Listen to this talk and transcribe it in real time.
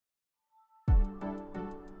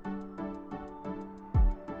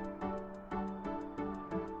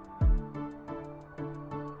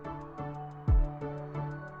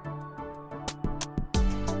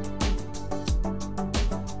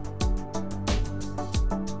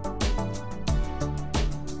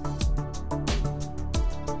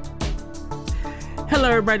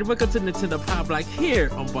Hello, everybody. Welcome to Nintendo Power Block here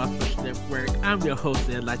on Boss Push Network. I'm your host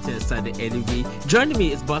and Lieutenant Excited Eddie V. Joining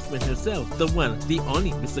me is Bossman himself, the one, the only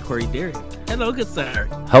Mr. Corey Derrick. Hello, good sir.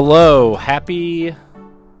 Hello, happy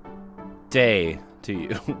day to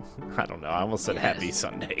you. I don't know. I almost said happy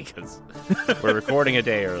Sunday because we're recording a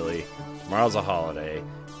day early. Tomorrow's a holiday.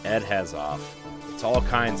 Ed has off. It's all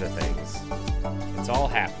kinds of things. It's all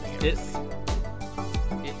happening. It's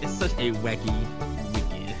such a wacky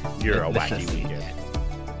weekend. You're a wacky weekend.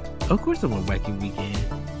 Of course I'm a wacky weekend.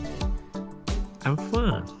 I'm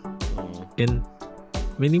fun in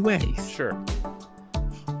many ways. Sure.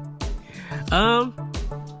 Well,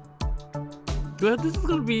 this is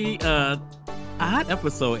gonna be a hot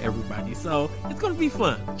episode, everybody. So it's gonna be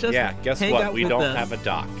fun. Just guess what? We don't have a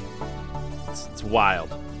doc. It's wild.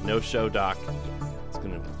 No show doc. It's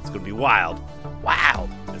gonna be wild,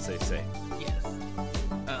 as they say. Yes.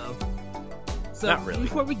 So not really.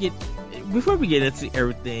 Before we get into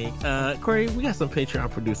everything, Corey, we got some Patreon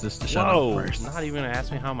producers to shout out first. Not even gonna ask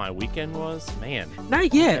me how my weekend was, man.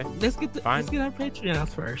 Not yet. Okay. Let's get our Patreons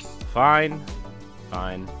first. Fine.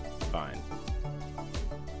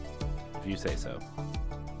 If you say so.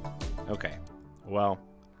 Okay. Well,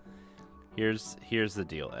 here's the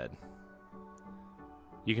deal, Ed.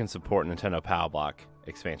 You can support Nintendo Power Block,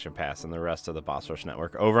 Expansion Pass, and the rest of the Boss Rush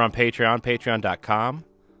Network over on Patreon,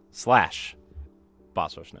 patreon.com/Boss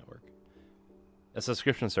Rush Network. A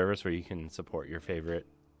subscription service where you can support your favorite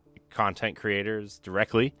content creators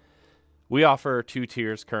directly. We offer 2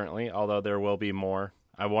 tiers currently, although there will be more.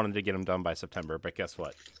 I wanted to get them done by September, but guess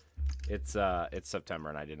what? It's September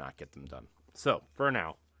and I did not get them done. So for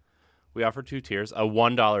now, we offer 2 tiers. A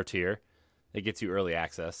 $1 tier that gets you early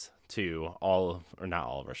access to not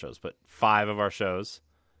all of our shows, but 5 of our shows.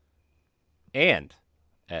 And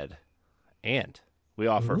we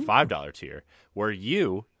offer a $5 tier where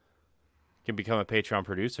you can become a Patreon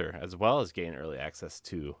producer as well as gain early access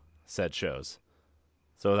to said shows.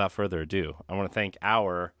 So without further ado, I want to thank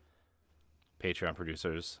our Patreon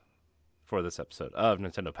producers for this episode of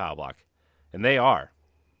Nintendo Power Block. And they are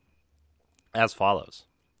as follows: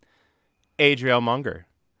 Adriel Munger,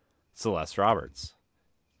 Celeste Roberts,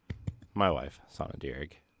 my wife, Sana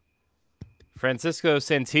Dierig, Francisco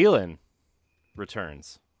Santillan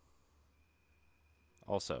returns.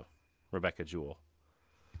 Also, Rebecca Jewell.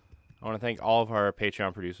 I want to thank all of our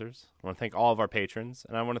Patreon producers. I want to thank all of our patrons.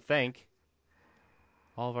 And I want to thank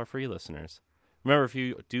all of our free listeners. Remember, if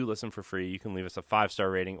you do listen for free, you can leave us a 5-star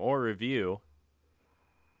rating or review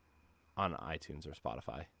on iTunes or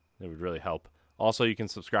Spotify. It would really help. Also, you can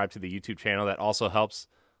subscribe to the YouTube channel. That also helps.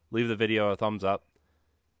 Leave the video a thumbs up.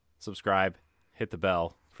 Subscribe. Hit the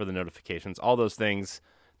bell for the notifications. All those things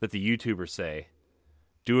that the YouTubers say.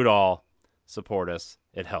 Do it all. Support us.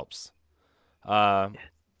 It helps.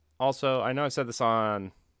 Also, I know I said this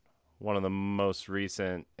on one of the most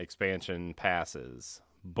recent expansion passes,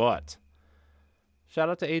 but shout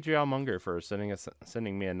out to Adriel Munger for sending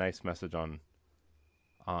me a nice message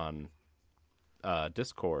on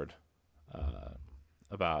Discord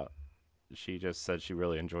about, she just said she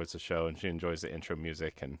really enjoys the show and she enjoys the intro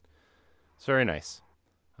music, and it's very nice.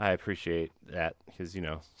 I appreciate that because,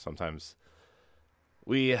 sometimes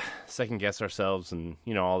we second guess ourselves and,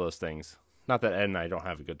 all those things. Not that Ed and I don't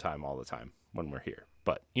have a good time all the time when we're here,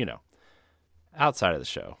 but, outside of the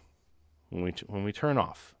show, when we turn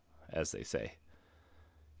off, as they say,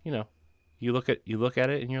 you look at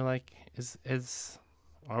it and you're like, is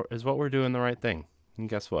what we're doing the right thing? And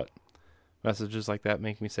guess what? Messages like that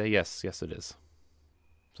make me say, yes, it is.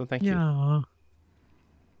 So thank you.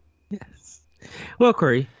 Yes. Well,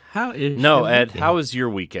 Corey, how is No, Ed, weekend? How was your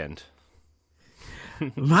weekend?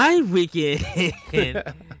 My weekend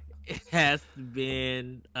has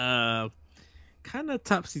been kind of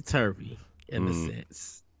topsy-turvy in a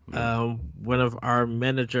sense. One of our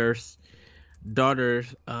manager's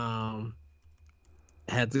daughters had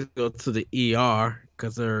to go to the ER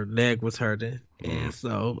because her leg was hurting, and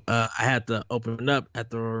so I had to open up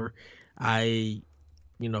after I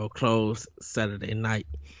closed Saturday night.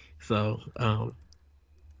 So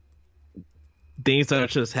things are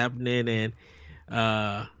just happening, and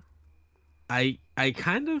I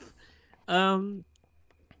kind of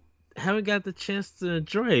haven't got the chance to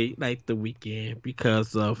enjoy the weekend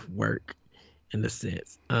because of work in a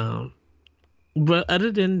sense. But other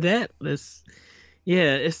than that, it's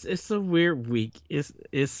a weird week. It's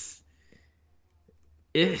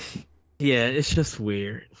just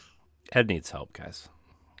weird. Ed needs help, guys.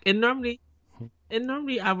 And normally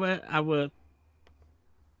I would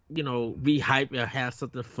be hyped or have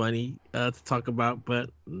something funny to talk about, but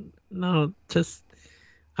no, just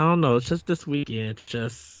I don't know. It's just this weekend.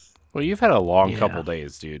 Just Well, you've had a long Yeah. couple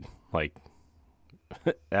days, dude. Like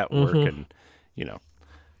at work, Hmm. and you know,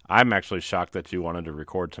 I'm actually shocked that you wanted to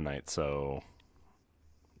record tonight. So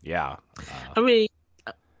yeah, uh,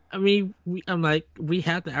 I mean, I'm like, we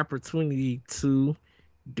had the opportunity to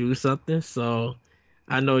do something, so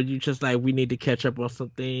I know you just like we need to catch up on some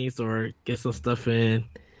things or get some stuff in.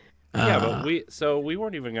 yeah, but Uh, we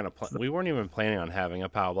weren't even so- we weren't even planning on having a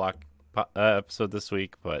Power Block episode this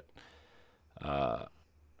week, but uh,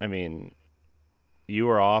 I mean, you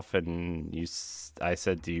were off, and I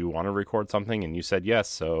said, "Do you want to record something?" And you said yes.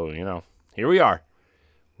 So here we are.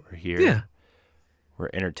 We're here. yeah, We're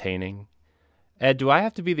entertaining. Ed, do I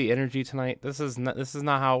have to be the energy tonight? This is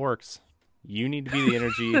not how it works. You need to be the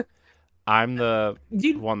energy. I'm the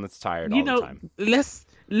you one that's tired you all the know, time.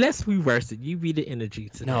 let's reverse it. You be the energy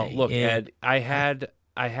No, today, look, and Ed,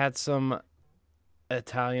 I had some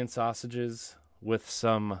Italian sausages with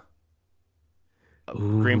some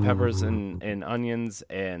green peppers ooh, and onions,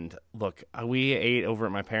 and look, we ate over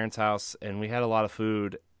at my parents' house, and we had a lot of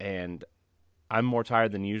food, and I'm more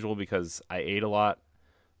tired than usual because I ate a lot.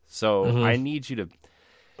 So hmm. I need you to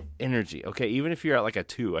energy, okay? Even if you're at like a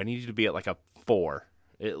 2, I need you to be at like a 4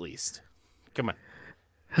 at least. Come on.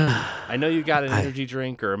 I know you got an I energy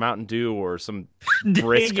drink or a Mountain Dew or some dang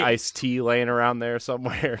brisk it. iced tea laying around there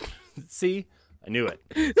somewhere. See? I knew it.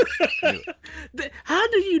 I knew it. How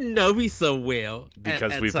do you know me so well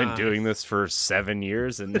Because at we've been doing times? this for 7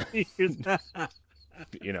 years, and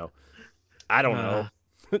you know, I don't uh,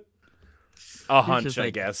 know. A it's just hunch, I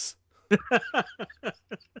like guess.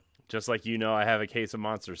 Just like I have a case of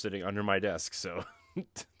Monster sitting under my desk, so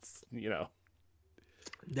you know.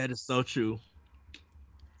 that is so true.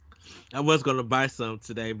 I was gonna buy some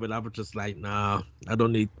today, but I was just like, nah, I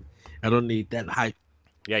don't need that hype,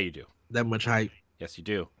 Yeah, you do. that much hype Yes, you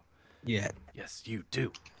do. yet. Yes, you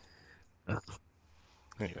do. Uh,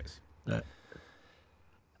 Anyways. uh,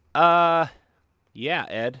 Uh yeah,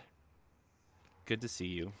 Ed. Good to see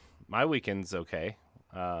you. My weekend's okay.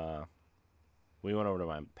 Uh we went over to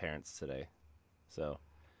my parents today. So,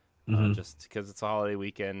 mhm. just because it's a holiday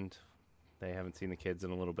weekend, they haven't seen the kids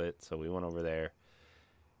in a little bit, so we went over there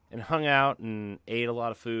and hung out and ate a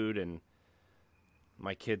lot of food, and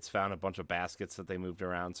my kids found a bunch of baskets that they moved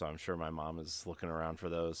around, so I'm sure my mom is looking around for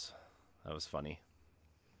those. That was funny.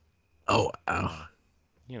 Oh, wow.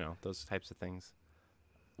 Uh, those types of things.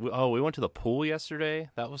 We went to the pool yesterday.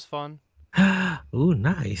 That was fun. Ooh,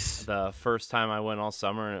 nice. The first time I went all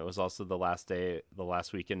summer, and it was also the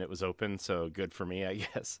last weekend it was open, so good for me, I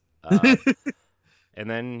guess. And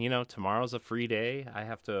then tomorrow's a free day. I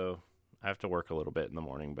have to work a little bit in the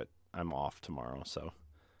morning, but I'm off tomorrow, so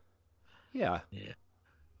yeah, Yeah.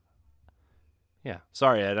 yeah.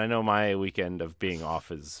 Sorry, Ed. I know my weekend of being off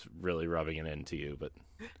is really rubbing it into you, but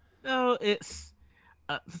No, it's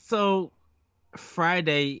so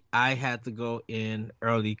Friday I had to go in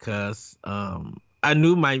early because I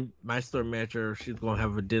knew my store manager, she's gonna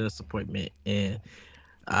have a dentist appointment, and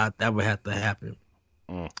that would have to happen.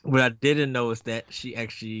 mm, What I didn't know is that she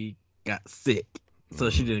actually got sick, so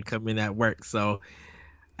she mm, didn't come in at work. So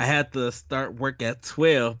I had to start work at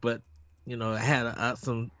 12, but I had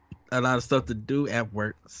a lot of stuff to do at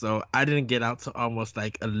work, so I didn't get out to almost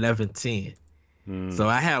like 11:10. mm, So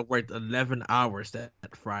I had worked 11 hours that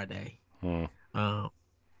Friday. mm. Um,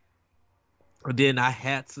 then I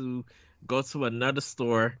had to go to another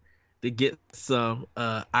store to get some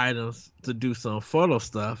items to do some photo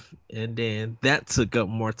stuff, and then that took up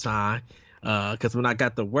more time. Because when I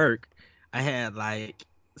got to work, I had like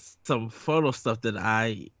some photo stuff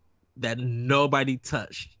that nobody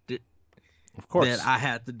touched Of that course. I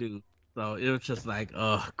had to do. So it was just like,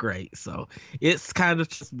 oh, great. So it's kind of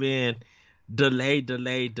just been delay,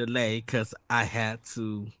 because I had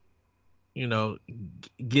to,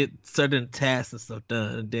 get certain tasks and stuff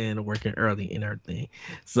done, and then working early and everything.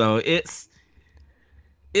 So it's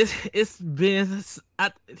been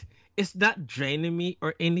it's not draining me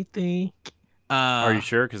or anything. Are you Uh,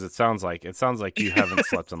 sure? Because it sounds like you haven't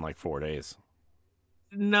slept in like 4 days.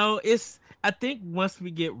 no, I think once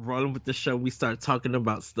we get rolling with the show, we start talking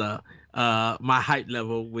about stuff. My height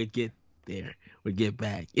level would get there, would get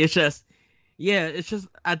back. It's just, yeah, it's just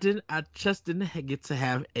I just didn't get to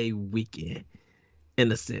have a weekend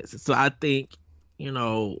in a sense. So I think, you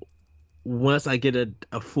know, once I get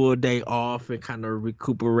a full day off and kind of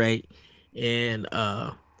recuperate, and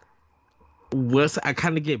once I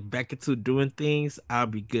kind of get back into doing things, I'll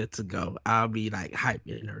be good to go. I'll be like hyped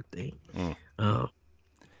and everything. Mm. Um,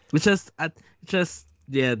 it's just I just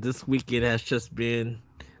yeah, this weekend has just been,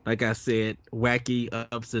 like I said, wacky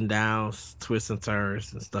ups and downs, twists and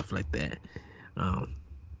turns and stuff like that. Um,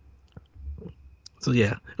 So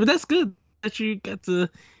yeah, but that's good that you got to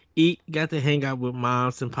eat, got to hang out with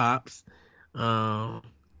moms and pops. Um,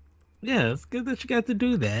 yeah, it's good that you got to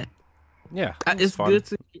do that. Yeah, it was It's fun. good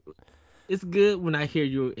to it's good when I hear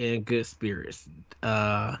you're in good spirits.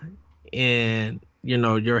 Uh, and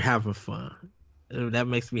you're having fun. That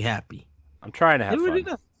makes me happy. I'm trying to It have really fun,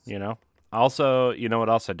 does. you know? Also, you know what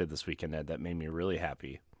else I did this weekend, Ed, that made me really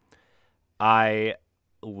happy? I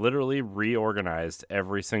literally reorganized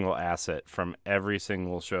every single asset from every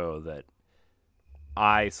single show that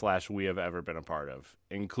I/we have ever been a part of,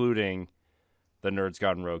 including the Nerds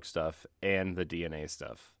Gone Rogue stuff and the DNA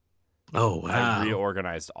stuff. Oh I wow.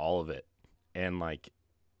 reorganized all of it, and like,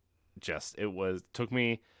 just it was took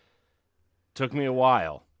me a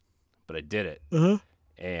while, but I did it, Uh-huh.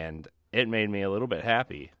 and it made me a little bit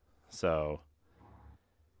happy. So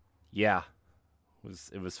yeah,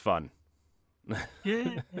 it was fun.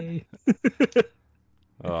 Yay.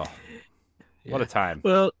 Oh, what a Yeah. time!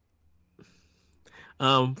 Well,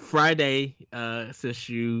 Friday, since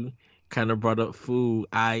you kind of brought up food,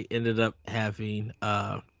 I ended up having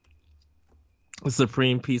a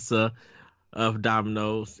supreme pizza of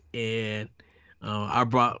Domino's, and I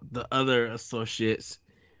brought the other associates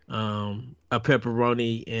a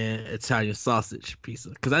pepperoni and Italian sausage pizza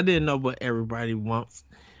because I didn't know what everybody wants.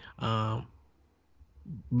 Um,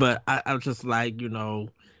 but I was just like,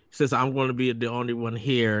 since I'm going to be the only one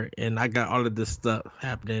here and I got all of this stuff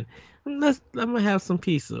happening, I'm gonna have some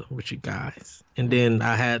pizza with you guys. And Mm, then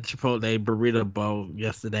I had Chipotle burrito bowl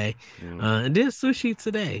yesterday, mm, and then sushi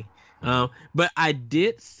today. mm. But I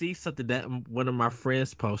did see something that one of my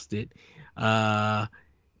friends posted, uh,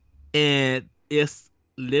 and it's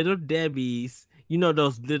Little Debbie's. You know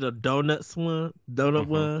those little donut Mm-hmm.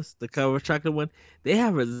 ones, the cover chocolate one. They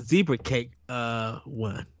have a zebra cake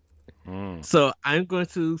one. Mm. So I'm going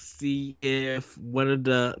to see if one of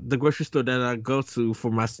the grocery store that I go to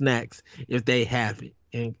for my snacks, if they have it,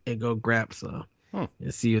 and go grab some Hmm.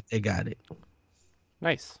 and see if they got it.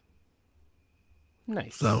 Nice,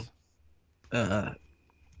 So nice. uh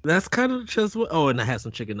that's kind of just what. Oh, and I had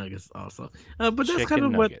some chicken nuggets also. But that's kind Chicken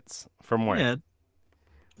of what. nuggets from where? Yeah,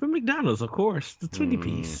 for McDonald's, of course, the 20 Mm.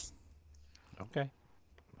 piece. Okay,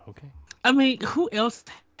 okay. I mean, who else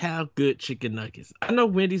have good chicken nuggets? I know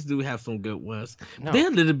Wendy's do have some good ones, but No, they're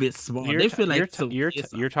a little bit small. you're They t- feel you're like t- some you're t-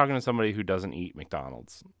 kids. you're talking to somebody who doesn't eat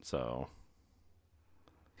McDonald's. So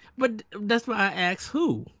But that's why I asked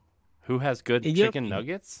who. who has good In your chicken opinion.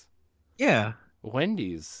 nuggets? Yeah.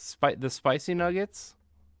 Wendy's, the spicy nuggets,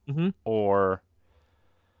 Hmm. or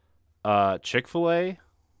Chick-fil-A,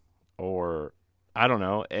 or I don't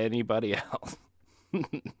know anybody else.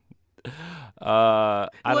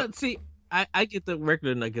 I don't. Well, see, I get the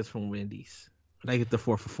regular nuggets from Wendy's. I get the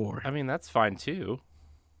 4 for 4. I mean, that's fine too.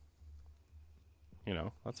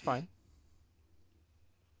 That's fine.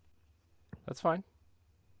 That's fine.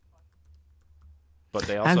 But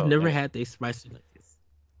they I've also never they had they spicy nuggets.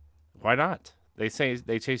 why not? They say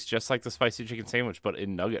they taste just like the spicy chicken sandwich, but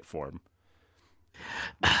in nugget form.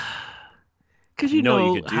 Cause You you know what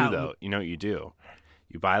you know could do how. though. You know what you do.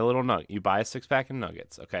 You buy a little nug. You buy a 6-pack of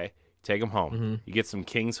nuggets. Okay, take them home. Hmm. You get some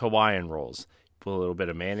King's Hawaiian rolls. Put a little bit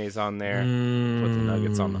of mayonnaise on there. Put the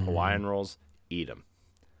nuggets on the Mm, Hawaiian rolls. Eat them.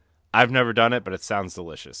 I've never done it, but it sounds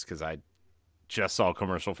delicious because I just saw a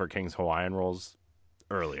commercial for King's Hawaiian rolls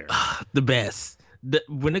earlier. the best.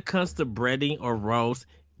 When it comes to breading or rolls,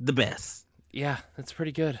 the best. Yeah, it's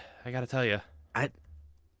pretty good. I gotta tell you. I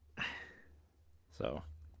So.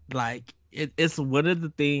 like it's one of the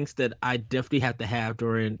things that I definitely have to have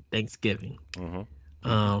during Thanksgiving. Mhm. Mhm.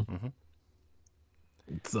 Um, Mhm.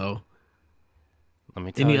 so Let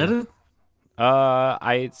me tell any you. other?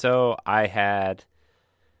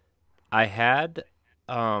 I had,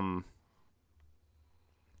 um,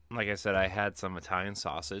 like I said, I had some Italian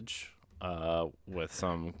sausage, with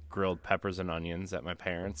some grilled peppers and onions at my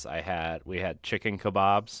parents'. We had chicken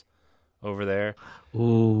kebabs over there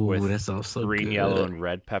Ooh, with that sounds so green, yellow, good. and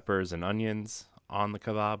red peppers and onions on the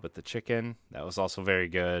kebab with the chicken. That was also very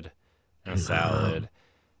good, and a Um, salad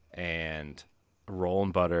and roll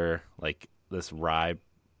and butter, like this rye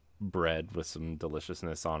bread with some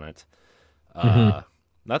deliciousness on it. mhm. Uh,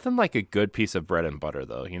 Nothing like a good piece of bread and butter,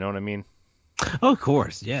 though. You know what I mean? Of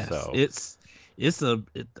course, yes. So, It's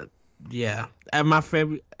yeah. At my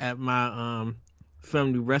family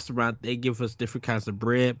restaurant, they give us different kinds of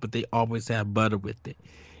bread, but they always have butter with it.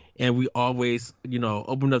 And we always,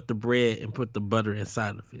 open up the bread and put the butter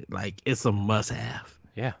inside of it. Like it's a must have.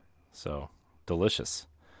 yeah. So, delicious.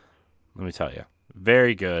 Let me tell you.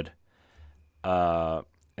 Very good.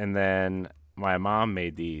 And then my mom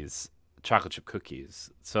made these chocolate chip cookies.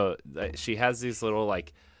 So, she has these little,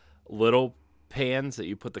 like, little pans that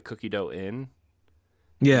you put the cookie dough in.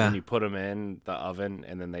 Yeah. And you put them in the oven,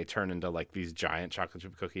 and then they turn into like these giant chocolate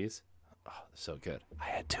chip cookies. Oh, so good. I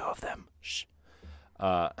had 2 of them. Shh.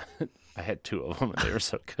 I had 2 of them, and they were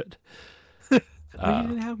so good. Why you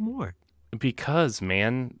didn't have more? Because,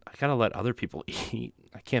 man, I gotta let other people eat.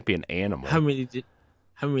 I can't be an animal. How many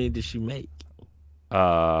did she make?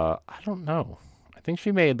 I don't know. I think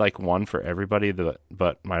she made like one for everybody,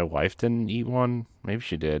 but my wife didn't eat one. Maybe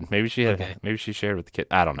she did. Maybe she had. Okay. Maybe she shared with the kid.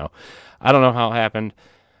 I don't know. I don't know how it happened.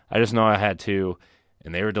 I just know I had 2,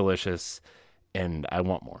 and they were delicious, and I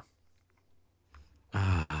want more.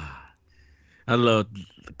 I love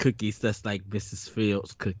cookies that's like Mrs.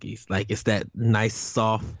 Fields cookies. Like it's that nice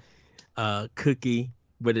soft cookie,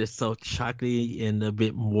 but it's so chocolatey and a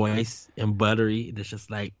bit moist and buttery. And it's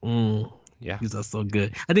just like, Yeah. these are so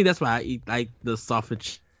good. I think that's why I eat like the soft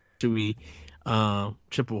and chewy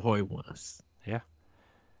Triple Ahoy ones. Yeah.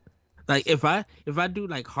 Like if I do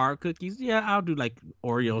like hard cookies, yeah, I'll do like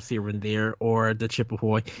Oreos here and there or the Triple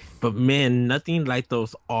Ahoy. But man, nothing like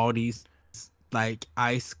those Aldi's like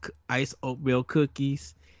ice oatmeal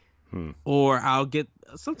cookies. Or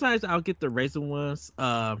sometimes I'll get the raisin ones.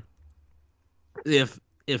 If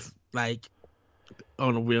like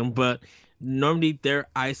on a whim, but normally they're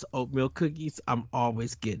ice oatmeal cookies. I'm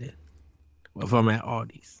always getting if I'm at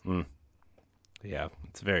Aldi's. Yeah,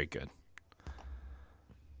 it's very good.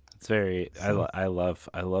 It's very. I love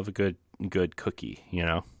a good cookie. You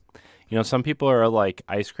know, some people are like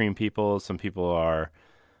ice cream people. Some people are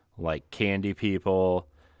like candy people.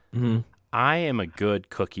 Mm-hmm. I am a good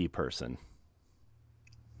cookie person.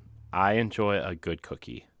 I enjoy a good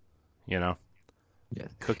cookie. You know, Yes.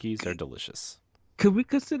 Cookies are delicious. Could we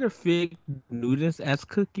consider fig Newtons as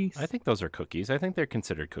cookies? I think those are cookies. I think they're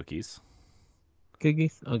considered cookies.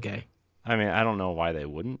 Cookies? Okay. I mean, I don't know why they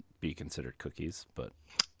wouldn't be considered cookies, but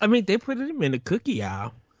I mean, they put them in the cookie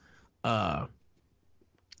aisle. And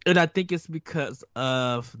I think it's because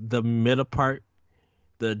of the middle part,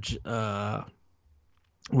 where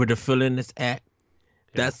the filling is at.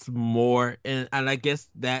 Yeah. That's more, and I guess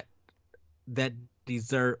that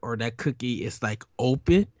dessert or that cookie is like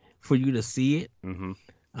open for you to see it.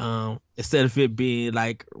 Mm-hmm. Instead of it being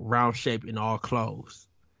like round shaped and all closed.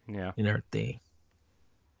 Yeah. And everything.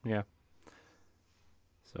 Yeah.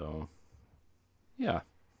 So, yeah,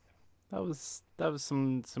 that was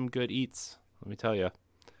some good eats. Let me tell you,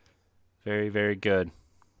 very, very good.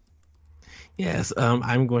 Yes,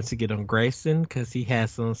 I'm going to get on Grayson because he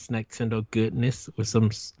has some Snackendo goodness with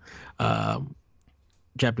some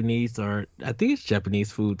Japanese, or I think it's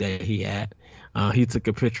Japanese food that he had. He took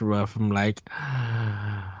a picture of from like,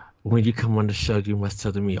 when you come on the show, you must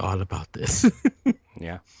tell me all about this.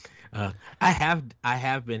 Yeah. I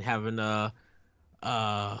have been having a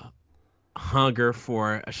hunger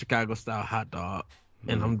for a Chicago style hot dog,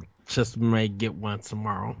 and I'm just may get one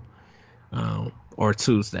tomorrow, or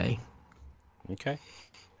Tuesday. Okay.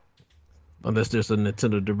 Unless there's a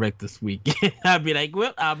Nintendo Direct this week, I'd be like,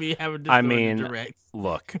 well, I'll be having this Direct.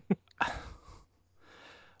 Look,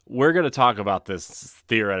 we're gonna talk about this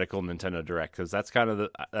theoretical Nintendo Direct because that's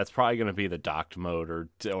probably gonna be the docked mode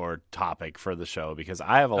or topic for the show, because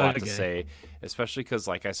I have a lot to say, especially because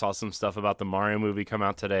like I saw some stuff about the Mario movie come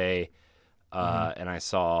out today, and I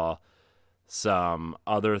saw some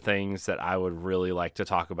other things that I would really like to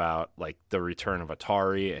talk about, like the return of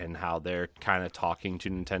Atari and how they're kind of talking to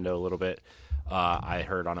Nintendo a little bit. I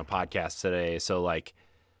heard on a podcast today. So like,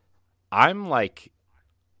 I'm like,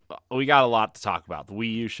 we got a lot to talk about. The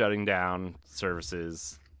Wii U shutting down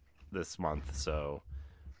services this month. So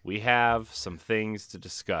we have some things to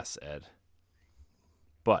discuss, Ed.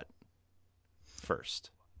 But first,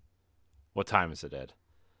 what time is it, Ed?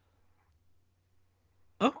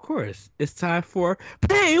 Of course, it's time for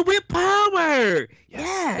Play with Power.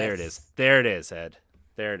 Yes, there it is. There it is, Ed.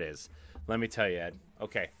 There it is. Let me tell you, Ed.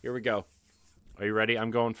 Okay, here we go. Are you ready?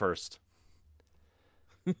 I'm going first.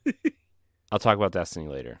 I'll talk about Destiny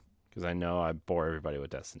later, because I know I bore everybody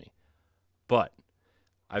with Destiny. But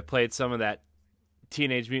I played some of that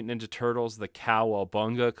Teenage Mutant Ninja Turtles, the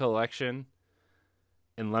Cowabunga collection.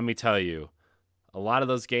 And let me tell you, a lot of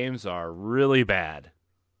those games are really bad.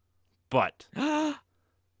 But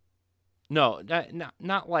no,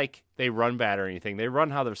 not like they run bad or anything. They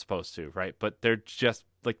run how they're supposed to, right? But they're just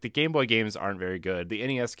like the Game Boy games aren't very good. The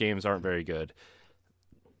NES games aren't very good.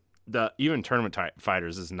 Even Tournament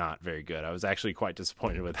Fighters is not very good. I was actually quite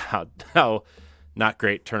disappointed with how not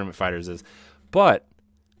great Tournament Fighters is. But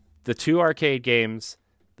the 2 arcade games,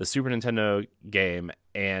 the Super Nintendo game,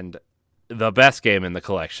 and the best game in the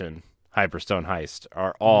collection, Hyperstone Heist,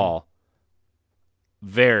 are all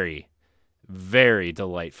very, very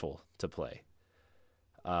delightful to play.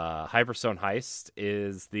 Hyperstone Heist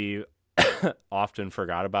is the often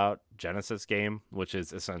forgot about Genesis game, which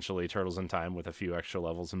is essentially Turtles in Time with a few extra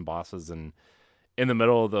levels and bosses. And in the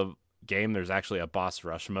middle of the game, there's actually a boss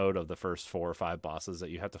rush mode of the first 4 or 5 bosses that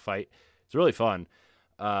you have to fight. It's really fun.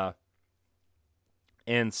 And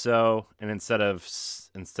instead of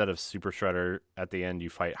Super Shredder at the end, you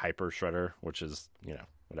fight Hyper Shredder, which is,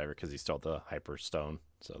 whatever, because he stole the Hyper Stone,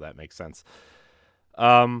 so that makes sense.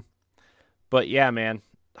 But yeah, man,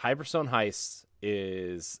 Hyperstone Heist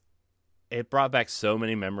it brought back so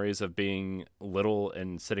many memories of being little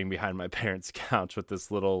and sitting behind my parents' couch with this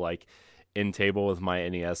little like in table with my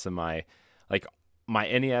NES and my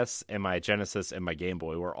NES and my Genesis and my Game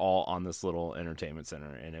Boy were all on this little entertainment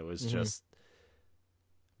center, and it was just,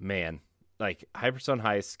 man, like Hyperstone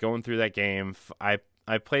Heist, going through that game. I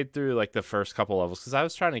played through like the first couple levels because I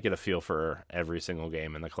was trying to get a feel for every single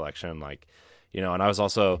game in the collection, like, and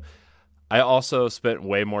I also spent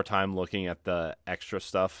way more time looking at the extra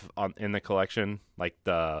stuff in the collection. Like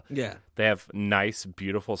they have nice,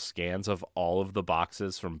 beautiful scans of all of the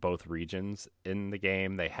boxes from both regions in the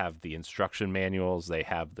game. They have the instruction manuals. They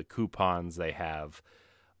have the coupons. They have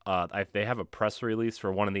a press release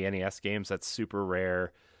for one of the NES games that's super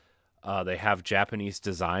rare. They have Japanese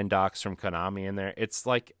design docs from Konami in there. It's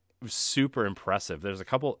like super impressive.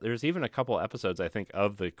 There's even a couple episodes, I think,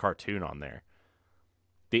 of the cartoon on there.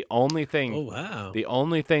 The only thing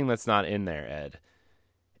that's not in there, Ed,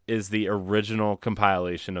 is the original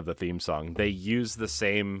compilation of the theme song. They use the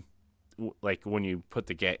same, like when you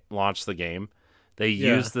launch the game, they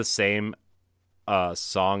use the same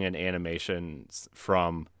song and animations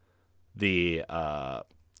from the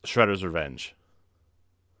Shredder's Revenge,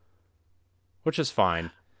 which is fine.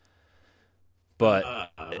 But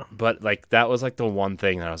like that was like the one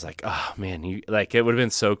thing that I was like, oh man, it would have been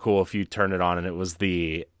so cool if you turned it on and it was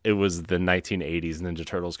the 1980s Ninja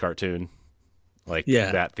Turtles cartoon,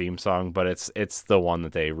 that theme song. But it's the one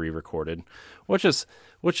that they re-recorded, which is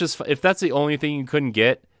if that's the only thing you couldn't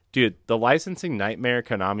get, dude, the licensing nightmare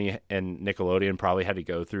Konami and Nickelodeon probably had to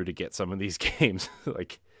go through to get some of these games.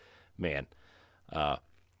 Like, man, Hyperstone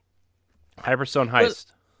Heist,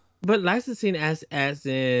 but licensing as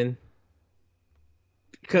in.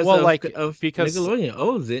 Because Nickelodeon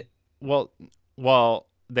owns it. Well,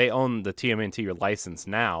 they own the TMNT license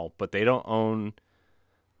now, but they don't own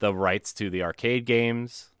the rights to the arcade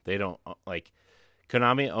games. They don't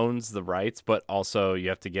Konami owns the rights, but also you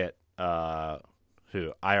have to get IRM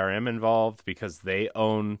involved because they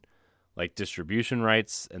own like distribution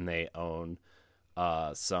rights and they own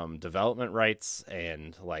some development rights,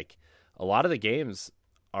 and like a lot of the games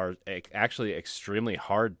are actually extremely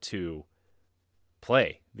hard to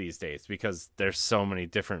play these days because there's so many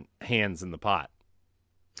different hands in the pot.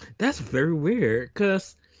 That's very weird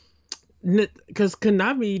because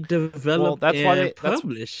Konami developed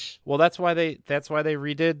publish. That's why they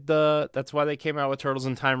redid that's why they came out with Turtles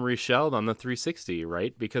in Time Reshelled on the 360,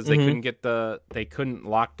 right? Because they couldn't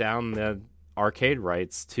lock down the arcade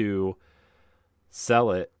rights to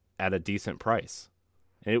sell it at a decent price.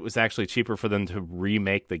 And it was actually cheaper for them to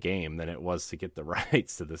remake the game than it was to get the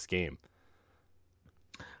rights to this game.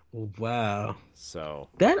 Wow. So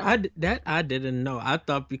that I didn't know. I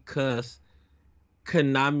thought because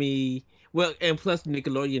Konami, and plus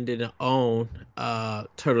Nickelodeon didn't own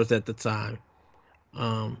Turtles at the time.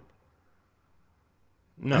 No.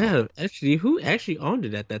 Who actually owned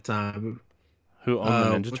it at that time? Who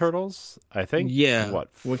owned the Ninja Turtles? I think. Yeah.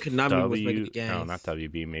 When Konami was making the games. No, not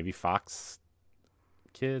WB. Maybe Fox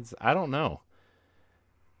Kids. I don't know.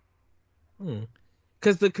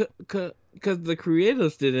 Because the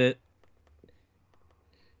creators didn't.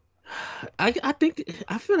 I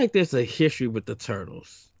feel like there's a history with the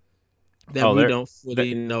Turtles that we don't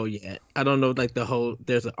fully know yet. I don't know, like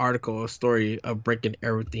there's an article or story of breaking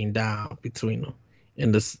everything down between them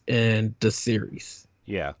in the series.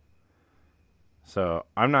 Yeah. So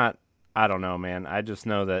I don't know, man. I just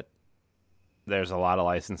know that there's a lot of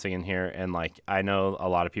licensing in here, and like I know a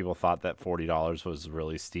lot of people thought that $40 was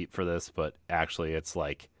really steep for this, but actually it's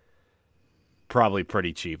like probably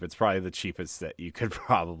pretty cheap. It's probably the cheapest that you could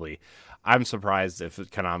probably. I'm surprised if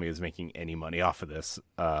Konami is making any money off of this.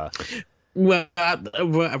 Well,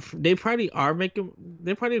 they probably are making.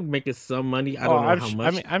 They're probably making some money. I don't know how much.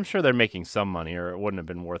 I mean, I'm sure they're making some money, or it wouldn't have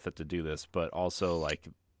been worth it to do this. But also, like,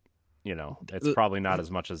 it's probably not as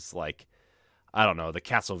much as like, I don't know, the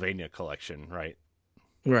Castlevania collection, right?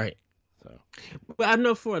 Right. So, but I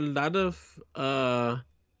know for a lot of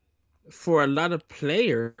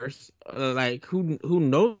players, like who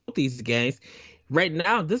know these games, right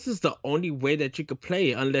now, this is the only way that you could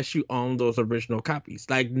play it unless you own those original copies.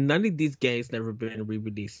 Like none of these games never been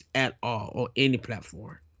re-released at all on any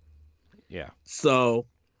platform. Yeah. So,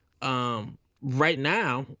 right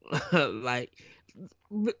now, like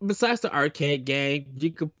besides the arcade game,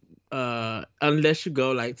 you could unless you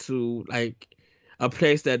go like to like a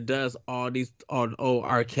place that does all these on old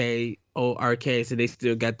arcades and they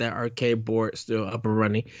still got that arcade board still up and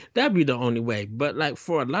running, that'd be the only way. But like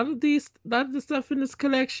for a lot of the stuff in this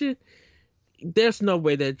collection, there's no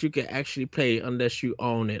way that you can actually play unless you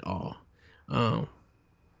own it all. Um,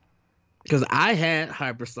 because I had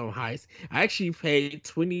Hyperstone Heist. I actually paid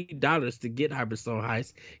 $20 to get Hyperstone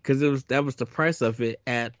Heist because that was the price of it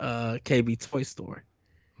at KB Toy Store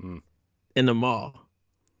in the mall.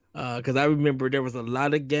 Because I remember there was a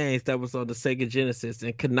lot of games that was on the Sega Genesis,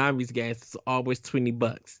 and Konami's games was always $20.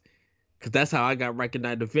 Because that's how I got Rocket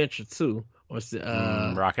Knight Adventure too.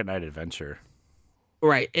 Rocket Knight Adventure.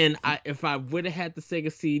 Right, and if I would have had the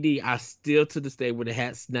Sega CD, I still to this day would have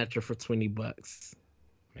had Snatcher for $20.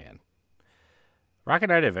 Man, Rocket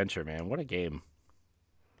Knight Adventure, man, what a game!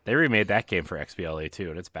 They remade that game for XBLA too,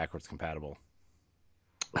 and it's backwards compatible.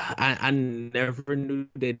 I never knew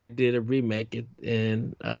they did a remake,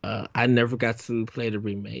 and I never got to play the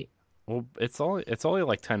remake. Well, it's only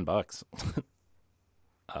like $10.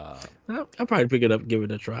 I'll probably pick it up, and give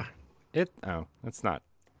it a try. It's not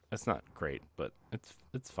great, but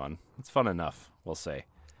it's fun. It's fun enough, we'll say.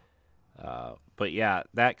 But yeah,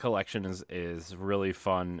 that collection is really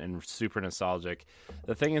fun and super nostalgic.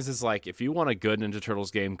 The thing is like if you want a good Ninja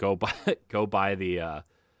Turtles game, go buy the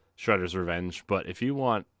Shredder's Revenge. But if you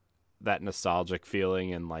want that nostalgic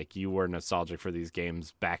feeling and like you were nostalgic for these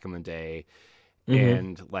games back in the day,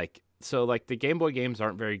 and like so like the Game Boy games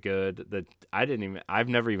aren't very good. I've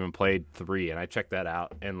never even played 3, and I checked that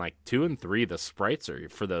out. And like 2 and 3, the sprites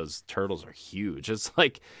for those turtles are huge. It's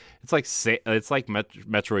like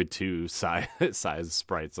Metroid 2 size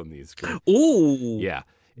sprites on these. Ooh, yeah.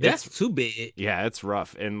 That's too big. Yeah, it's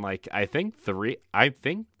rough. And like I think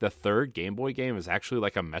the third Game Boy game is actually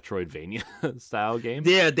like a Metroidvania style game.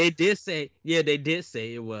 Yeah, they did say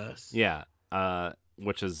it was. Yeah.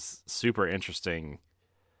 Which is super interesting.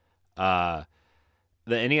 The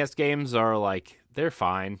NES games are like they're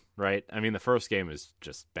fine, right? I mean the first game is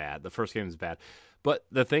just bad. The first game is bad. But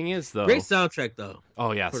the thing is though, great soundtrack though.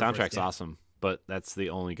 Oh yeah, soundtrack's awesome. But that's the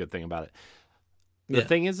only good thing about it. The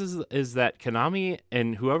thing is that Konami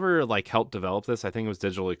and whoever like helped develop this, I think it was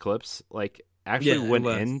Digital Eclipse, like actually went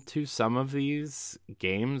into some of these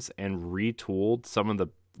games and retooled some of the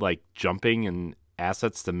like jumping and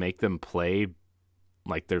assets to make them play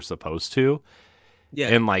like they're supposed to. Yeah.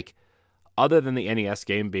 And like other than the NES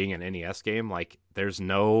game being an NES game, like there's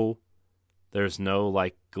no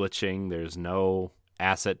like glitching, there's no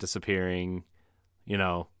asset disappearing,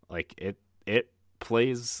 like it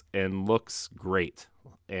plays and looks great.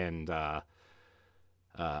 And well,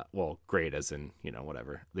 great as in,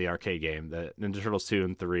 whatever. The arcade game, the Ninja Turtles 2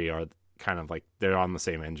 and 3 are kind of like they're on the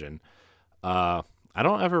same engine. I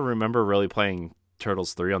don't ever remember really playing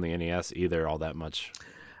Turtles 3 on the NES either all that much.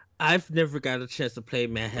 I've never got a chance to play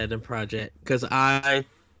Manhattan Project because I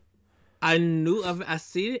knew of it. I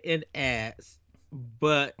see it in ads,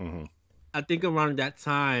 but I think around that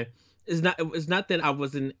time, it's not that I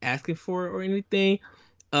wasn't asking for it or anything.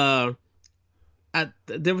 There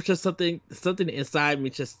was just something inside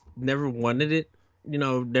me just never wanted it,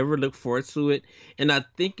 never looked forward to it, and I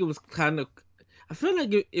think it was I feel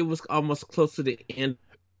like it was almost close to the end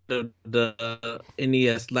of the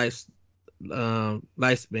NES lifespan,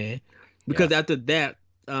 because after that,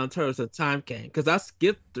 Turtles in Time came. Because I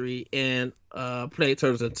skipped 3 and played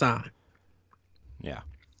Turtles in Time. Yeah,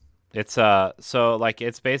 it's so like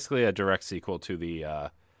it's basically a direct sequel to the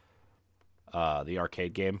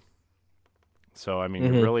arcade game. So I mean,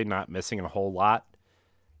 you're really not missing a whole lot,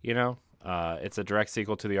 It's a direct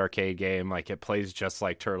sequel to the arcade game. Like it plays just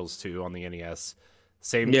like Turtles 2 on the NES.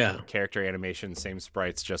 Same character animation, same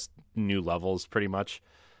sprites, just new levels, pretty much.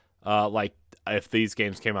 Like if these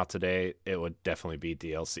games came out today, it would definitely be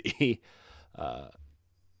DLC.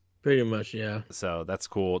 Pretty much, yeah. So that's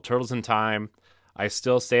cool. Turtles in Time. I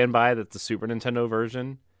still stand by that the Super Nintendo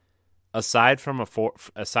version, aside from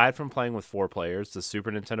playing with 4 players, the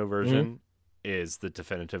Super Nintendo version is the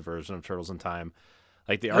definitive version of Turtles in Time.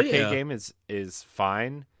 Like the arcade game is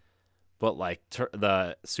fine, but like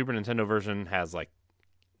the Super Nintendo version has like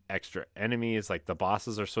extra enemies, like the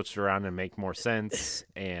bosses are switched around and make more sense,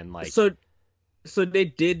 and like so they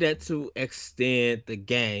did that to extend the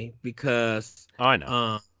game because I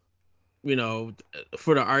know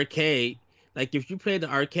for the arcade, like if you played the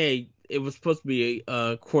arcade, it was supposed to be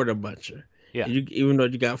a quarter buncher, Yeah. And even though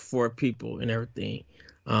you got four people and everything,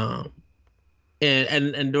 um,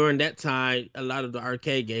 and during that time, a lot of the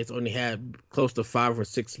arcade games only had close to 5 or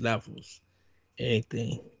 6 levels,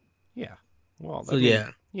 anything. Yeah. Well, So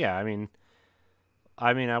yeah. yeah,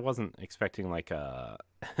 I wasn't expecting like a,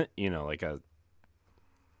 like a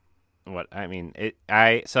what I mean.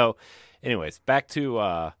 So, anyways, back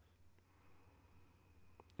to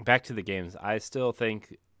the games. I still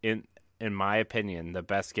think in my opinion, the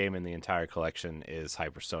best game in the entire collection is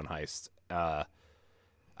Hyperstone Heist.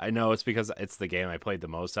 I know it's because it's the game I played the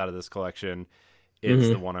most out of this collection. It's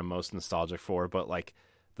the Hmm. one I'm most nostalgic for. But like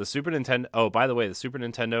the Super Nintendo. Oh, by the way, the Super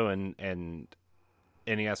Nintendo and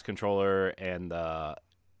NES controller and the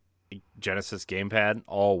Genesis gamepad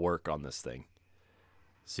all work on this thing,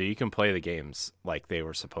 so you can play the games like they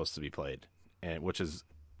were supposed to be played, and which is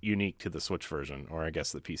unique to the Switch version, or I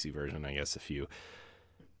guess the PC version. I guess if you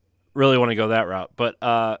really want to go that route, but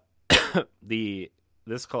the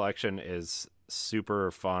this collection is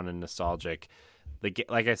super fun and nostalgic.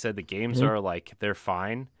 Like I said, the games Hmm. are like they're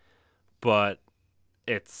fine, but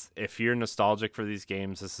it's if you're nostalgic for these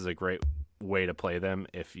games, this is a great way to play them.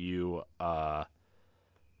 If you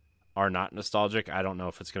are not nostalgic, I don't know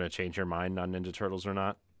if it's going to change your mind on Ninja Turtles or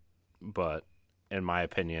not, but in my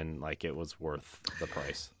opinion, like it was worth the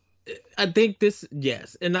price. I think this,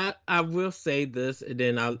 yes, and I will say this, and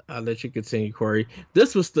then I'll let you continue, Corey.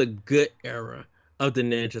 This was the good era of the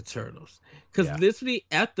Ninja Turtles, because Yeah. literally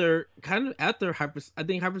after kind of after I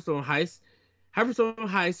think Hyperstone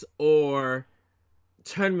Heist or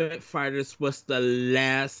Tournament Fighters was the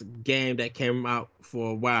last game that came out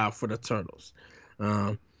for a while for the Turtles,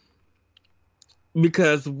 um,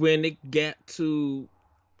 because when it got to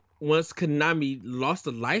once Konami lost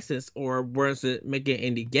the license or wasn't making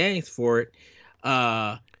any games for it,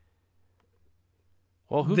 uh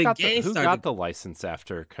Well, the game who got started. the license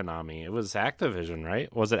after Konami? It was Activision,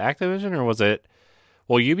 right? Was it Activision or was it?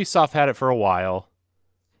 Well, Ubisoft had it for a while,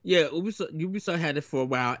 Yeah, Ubisoft had it for a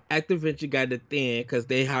while. Activision got it then because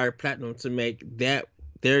they hired Platinum to make that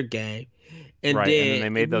their game, and right? And then then they it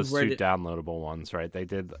made those two reverted. downloadable ones, right? They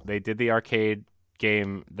did the arcade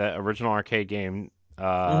game, the original arcade game,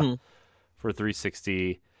 Hmm. for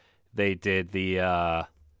 360. They did the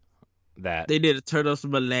that They did a Turtles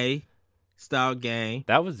Melee style game.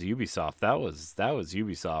 that was Ubisoft. That was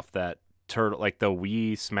Ubisoft. That turtle, like the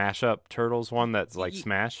Wii Smash Up Turtles one. That's like Y-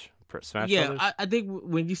 Smash Yeah, Brothers. I think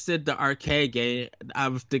when you said the arcade game, I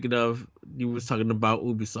was thinking of you was talking about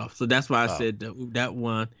Ubisoft, so that's why I Oh, said that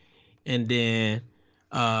one. And then,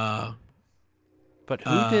 uh, but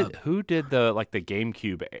uh, who did the like the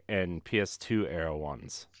GameCube and PS2 era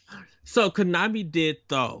ones? so Konami did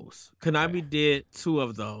those. Okay. Konami did two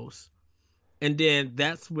of those, and then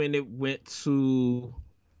that's when it went to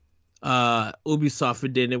Ubisoft,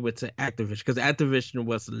 and then it went to Activision because Activision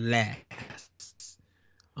was last.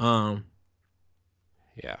 Um,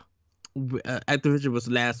 Yeah. Activision was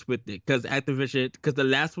last with it because the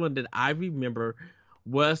last one that I remember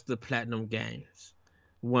was the Platinum Games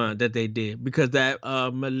one that they did because that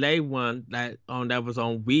Malay one that was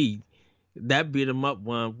on Wii, that beat 'em up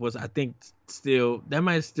one was I think still that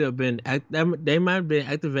might have still been they might have been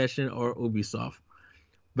Activision or Ubisoft,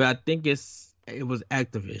 but I think it was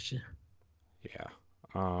Activision. Yeah.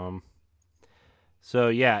 Um. So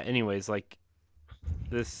yeah. Anyways, like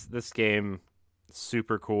this game,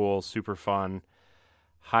 super cool, super fun.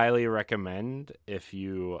 Highly recommend if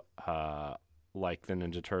you like the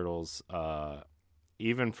Ninja Turtles.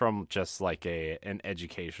 Even from just like an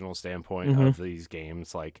educational standpoint Hmm. of these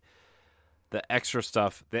games, like the extra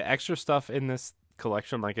stuff in this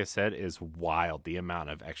collection, like I said, is wild. The amount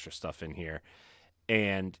of extra stuff in here,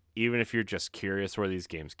 and even if you're just curious where these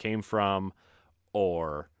games came from,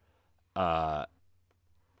 or uh,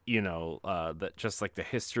 that just like the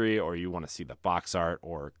history, or you want to see the box art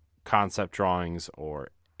or concept drawings or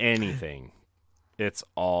anything, it's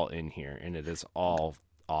all in here, and it is all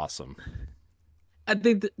awesome. I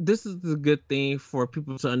think this is a good thing for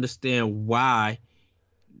people to understand why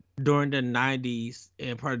during the 90s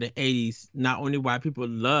and part of the 80s, not only why people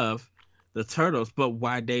love the Turtles, but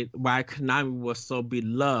why Konami was so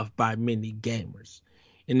beloved by many gamers.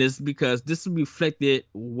 And it's because this reflected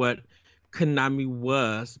what Konami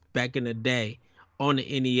was back in the day on the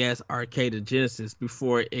NES, arcade, and Genesis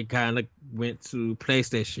before it kind of went to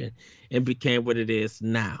PlayStation and became what it is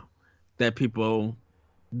now that people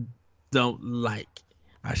don't like,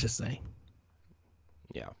 I should say.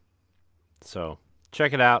 Yeah. So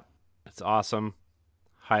check it out. It's awesome.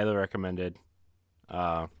 Highly recommended.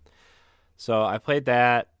 Uh, so I played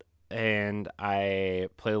that, and I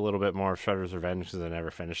played a little bit more of Shredder's Revenge because I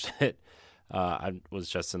never finished it. I was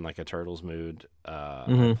just in like a Turtles mood. I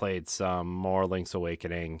Hmm. played some more Link's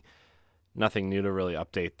Awakening. Nothing new to really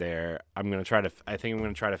update there. I think I'm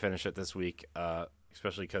gonna try to finish it this week,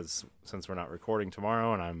 especially because since we're not recording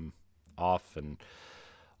tomorrow and I'm off and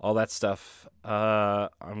all that stuff,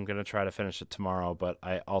 I'm gonna try to finish it tomorrow. But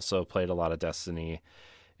I also played a lot of Destiny,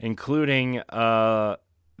 including the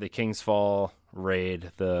King's Fall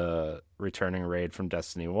raid, the returning raid from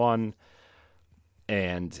Destiny 1.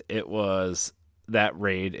 And that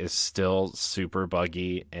raid is still super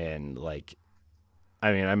buggy. And like,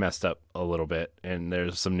 I mean, I messed up a little bit and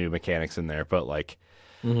there's some new mechanics in there, but like,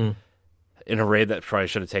 Hmm. in a raid that probably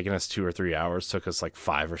should have taken us 2 or 3 hours, took us like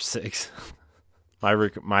 5 or 6.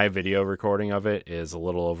 My video recording of it is a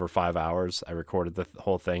little over 5 hours. I recorded the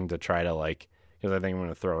whole thing to try to like, because I think I'm going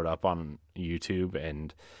to throw it up on YouTube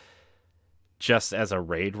and just as a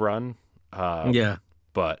raid run. Yeah.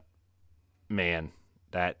 But man,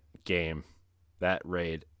 that game, that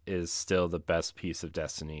raid is still the best piece of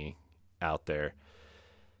Destiny out there.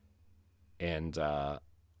 And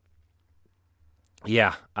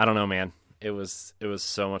yeah, I don't know, man. It was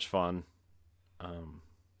so much fun.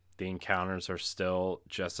 The encounters are still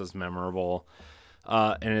just as memorable.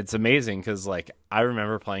 And it's amazing because like I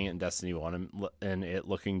remember playing it in Destiny 1 and it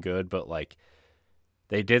looking good, but like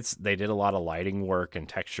they did a lot of lighting work and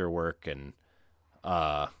texture work, and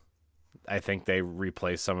I think they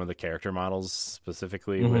replaced some of the character models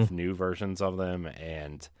specifically Hmm. with new versions of them.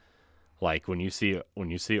 And like when you see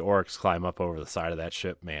Oryx climb up over the side of that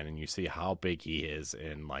ship, man, and you see how big he is,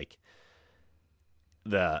 and like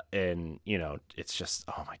it's just,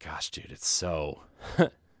 oh my gosh, dude, it's so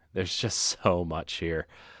there's just so much here.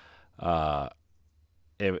 uh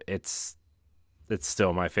it's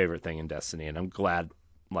still my favorite thing in Destiny, and I'm glad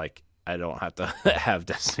like I don't have to have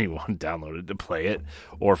Destiny 1 downloaded to play it,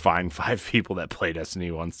 or find 5 people that play Destiny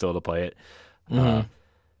 1 still to play it. Hmm.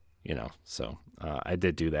 So I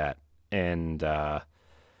did do that. And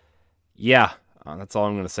yeah, that's all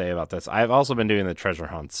I'm going to say about this. I've also been doing the treasure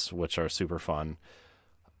hunts, which are super fun.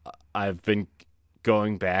 I've been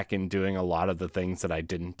going back and doing a lot of the things that I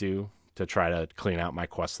didn't do to try to clean out my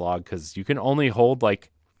quest log, because you can only hold like,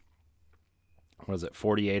 what is it,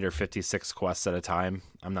 48 or 56 quests at a time.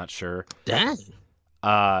 I'm not sure. Dang.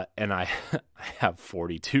 And I have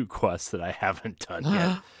 42 quests that I haven't done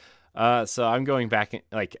yet. So I'm going back,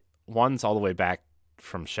 like one's all the way back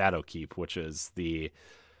from Shadowkeep, which is the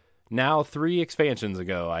now 3 expansions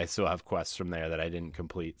ago. I still have quests from there that I didn't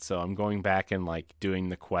complete. So I'm going back and like doing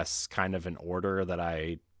the quests kind of in order that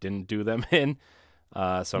I didn't do them in.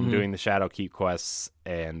 So I'm doing the Shadowkeep quests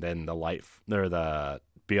and then the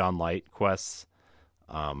Beyond Light quests,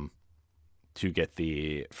 to get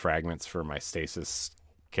the fragments for my stasis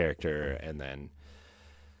character, and then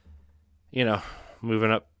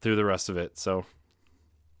moving up through the rest of it. So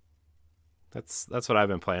that's what I've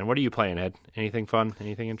been playing. What are you playing, Ed? Anything fun?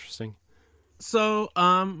 Anything interesting? So,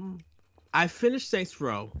 I finished Saints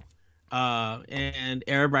Row. And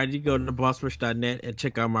everybody go to bossrush.net and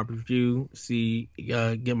check out my review,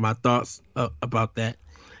 get my thoughts about that.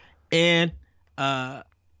 And I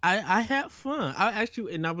had fun. I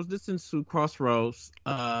was listening to Crossroads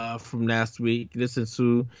from last week. Listening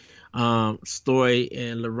to Stoy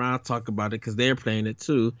and Laurent talk about it because they're playing it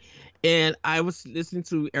too. And I was listening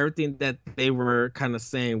to everything that they were kind of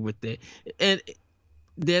saying with it. And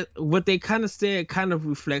that what they kind of said kind of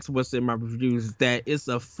reflects what's in my reviews, that it's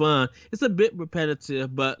a bit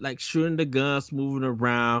repetitive, but like shooting the guns, moving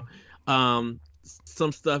around, some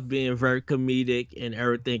stuff being very comedic and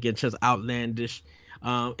everything and just outlandish.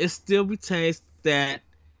 It still retains that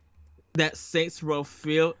Saints Row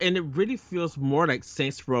feel, and it really feels more like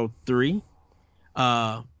Saints Row 3.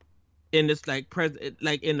 And it's like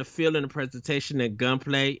like in the feel and the presentation and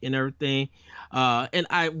gunplay and everything. And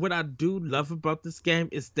what I do love about this game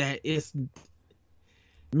is that it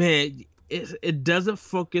doesn't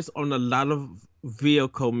focus on a lot of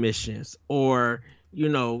vehicle missions, or you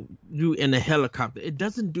in a helicopter. It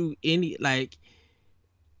doesn't do any, like,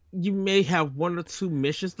 you may have 1 or 2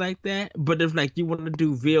 missions like that, but if like you want to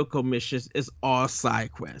do vehicle missions, it's all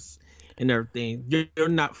side quests and everything. You're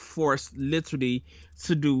not forced literally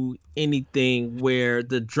to do anything where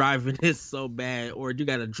the driving is so bad, or you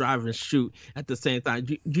got to drive and shoot at the same time.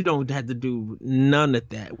 You don't have to do none of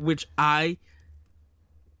that, which I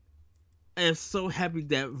am so happy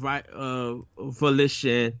that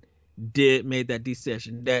Volition made that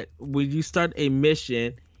decision, that when you start a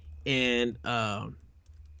mission and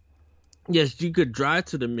yes, you could drive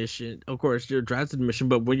to the mission. Of course, you'll drive to the mission,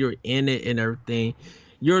 but when you're in it and everything,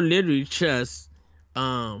 you're literally just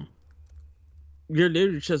um, you're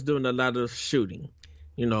literally just doing a lot of shooting.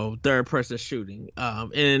 third person shooting.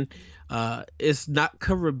 And it's not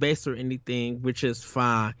cover based or anything, which is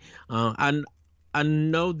fine. I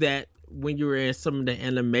know that when you're in some of the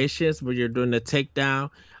animations where you're doing the takedown,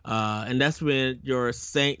 and that's when your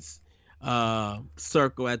Saints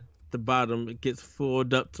circle at the bottom, it gets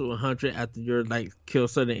filled up to 100 after you're like kill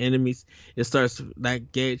certain enemies. It starts,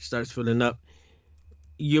 that gauge starts filling up.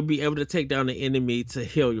 You'll be able to take down the enemy to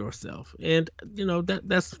heal yourself, and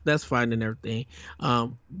that's fine and everything.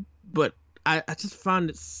 But I just found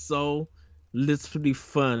it so literally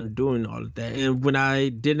fun doing all of that, and when I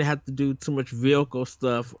didn't have to do too much vehicle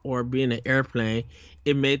stuff or be in an airplane,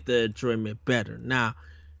 it made the enjoyment better. Now,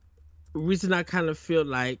 reason I kind of feel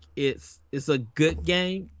like it's a good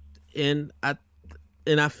game, and I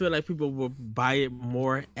feel like people will buy it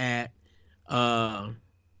more uh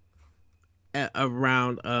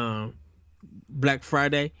around Black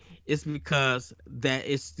Friday, is because that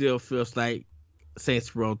it still feels like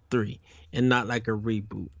Saints Row 3 and not like a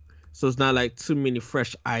reboot. So it's not like too many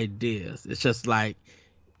fresh ideas. It's just like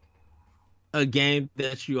a game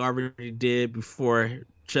that you already did before.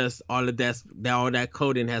 Just all that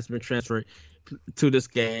coding has been transferred to this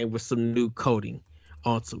game with some new coding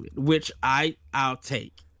onto it, which I'll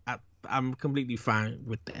take. I'm completely fine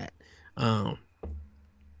with that.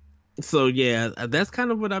 So yeah, that's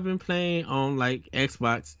kind of what I've been playing on like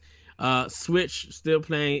Xbox. Switch, still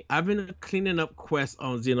playing. I've been cleaning up quests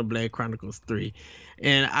on Xenoblade Chronicles 3,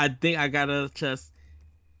 and I think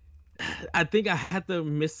I had to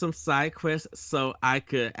miss some side quests so I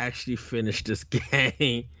could actually finish this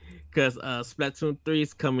game, because Splatoon 3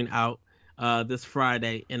 is coming out this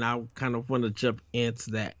Friday, and I kind of want to jump into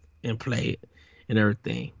that and play it and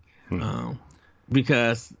everything.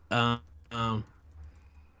 Because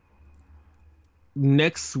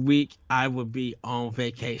next week I will be on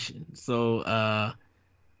vacation. So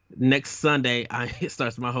next Sunday it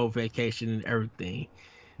starts my whole vacation and everything.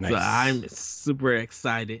 Nice. So I'm super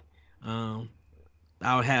excited. I'll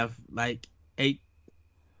have like 9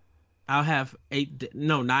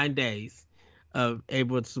 days of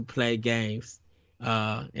able to play games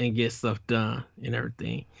and get stuff done and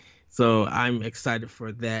everything. So I'm excited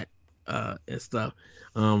for that and stuff.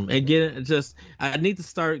 Again, I need to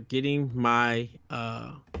start getting my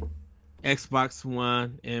Xbox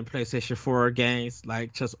One and PlayStation 4 games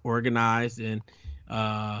like just organized and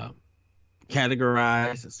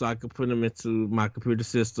categorized so I could put them into my computer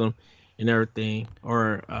system and everything,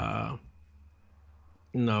 or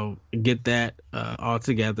get that all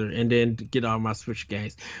together, and then get all my Switch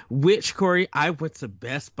games. Which, Corey, I went to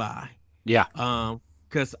Best Buy. Yeah.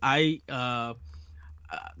 Because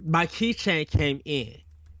my keychain came in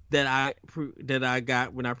that I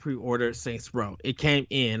got when I pre-ordered Saints Row. It came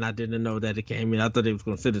in. I didn't know that it came in. I thought they was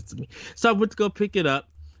going to send it to me. So I went to go pick it up.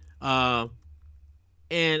 And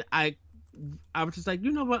I was just like,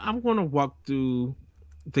 you know what? I'm going to walk through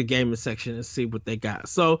the gaming section and see what they got.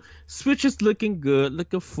 So Switch is looking good,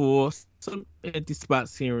 looking full. Some empty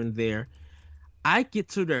spots here and there. I get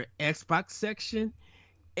to their Xbox section,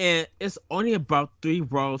 and it's only about 3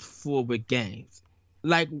 rows full with games.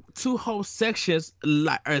 Like 2 whole sections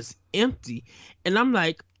is empty, and I'm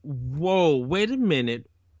like, whoa, wait a minute,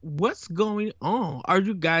 what's going on? Are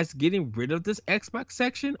you guys getting rid of this Xbox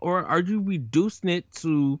section, or are you reducing it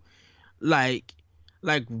to like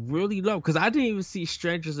really low? Because I didn't even see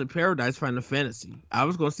Strangers in Paradise Final Fantasy. I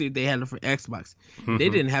was gonna see if they had it for Xbox. They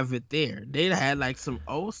didn't have it there. They had like some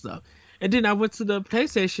old stuff, and then I went to the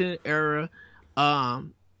PlayStation era,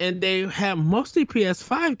 and they had mostly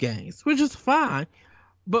PS5 games, which is fine.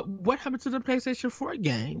 But what happened to the PlayStation 4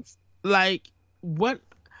 games? Like, what?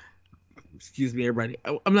 Excuse me, everybody.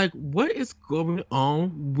 I'm like, what is going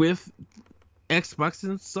on with Xbox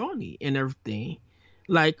and Sony and everything?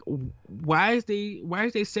 Like, why is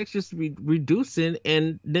they sections reducing,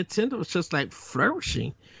 and Nintendo's just like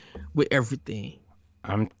flourishing with everything?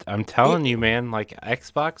 I'm telling you, man. Like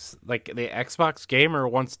Xbox, like the Xbox gamer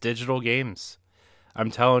wants digital games.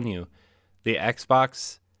 I'm telling you, the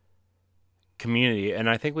Xbox community, and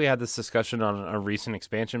I think we had this discussion on a recent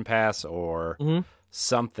expansion pass or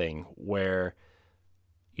something, where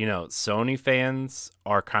Sony fans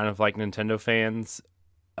are kind of like Nintendo fans,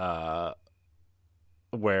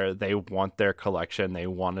 where they want their collection, they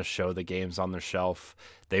want to show the games on their shelf,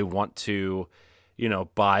 they want to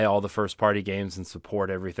buy all the first party games and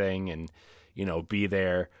support everything and be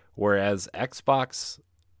there, whereas Xbox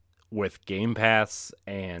with Game Pass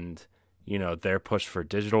and their push for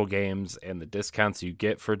digital games and the discounts you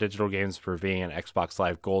get for digital games for being an Xbox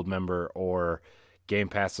Live Gold member or Game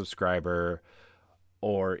Pass subscriber,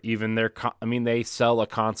 or even they sell a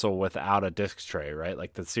console without a disc tray, right?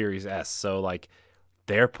 Like the Series S. So like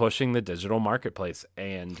they're pushing the digital marketplace,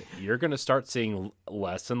 and you're going to start seeing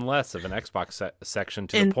less and less of an Xbox section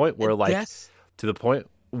to the point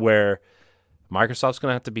where Microsoft's going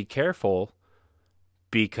to have to be careful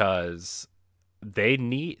because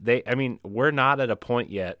we're not at a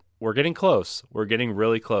point yet. We're getting close. We're getting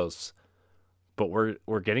really close. But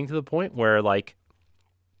we're getting to the point where like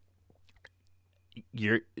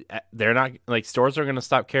they're not like stores are going to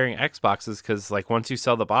stop carrying Xboxes because like once you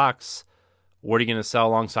sell the box, what are you going to sell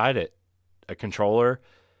alongside it? A controller?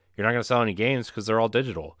 You're not going to sell any games because they're all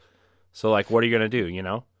digital. So like, what are you going to do? You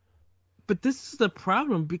know? But this is the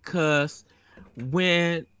problem because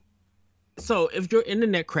if your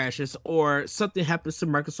internet crashes or something happens to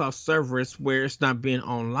Microsoft servers where it's not being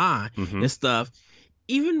online and stuff,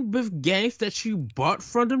 even with games that you bought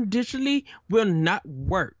from them digitally will not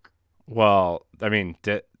work. Well, I mean,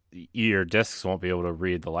 your discs won't be able to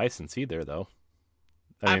read the license either, though.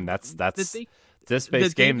 I mean, that's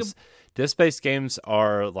disc-based games. Disc-based games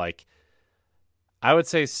are like, I would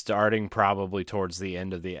say, starting probably towards the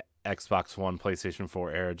end of the Xbox One, PlayStation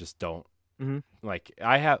 4 era. Just don't like.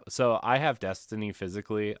 I have Destiny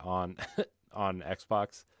physically on on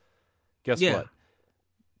Xbox. Guess what?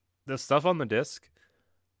 The stuff on the disc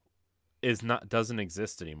doesn't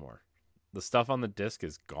exist anymore. The stuff on the disc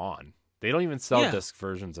is gone. They don't even sell disc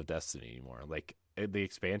versions of Destiny anymore. Like the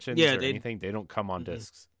expansions or anything, they don't come on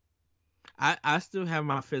discs. I still have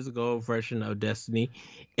my physical version of Destiny.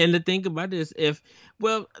 And the thing about it is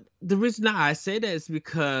the reason I say that is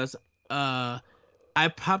because I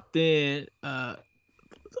popped in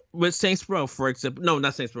with Saints Row, for example. No,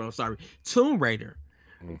 not Saints Row, sorry. Tomb Raider.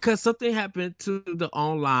 Because something happened to the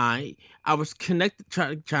online. I was connected,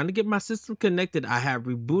 trying to get my system connected. I had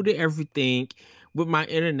rebooted everything with my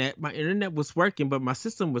internet. My internet was working, but my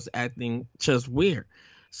system was acting just weird.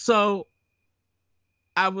 So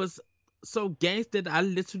games that I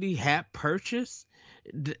literally had purchased,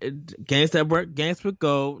 games that work, games with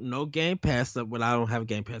gold, no Game Pass. Well, I don't have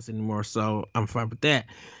Game Pass anymore, so I'm fine with that.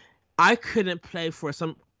 I couldn't play for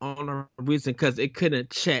some reason because it couldn't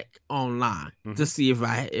check online to see if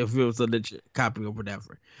it was a legit copy or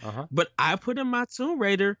whatever. But I put in my Tomb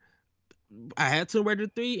Raider. I had Tomb Raider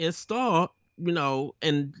 3 installed,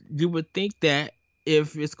 and you would think that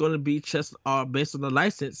if it's going to be just based on the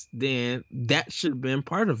license, then that should have been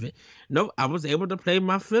part of it. No, I was able to play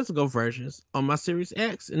my physical versions on my Series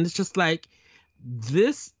X, and it's just like,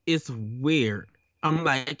 this is weird. I'm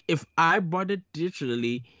like, if I bought it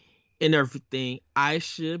digitally and everything, I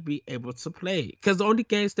should be able to play it. Because the only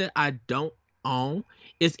games that I don't own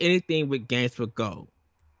is anything with games with gold.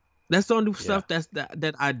 That's the only stuff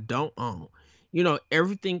that I don't own.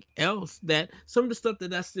 Everything else some of the stuff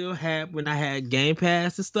that I still had when I had Game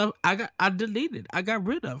Pass and stuff, I deleted. I got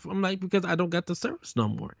rid of. I'm like, because I don't got the service no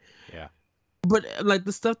more. Yeah. But like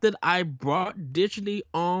the stuff that I brought digitally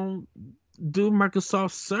on do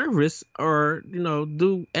Microsoft service or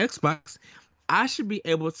do Xbox, I should be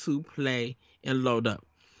able to play and load up.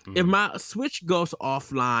 If my Switch goes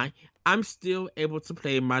offline, I'm still able to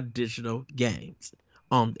play my digital games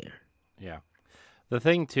on there. Yeah. The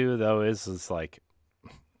thing too, though, is like,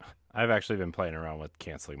 I've actually been playing around with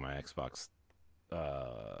canceling my Xbox,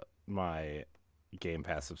 my Game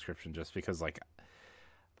Pass subscription, just because like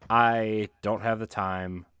I don't have the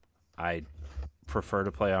time. I prefer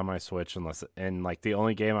to play on my Switch and like the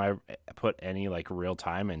only game I put any like real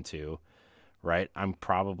time into, right, I'm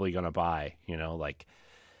probably gonna buy,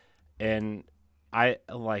 and I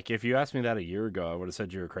like, if you asked me that a year ago, I would have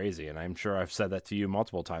said you were crazy, and I'm sure I've said that to you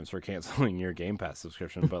multiple times for canceling your Game Pass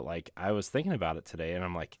subscription. But like, I was thinking about it today, and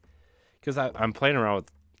I'm like, because I'm playing around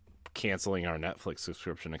with canceling our Netflix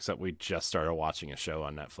subscription, except we just started watching a show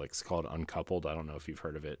on Netflix called Uncoupled. I don't know if you've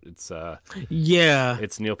heard of it. It's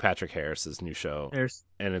it's Neil Patrick Harris's new show,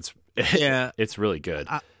 and it's really good.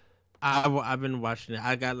 I've been watching it.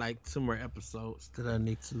 I got like 2 more episodes that I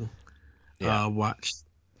need to watch.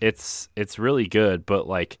 It's really good, but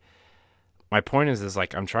like, my point is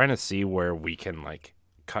like, I'm trying to see where we can like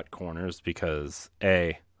cut corners, because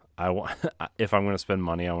if I'm going to spend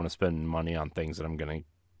money, I want to spend money on things that I'm going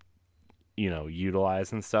to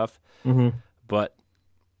utilize and stuff. But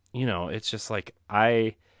it's just like,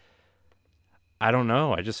 I don't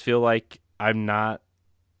know. I just feel like I'm not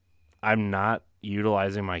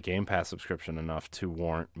utilizing my Game Pass subscription enough to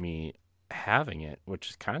warrant me having it, which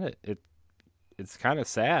is it's kind of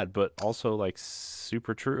sad, but also like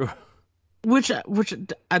super true. Which I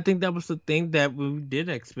think that was the thing that we did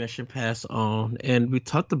expansion pass on, and we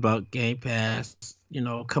talked about Game Pass,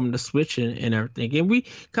 coming to Switch and everything, and we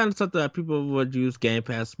kind of thought that people would use Game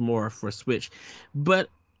Pass more for Switch, but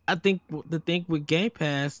I think the thing with Game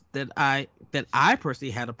Pass that I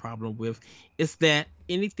personally had a problem with is that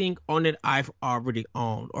anything on it I've already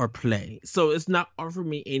owned or played, so it's not offering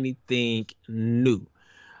me anything new.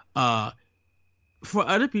 Uh, for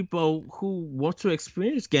other people who want to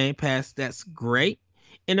experience Game Pass, that's great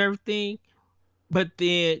and everything. But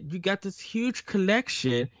then you got this huge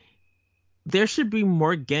collection. There should be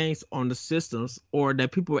more games on the systems or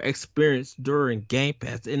that people experience during Game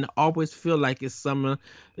Pass, and I always feel like it's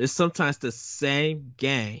sometimes the same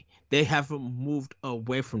game. They haven't moved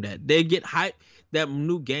away from that. They get hyped that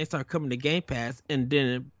new games start coming to Game Pass, and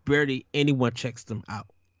then barely anyone checks them out.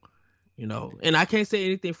 And I can't say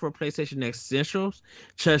anything for PlayStation Essentials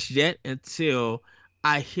just yet until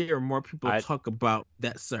I hear more people I talk about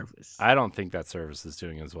that service. I don't think that service is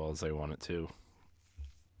doing as well as they want it to.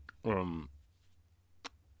 Um,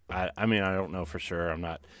 I mean, I don't know for sure. I'm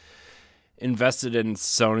not invested in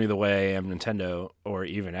Sony the way I am Nintendo or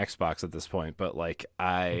even Xbox at this point, but like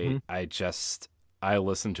Hmm. I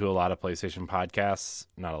listen to a lot of PlayStation podcasts,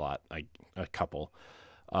 not a lot, like a couple.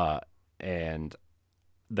 Uh and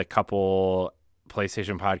the couple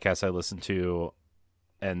PlayStation podcasts I listen to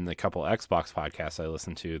and the couple Xbox podcasts I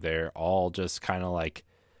listen to, they're all just kind of like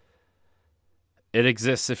it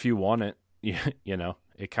exists if you want it. You know,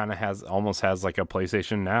 it kind of has almost has like a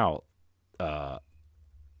PlayStation Now uh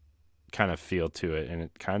kind of feel to it, and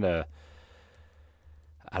it kind of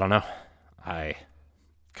I don't know. I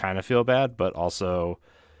kind of feel bad, but also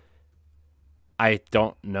I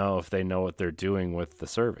don't know if they know what they're doing with the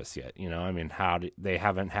service yet. You know, I mean, they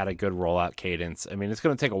haven't had a good rollout cadence. I mean, it's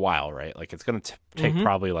going to take a while, right? Like, it's going to take Hmm.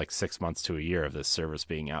 probably like 6 months to a year of this service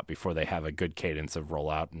being out before they have a good cadence of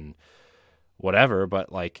rollout and whatever.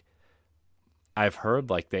 But like, I've heard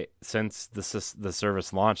like since the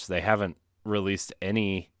service launched, they haven't released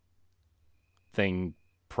anything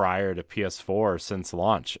prior to PS4 since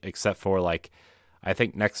launch, except for like, I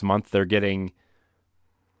think next month they're getting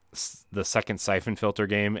the second Siphon Filter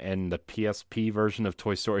game and the PSP version of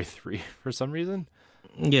Toy Story 3 for some reason.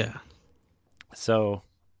 Yeah. So,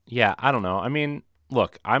 yeah, I don't know. I mean,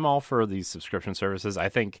 look, I'm all for these subscription services. I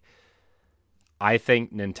think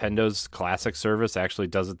Nintendo's classic service actually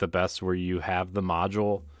does it the best, where you have the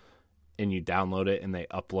module and you download it and they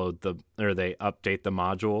they update the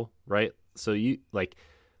module, right? So you like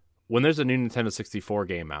when there's a new Nintendo 64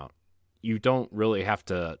 game out, you don't really have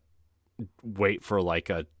to wait for like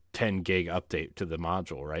a 10 gig update to the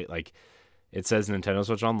module, right? Like it says Nintendo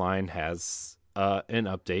Switch Online has an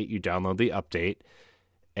update. You download the update,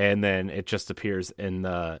 and then it just appears in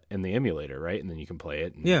the emulator, right? And then you can play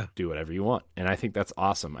it and Yeah. do whatever you want. And I think that's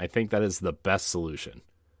awesome. I think that is the best solution.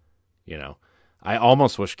 You know, I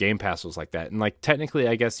almost wish Game Pass was like that. And like technically,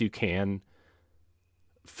 I guess you can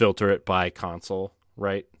filter it by console,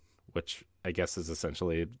 right? Which I guess is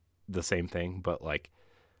essentially the same thing, but like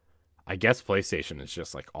I guess PlayStation is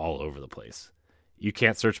just like all over the place. You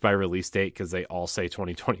can't search by release date because they all say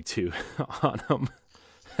 2022 on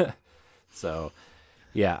them. So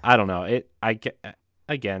yeah, I don't know.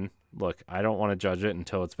 Again, look, I don't want to judge it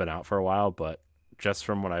until it's been out for a while, but just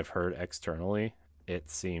from what I've heard externally, it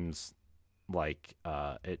seems like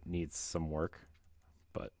it needs some work.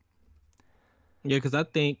 But Yeah, because I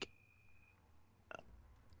think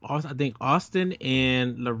Austin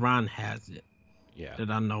and LeBron has it yeah, that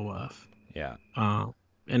I know of. yeah,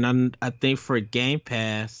 And I think for Game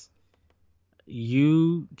Pass,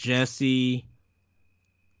 you, Jesse,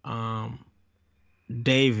 um,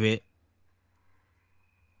 David,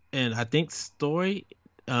 and I think Story,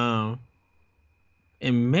 um,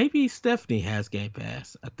 and maybe Stephanie has Game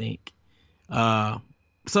Pass. I think. Uh,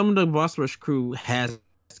 some of the Boss Rush crew has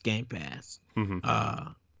Game Pass. hmm Uh,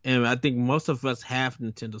 and I think most of us have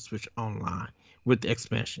Nintendo Switch Online with the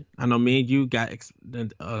expansion. I know me and you got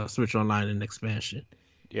Switch Online and expansion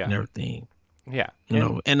yeah, and everything. yeah,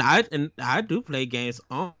 and And I do play games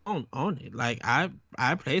on it. Like I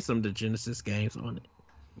play some of the Genesis games on it.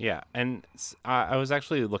 yeah, and I was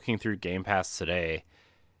actually looking through Game Pass today,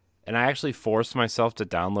 and I actually forced myself to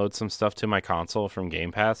download some stuff to my console from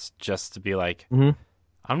Game Pass just to be like, Hmm.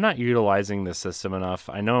 I'm not utilizing this system enough.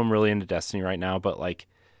 I know I'm really into Destiny right now, but like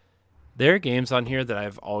there are games on here that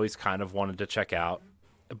I've always kind of wanted to check out.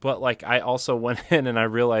 But like I also went in and I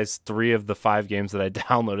realized 3 of the 5 games that I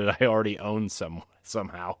downloaded I already own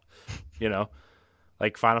somehow, you know,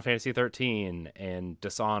 like Final Fantasy 13 and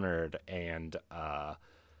Dishonored and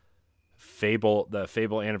the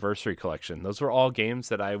Fable Anniversary Collection. Those were all games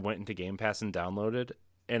that I went into Game Pass and downloaded,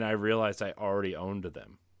 and I realized I already owned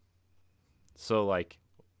them. So like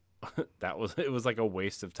it was like a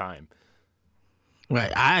waste of time.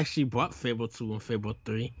 Right. I actually bought Fable 2 and Fable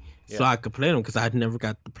 3 so Yeah. I could play them because I never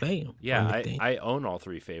got to play them or Yeah, anything. I own all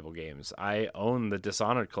three Fable games. I own the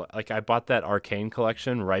Dishonored like I bought that Arcane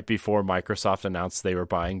collection right before Microsoft announced they were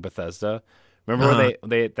buying Bethesda. Remember when Uh-huh.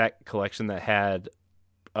 they that collection that had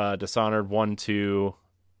Dishonored 1, 2,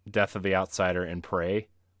 Death of the Outsider, and Prey?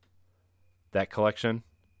 That collection?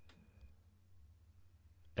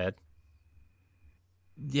 Ed?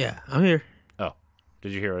 Yeah, I'm here. Oh,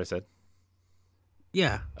 did you hear what I said?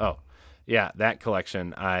 Yeah. Oh, yeah, that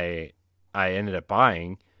collection I ended up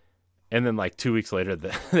buying, and then like 2 weeks later,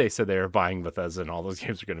 they said they were buying Bethesda, and all those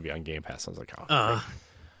games are going to be on Game Pass. I was like, oh, great. Uh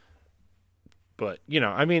But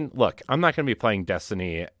I mean, look, I'm not going to be playing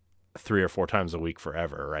Destiny 3 or 4 times a week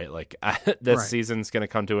forever, right? Like this right. season's going to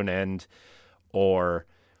come to an end, or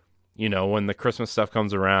when the Christmas stuff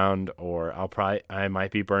comes around, or I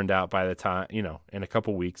might be burned out by the time, in a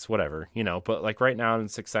couple weeks, whatever, But like right now,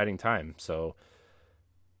 it's exciting time, so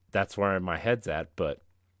that's where my head's at. But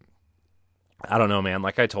I don't know, man.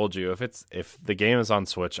 Like I told you, if the game is on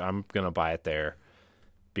Switch, I'm gonna buy it there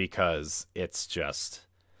because that's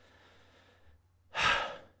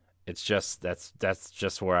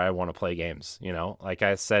just where I want to play games. Like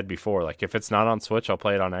I said before, like if it's not on Switch, I'll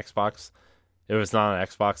play it on Xbox. If it's not on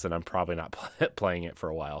Xbox, then I'm probably not playing it for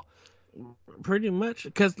a while. Pretty much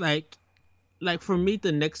because like for me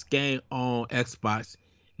the next game on Xbox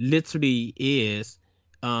literally is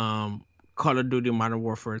Call of Duty Modern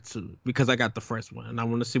Warfare 2 because I got the first one and I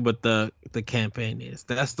want to see what the campaign is.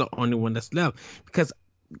 That's the only one that's left because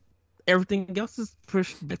everything else is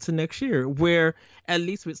pushed back to next year. Where at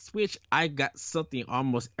least with Switch, I got something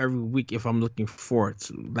almost every week if I'm looking forward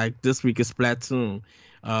to. Like this week is Splatoon.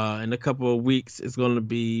 In a couple of weeks, it's going to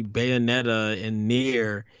be Bayonetta and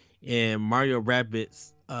Nier and Mario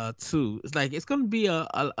Rabbids 2. It's like it's going to be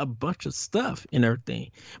a bunch of stuff and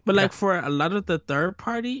everything. But Yeah. like for a lot of the third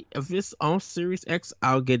party, if it's on Series X,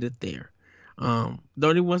 I'll get it there. The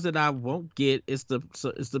only ones that I won't get is the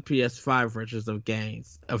PS5 versions of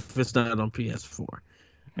games if it's not on PS4.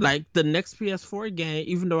 Like the next PS4 game,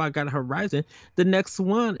 even though I got Horizon, the next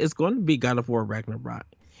one is going to be God of War Ragnarok,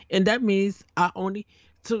 and that means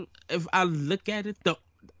if I look at it,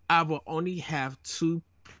 I will only have 2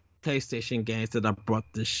 PlayStation games that I bought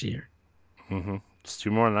this year. It's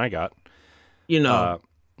 2 more than I got. You know,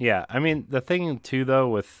 Yeah. I mean, the thing too, though,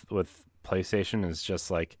 with PlayStation is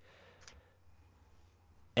just like,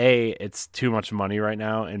 A, it's too much money right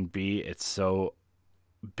now, and B, it's so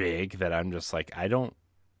big that I'm just like, I don't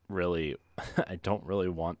really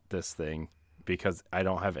want this thing because I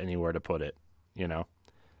don't have anywhere to put it, you know?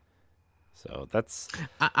 So that's,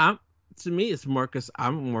 I'm to me it's more because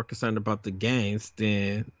I'm more concerned about the games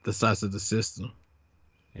than the size of the system.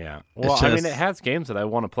 yeah. Well, It's I mean, it just has games that I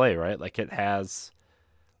want to play, right? Like it has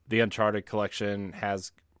the Uncharted collection,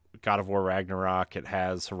 has God of War Ragnarok, it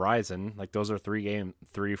has Horizon. Like those are 3,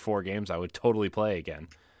 4 games I would totally play again.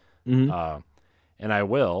 mhm. Uh, and I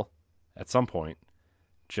will at some point.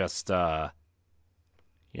 Just not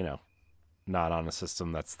on a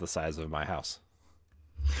system that's the size of my house.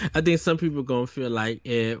 I think some people gonna feel like,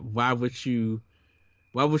 why would you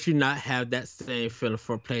not have that same feeling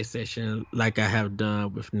for PlayStation like I have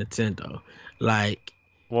done with Nintendo? Like,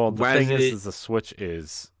 Well, the why is thing is, it is the Switch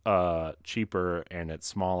is cheaper and it's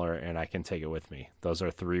smaller, and I can take it with me. Those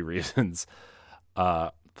are 3 reasons.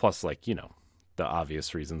 Plus, like the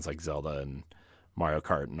obvious reasons like Zelda and Mario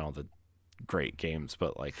Kart and all the great games.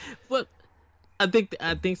 But like, But I think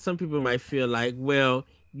some people might feel like, well,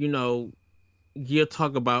 you know, you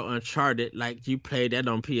talk about Uncharted, like you played that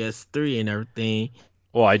on PS3 and everything.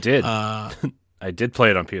 well, I did. Uh, I did play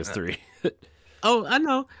it on PS3. oh, I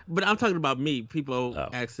know, but I'm talking about me. People Oh,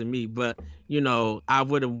 asking me, but I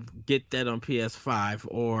wouldn't get that on PS5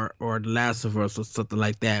 or The Last of Us or something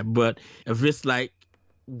like that. But if it's like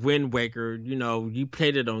Wind Waker, you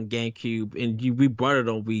played it on GameCube and we bought it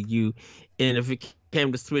on Wii U, and if it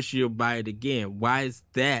came to Switch, you'll buy it again. Why is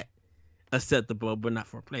that acceptable, but not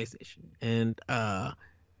for PlayStation? And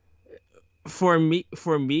for me,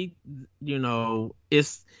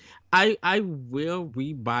 it's I will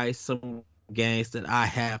rebuy some games that I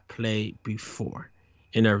have played before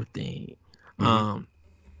and everything. hmm Um,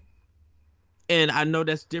 and I know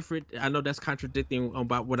that's different. I know that's contradicting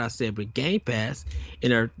about what I said with Game Pass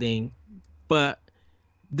and everything, but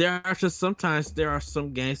there are some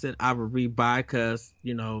games that I would rebuy because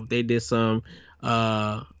they did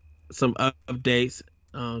uh some updates,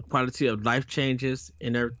 quality of life changes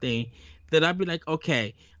and everything, that I'd be like,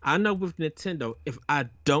 okay, I know with Nintendo, if I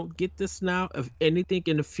don't get this now, if anything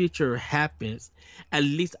in the future happens, at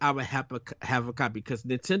least I would have a copy because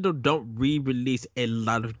Nintendo don't re-release a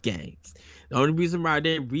lot of games. The only reason why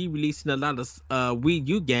they're re-releasing a lot of Wii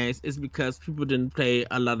U games is because people didn't play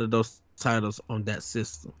a lot of those titles on that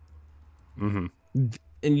system. Mm-hmm.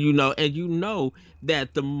 And you know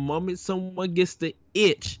that the moment someone gets the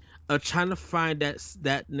itch of trying to find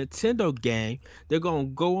that Nintendo game, they're gonna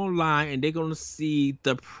go online and they're gonna see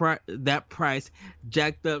that price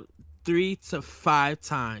jacked up 3 to 5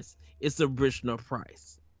 times its original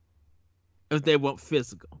price if they want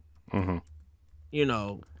physical. Mm-hmm. You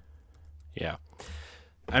know. Yeah.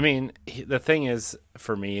 I mean, the thing is,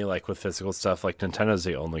 for me, like with physical stuff, like Nintendo's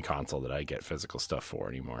the only console that I get physical stuff for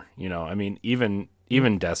anymore. I mean, even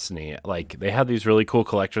Destiny, like they have these really cool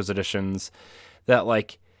collector's editions that,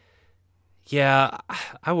 like, yeah,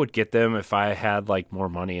 I would get them if I had like more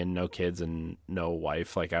money and no kids and no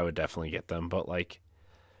wife. Like, I would definitely get them, but like,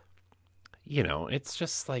 it's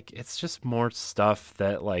just more stuff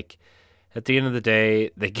that, like, at the end of the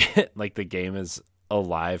day, they get like the game is a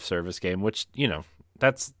live service game, which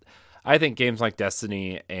that's. I think games like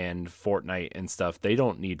Destiny and Fortnite and stuff, they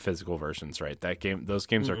don't need physical versions, right? Those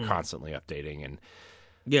games are constantly updating, and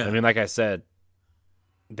Yeah, I mean, like I said,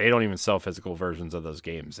 they don't even sell physical versions of those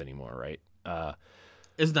games anymore, right?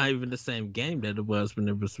 it's not even the same game that it was when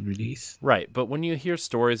it was released. Right, but when you hear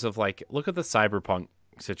stories of, like, look at the Cyberpunk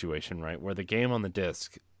situation, right, where the game on the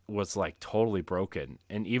disc was like totally broken,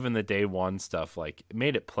 and even the day one stuff, like, it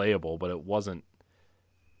made it playable, but it wasn't,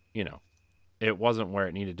 it wasn't where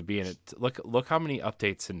it needed to be. And look how many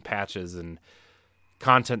updates and patches and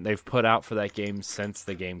content they've put out for that game since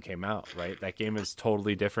the game came out, right? That game is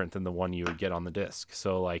totally different than the one you would get on the disc.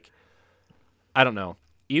 So, like, I don't know.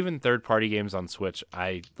 Even third-party games on Switch,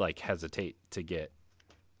 I like hesitate to get.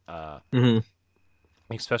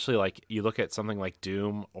 Especially, like, you look at something like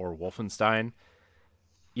Doom or Wolfenstein.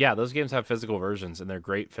 Yeah, those games have physical versions, and they're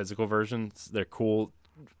great physical versions. They're cool.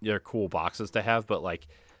 They're cool boxes to have, but, like,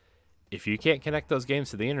 if you can't connect those games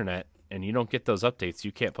to the internet and you don't get those updates,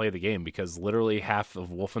 you can't play the game, because literally half of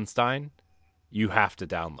Wolfenstein you have to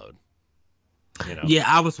download. Yeah,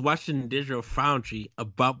 I was watching Digital Foundry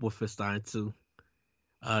about Wolfenstein 2,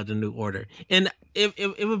 the New Order, and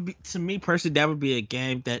it would be, to me personally, that would be a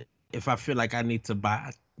game that if I feel like I need to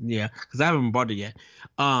buy, yeah, because I haven't bought it yet.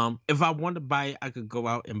 If I want to buy it, I could go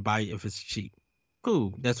out and buy it if it's cheap.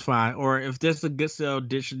 Cool, that's fine. Or if there's a good sale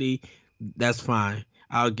digitally, that's fine.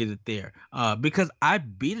 I'll get it there. Because I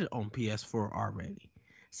beat it on PS4 already.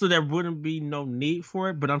 So there wouldn't be no need for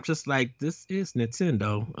it. But I'm just like, this is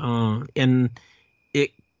Nintendo. And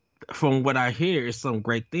it, from what I hear, is some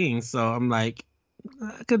great things. So I'm like,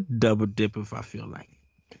 I could double dip if I feel like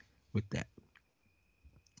it with that.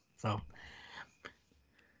 So,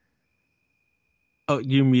 oh,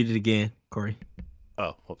 you muted again, Corey.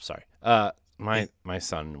 Oh, whoops, sorry. My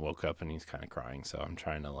son woke up and he's kind of crying, so I'm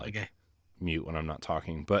trying to, like, Okay. mute when I'm not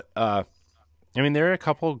talking. But I mean, there are a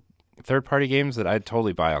couple third-party games that I'd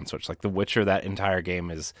totally buy on Switch. Like The Witcher, that entire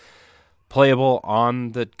game is playable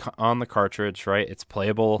on the cartridge, right? It's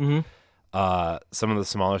playable. Some of the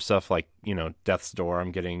smaller stuff, like, Death's Door,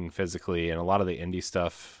 I'm getting physically, and a lot of the indie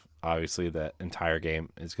stuff, obviously, that entire game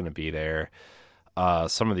is going to be there.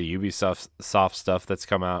 Some of the Ubisoft soft stuff that's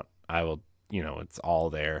come out, I will, it's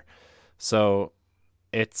all there. So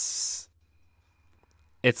it's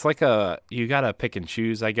like you gotta pick and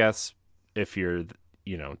choose, I guess, if you're,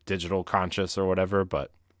 digital conscious or whatever.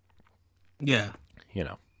 But Yeah.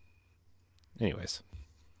 Anyways,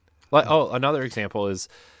 like, another example is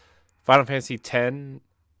Final Fantasy X and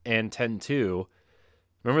X-2.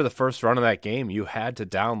 Remember the first run of that game, you had to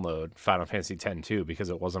download Final Fantasy X-2 because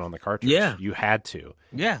it wasn't on the cartridge. Yeah. You had to.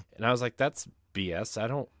 Yeah. And I was like, that's BS. I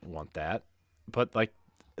don't want that. But, like,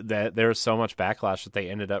 there was so much backlash that they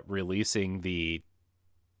ended up releasing the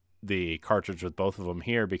cartridge with both of them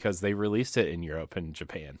here, because they released it in Europe and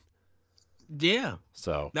Japan. Yeah.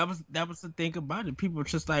 So that was the thing about it. People were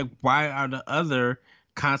just like, why are the other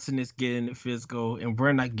continents getting it physical and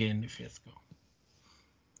we're not getting it physical?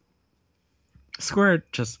 Square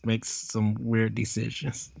just makes some weird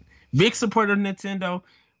decisions. Big supporter of Nintendo,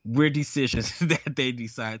 weird decisions that they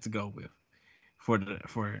decide to go with for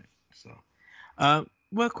it. So,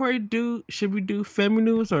 well, Corey, should we do family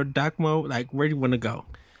news or doc mode? Like, where do you want to go?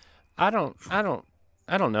 I don't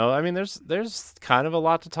know. I mean, there's kind of a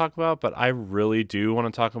lot to talk about, but I really do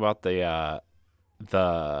want to talk about the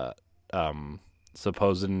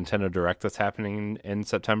supposed Nintendo Direct that's happening in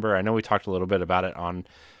September. I know we talked a little bit about it on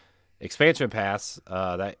Expansion Pass.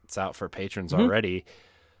 That's out for patrons already.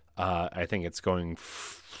 I think it's going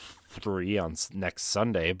free on next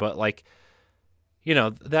Sunday, but, like,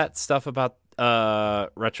 that stuff about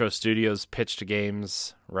Retro Studios pitch to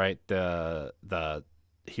games, right? The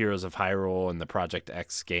Heroes of Hyrule and the Project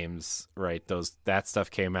X games, right? That stuff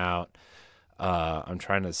came out. I'm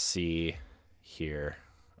trying to see here.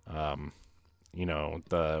 The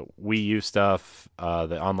Wii U stuff,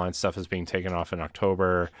 the online stuff is being taken off in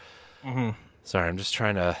October. Mm-hmm. Sorry, I'm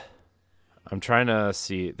trying to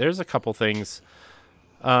see. There's a couple things,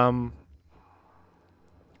 but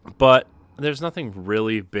there's nothing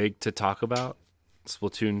really big to talk about.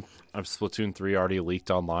 Splatoon 3 already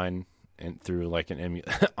leaked online and through like an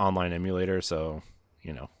online emulator, so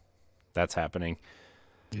that's happening.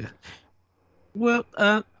 Yeah. Well,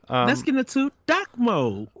 let's get into dock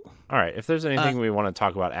mode. All right, if there's anything we want to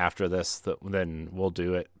talk about after this, then we'll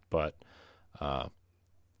do it. But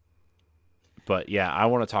yeah, I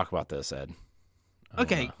want to talk about this, Ed.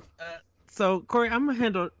 Okay. So Corey, I'm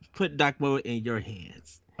gonna put dock mode in your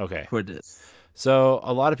hands. Okay. For this. So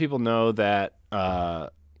a lot of people know that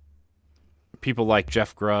people like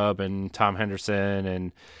Jeff Grubb and Tom Henderson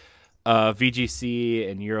and VGC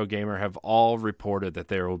and Eurogamer have all reported that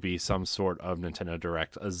there will be some sort of Nintendo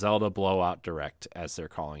Direct, a Zelda blowout Direct, as they're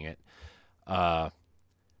calling it.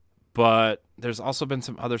 But there's also been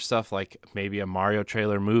some other stuff, like maybe a Mario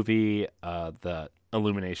trailer movie. The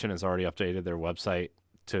Illumination has already updated their website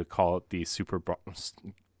to call it the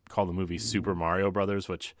movie Super Mario Brothers,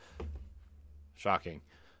 which shocking,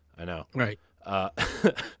 I know. Right.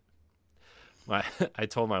 I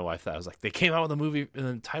told my wife that. I was like, they came out with a movie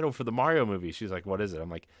title for the Mario movie. She's like, what is it? I'm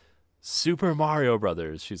like, Super Mario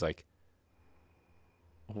Brothers. She's like,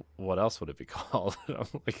 what else would it be called? I'm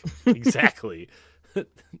like, exactly.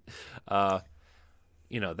 That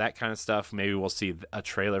kind of stuff. Maybe we'll see a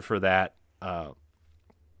trailer for that. The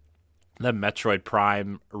Metroid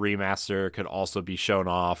Prime remaster could also be shown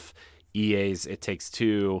off. EA's It Takes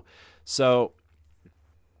Two. So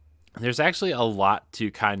there's actually a lot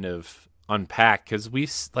to kind of unpack, because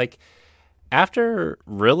after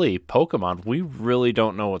really Pokemon, we really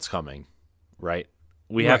don't know what's coming, right?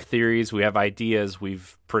 We have theories, we have ideas,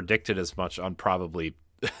 we've predicted as much on probably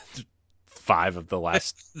 5 of the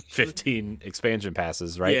last 15 expansion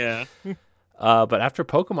passes, right? Yeah. But after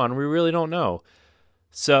Pokemon, we really don't know.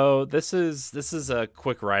 So this is a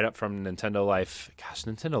quick write-up from Nintendo Life. Gosh,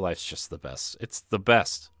 Nintendo Life's just the best. It's the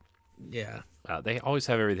best. Yeah. They always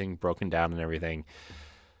have everything broken down and everything.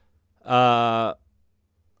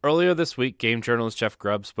 Earlier this week, game journalist Jeff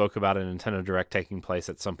Grubb spoke about a Nintendo Direct taking place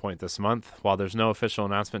at some point this month. While there's no official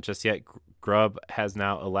announcement just yet, Grubb has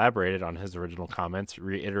now elaborated on his original comments,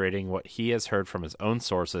 reiterating what he has heard from his own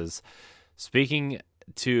sources. Speaking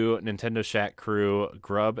to Nintendo Shack crew,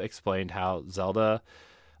 Grubb explained how Zelda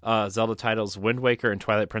titles Wind Waker and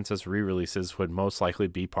Twilight Princess re-releases would most likely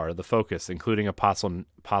be part of the focus, including a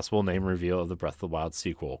possible name reveal of the Breath of the Wild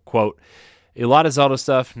sequel. Quote, a lot of Zelda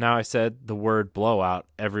stuff. Now I said the word blowout.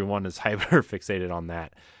 Everyone is hyper fixated on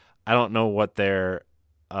that. I don't know what their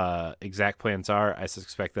exact plans are. I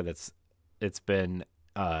suspect that it's been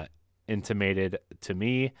intimated to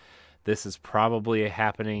me. This is probably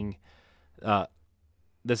happening.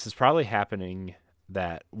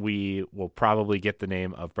 That we will probably get the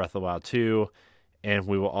name of Breath of the Wild 2, and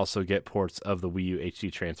we will also get ports of the Wii U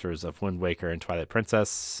HD transfers of Wind Waker and Twilight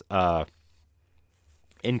Princess.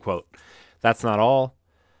 End quote. That's not all.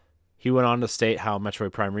 He went on to state how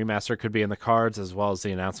Metroid Prime Remaster could be in the cards, as well as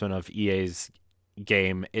the announcement of EA's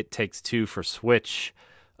game It Takes Two for Switch,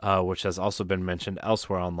 which has also been mentioned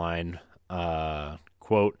elsewhere online.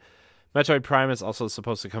 Quote, Metroid Prime is also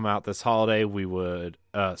supposed to come out this holiday.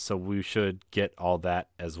 So we should get all that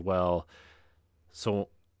as well. So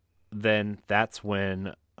then that's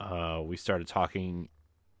when we started talking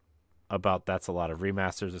about that's a lot of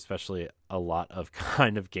remasters, especially a lot of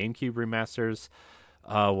kind of GameCube remasters.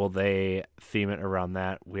 Will they theme it around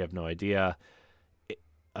that? We have no idea.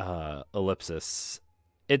 Ellipsis.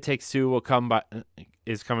 It Takes Two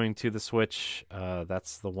is coming to the Switch.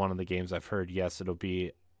 That's the one of the games I've heard. Yes, it'll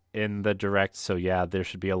be in the Direct. So yeah, there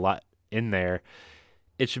should be a lot in there.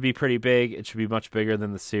 It should be pretty big. It should be much bigger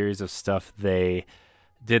than the series of stuff they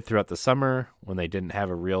did throughout the summer when they didn't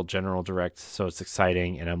have a real general Direct. So it's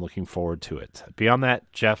exciting, and I'm looking forward to it. Beyond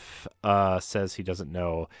that, Jeff says he doesn't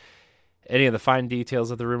know any of the fine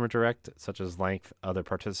details of the rumor Direct, such as length, other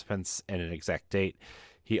participants, and an exact date.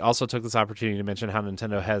 He also took this opportunity to mention how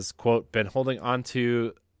Nintendo has, quote, been holding on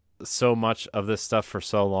to so much of this stuff for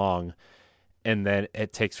so long, and then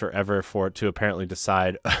it takes forever for it to apparently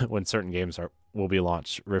decide when certain games will be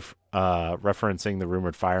launched, referencing the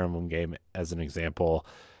rumored Fire Emblem game as an example.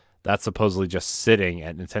 That's supposedly just sitting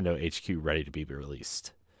at Nintendo HQ ready to be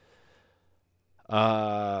released.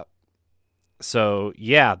 So,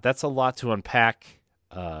 yeah, that's a lot to unpack.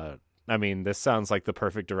 I I mean, this sounds like the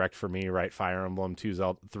perfect direct for me, right? Fire Emblem,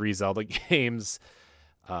 3 Zelda games.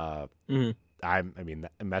 Mhm. I mean,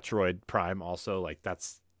 Metroid Prime also, like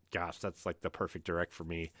that's like the perfect direct for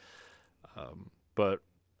me. But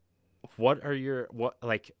what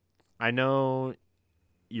like? I know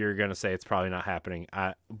you're gonna say it's probably not happening.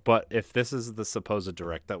 But if this is the supposed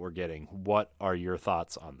direct that we're getting, what are your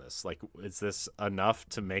thoughts on this? Like, is this enough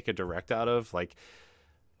to make a direct out of? Like,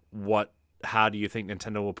 what? How do you think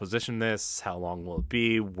Nintendo will position this? How long will it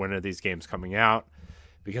be? When are these games coming out?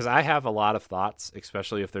 Because I have a lot of thoughts,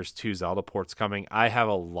 especially if there's 2 Zelda ports coming. I have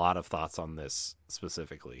a lot of thoughts on this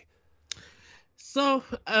specifically. So,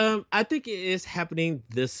 I think it is happening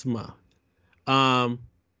this month. Um,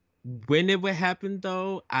 when it would happen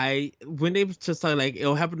though, when they was just like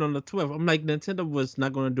it'll happen on the 12th, I'm like Nintendo was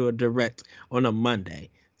not going to do a direct on a Monday,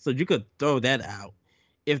 so you could throw that out.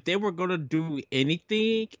 If they were going to do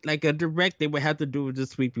anything like a direct, they would have to do it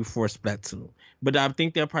this week before Splatoon. But I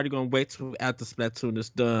think they're probably going to wait till after Splatoon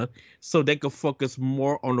is done so they could focus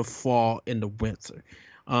more on the fall and the winter.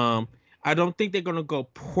 Um, I don't think they're going to go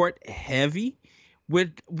port heavy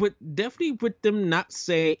with definitely with them not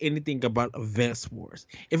saying anything about Advance Wars.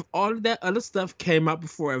 If all of that other stuff came out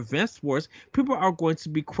before Advance Wars, people are going to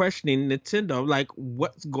be questioning Nintendo, like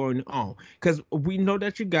what's going on? Because we know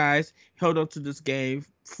that you guys held on to this game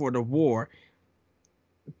for the war,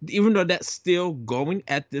 even though that's still going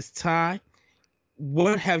at this time.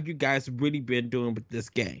 What have you guys really been doing with this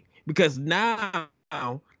game? Because now,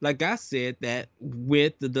 like I said, that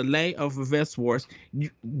with the delay of Advance Wars,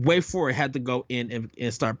 WayForward had to go in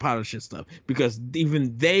and start polishing stuff because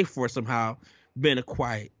even they, for somehow, been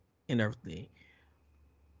acquired and everything.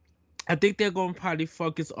 I think they're going to probably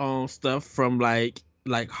focus on stuff from like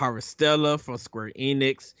Harvestella from Square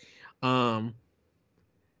Enix. Um,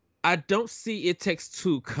 I don't see It Takes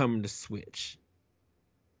Two coming to Switch.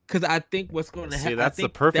 Because I think what's going to happen. See, that's the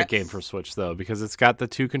perfect game for Switch, though, because it's got the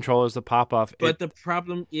 2 controllers that pop off. But the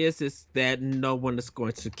problem is that no one is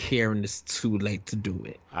going to care, and it's too late to do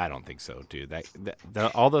it. I don't think so, dude.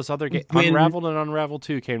 All those other games, Unraveled and Unravel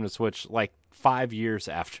 2 came to Switch like 5 years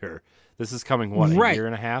after. This is coming, what, a year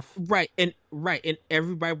and a half? Right, and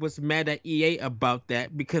everybody was mad at EA about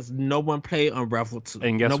that because no one played Unravel 2.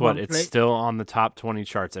 And guess what? It's still on the top 20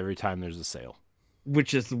 charts every time there's a sale.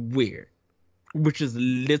 Which is weird. Which is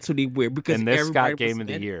literally weird because and this got Game of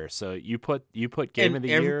the Year. So you put Game of the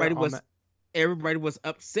Year on that? Everybody was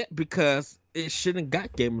upset because it shouldn't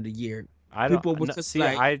got Game of the Year. I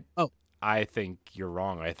think you're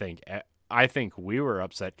wrong. I think we were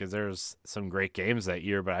upset because there's some great games that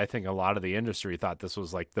year, but I think a lot of the industry thought this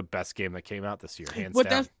was like the best game that came out this year, hands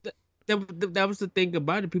down. That was the thing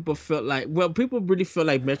about it. People really felt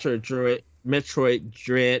like Metroid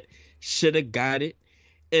Dread should have got it.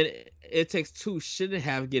 And It Takes Two shouldn't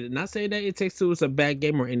have get it. Not saying that It Takes Two is a bad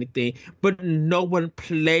game or anything, but no one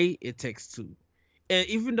played It Takes Two. And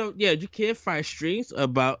even though, you can find streams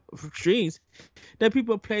that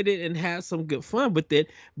people played it and had some good fun with it,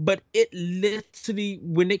 but it literally,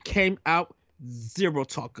 when it came out, zero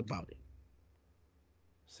talk about it.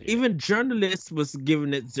 Even journalists was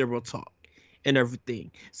giving it zero talk and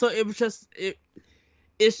everything. So it was just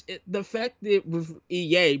the fact that with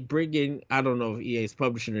EA bringing, I don't know if EA is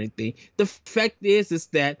publishing or anything, the fact is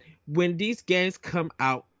that when these games come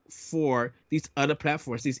out for these other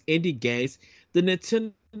platforms, these indie games, the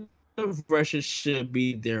Nintendo version should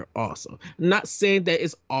be there also. I'm not saying that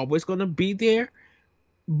it's always going to be there,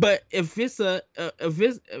 but if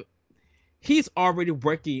he's already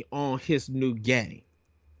working on his new game,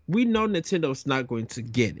 we know Nintendo's not going to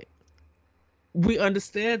get it. I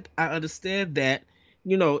understand that.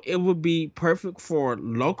 It would be perfect for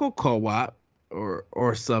local co-op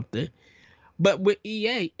or something. But with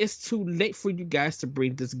EA, it's too late for you guys to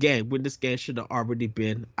bring this game when this game should have already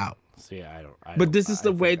been out. See, I think that's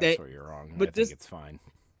where you're wrong. But I think it's fine.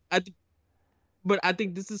 But I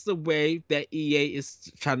think this is the way that EA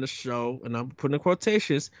is trying to show, and I'm putting in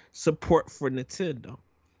quotations, support for Nintendo.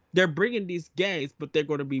 They're bringing these games, but they're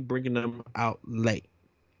going to be bringing them out late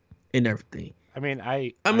and everything. I mean,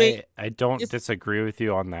 I don't disagree with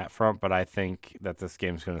you on that front, but I think that this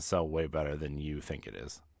game's going to sell way better than you think it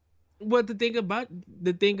is. Well, the thing about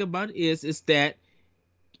it is that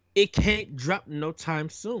it can't drop no time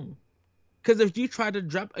soon. Because if you try to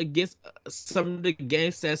drop against some of the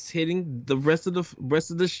games that's hitting the rest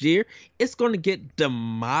of this year, it's going to get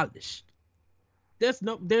demolished. There's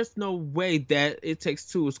no way that It Takes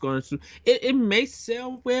Two is going to. It may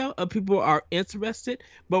sell well, people are interested,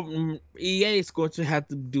 but EA is going to have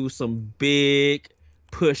to do some big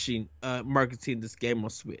pushing, marketing this game on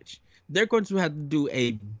Switch. they're going to have to do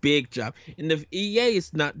a big job. And if EA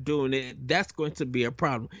is not doing it, that's going to be a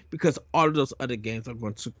problem because all of those other games are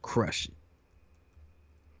going to crush it.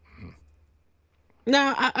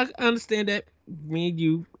 Now, I understand that me and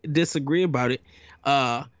you disagree about it.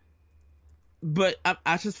 Uh, but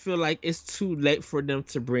I just feel like it's too late for them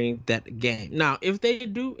to bring that game. Now, if they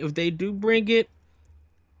do bring it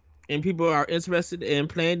and people are interested in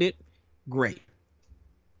playing it, great.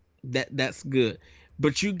 That's good.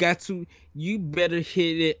 But you better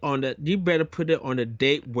hit it on the you better put it on a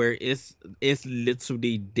date where it's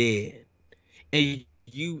literally dead. And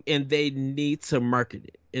they need to market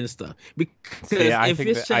it and stuff. See, Because if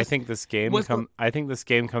it's I just think this game what's going I think this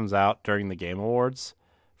game comes out during the Game Awards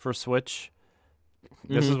for Switch.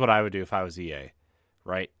 This is hmm what I would do if I was EA,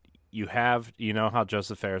 right? You know how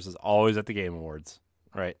Joseph Ferris is always at the Game Awards,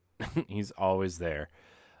 right? He's always there.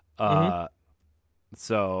 hmm Uh,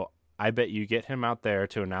 so I bet you get him out there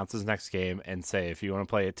to announce his next game and say, if you want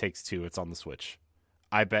to play It Takes Two, it's on the Switch.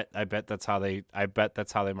 I bet that's how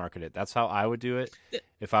they market it. That's how I would do it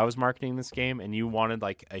if I was marketing this game and you wanted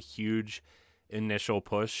like a huge initial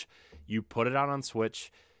push. You put it out on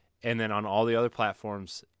Switch, and then on all the other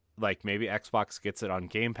platforms, like maybe Xbox gets it on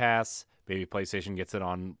Game Pass, maybe PlayStation gets it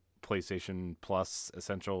on PlayStation Plus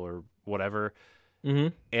Essential or whatever.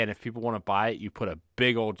 hmm And if people want to buy it, you put a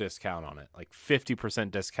big old discount on it, like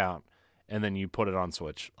 50% discount, and then you put it on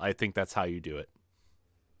Switch. I think that's how you do it.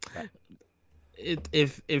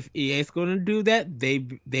 if EA's going to do that, they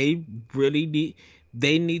really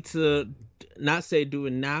need to not say do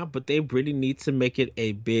it now, but they really need to make it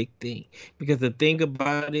a big thing because the thing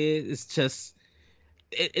about it is just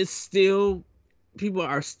it's still people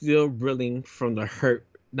are still reeling from the hurt,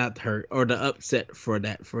 not the hurt or the upset for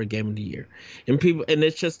that for a game of the year, and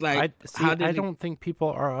it's just like I see. how I did it don't think people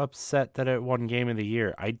are upset that it won Game of the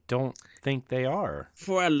Year. I don't think they are.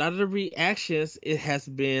 for a lot of the reactions, it has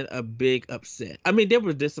been a big upset. I mean, they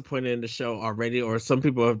were disappointed in the show already, or some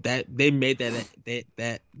people have that they made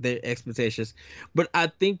that their expectations. But I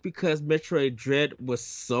think because Metroid Dread was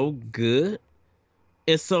so good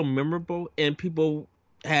and so memorable, and people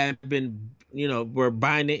have been, were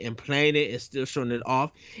buying it and playing it and still showing it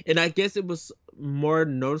off, and I guess it was more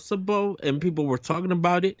noticeable, and people were talking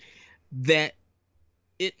about it that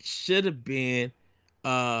it should have been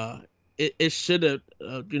uh it should have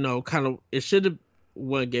kind of it should have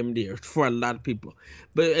won game of the year for a lot of people,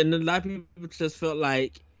 but and a lot of people just felt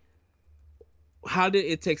like how did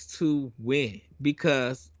It Takes Two win?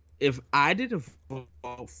 Because if I didn't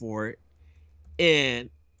vote for it and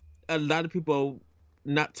a lot of people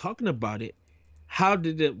not talking about it, how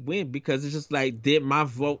did it win? Because it's just like, did my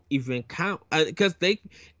vote even count? Because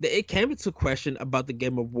it came into question about the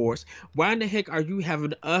Game Awards. Why in the heck are you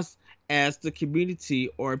having us as the community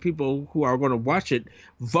or people who are going to watch it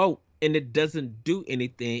vote, and it doesn't do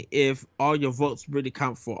anything if all your votes really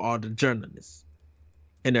count for all the journalists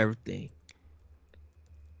and everything?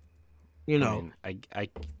 You I know, mean,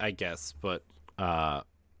 I guess, but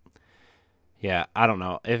yeah, I don't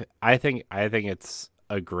know. If I think it's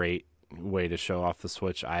a great way to show off the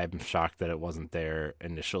Switch. I am shocked that it wasn't there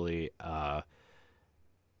initially.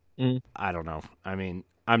 mm, I don't know. I mean,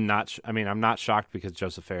 I'm not shocked because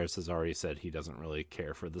Joseph Ferris has already said he doesn't really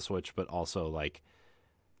care for the Switch, but also like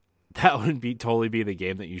that would be totally be the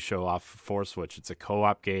game that you show off for Switch. It's a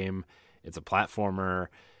co-op game. It's a platformer.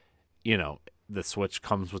 You know, the Switch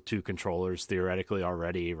comes with two controllers theoretically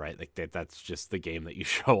already, right? Like that's just the game that you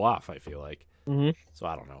show off, I feel like. mhm. So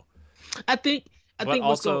I don't know. I think I But think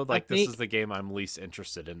what's going also I like this is think the game I'm least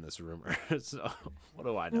interested in this rumor. So what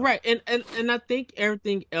do I know? right, and I think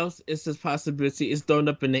everything else is a possibility. Is thrown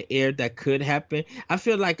up in the air that could happen. I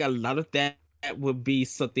feel like a lot of that would be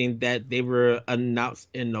something that they were announced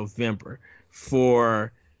in November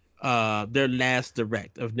for their last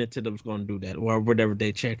direct of Nintendo was going to do that or whatever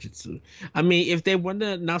they changed it to. I mean, if they want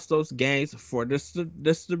to announce those games for this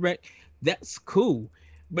direct, that's cool.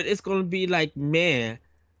 But it's going to be like, man,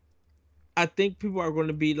 I think people are going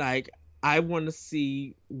to be like, I want to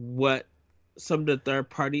see what some of the third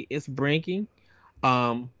party is bringing.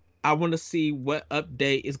 Um, I want to see what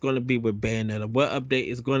update is going to be with Bayonetta, what update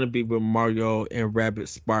is going to be with Mario and Rabbit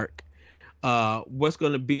Spark. What's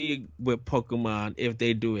going to be with Pokemon if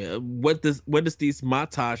they do it? What is these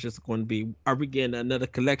montages going to be? Are we getting another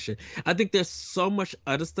collection? I think there's so much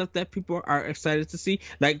other stuff that people are excited to see.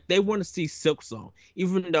 Like they want to see Silk Song,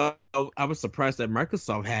 even though I was surprised that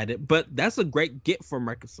Microsoft had it, but that's a great get for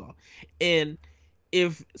Microsoft. And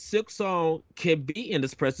if Silk Song can be in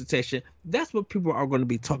this presentation, that's what people are going to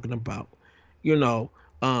be talking about. You know,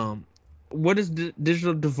 what is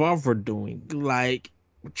Digital Devolver doing? Like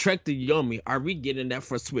Trek to Yomi, are we getting that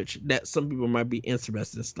for Switch? That some people might be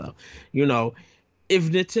interested in stuff. You know, if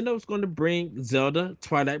Nintendo's going to bring Zelda,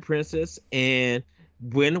 Twilight Princess, and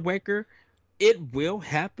Wind Waker, it will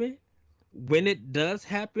happen. When it does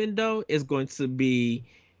happen, though, it's going to be.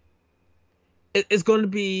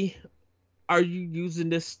 Are you using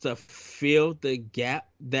this to fill the gap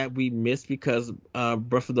that we missed because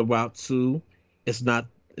Breath of the Wild 2 is not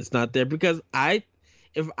it's not there? Because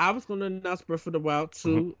if I was going to announce Breath of the Wild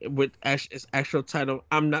 2 with its actual title,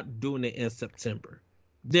 I'm not doing it in September.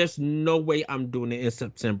 There's no way I'm doing it in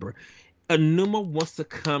September. Anuma wants to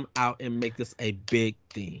come out and make this a big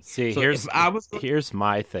thing. See, So here's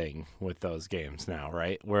my thing with those games now,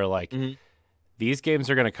 right? Where like Mhm. these games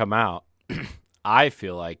are going to come out. I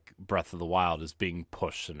feel like Breath of the Wild is being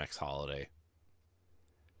pushed to next holiday.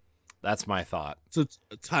 That's my thought. So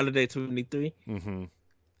it's holiday 23. Mm-hmm.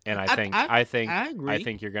 And I agree. I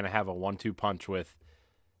think you're going to have a 1-2 punch with,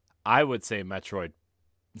 I would say Metroid,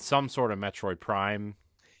 some sort of Metroid Prime,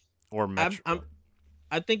 or Metroid.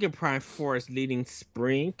 I think in Prime 4 is leading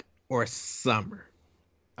spring or summer.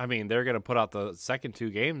 I mean, they're going to put out the second 2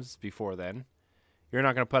 games before then. You're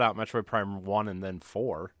not going to put out Metroid Prime 1 and then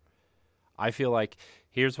 4. I feel like,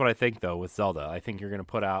 here's what I think, though, with Zelda. I think you're going to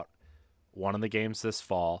put out one of the games this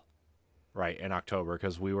fall, right, in October,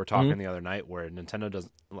 because we were talking the other night where Nintendo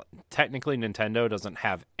doesn't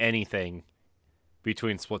have anything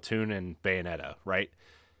between Splatoon and Bayonetta, right?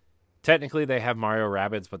 Technically, they have Mario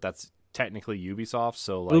Rabbids, but that's technically Ubisoft,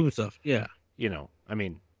 so like... Ubisoft, yeah. You know, I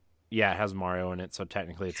mean, yeah, it has Mario in it, so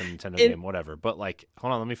technically it's a Nintendo game, whatever. But like,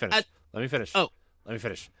 hold on, let me finish. Let me finish.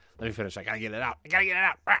 I gotta get it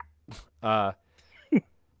out.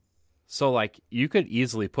 So like, you could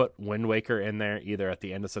easily put Wind Waker in there either at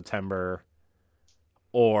the end of September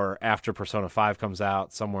or after Persona 5 comes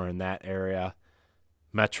out, somewhere in that area.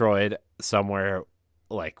 Metroid somewhere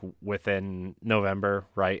like within November,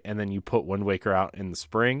 right? And then you put Wind Waker out in the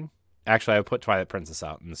spring. Actually, I would put Twilight Princess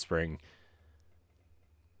out in the spring.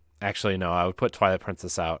 Actually, no, I would put Twilight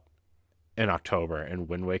Princess out in October and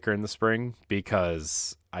Wind Waker in the spring,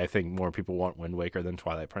 because I think more people want Wind Waker than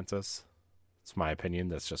Twilight Princess. It's my opinion.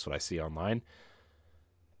 That's just what I see online.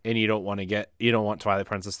 And you don't want Twilight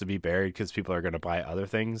Princess to be buried because people are going to buy other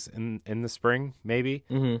things in the spring, maybe.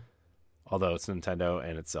 Mm-hmm. Although it's Nintendo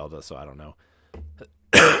and it's Zelda, so I don't know.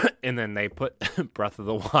 And then they put Breath of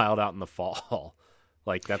the Wild out in the fall.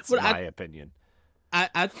 Like, that's my opinion.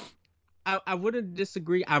 I wouldn't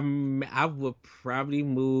disagree. I would probably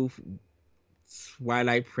move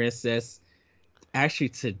Twilight Princess actually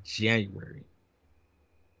to January.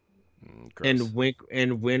 Gross.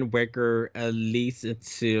 And Wind Waker at least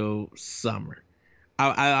until summer.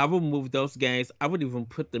 I will move those games. I would even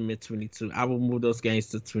put them in 22. I will move those games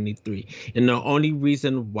to 23. And the only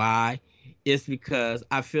reason why is because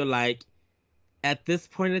I feel like at this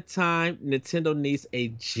point in time, Nintendo needs a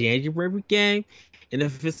January game. And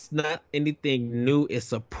if it's not anything new,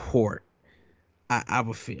 it's a port. I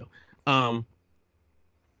would feel. I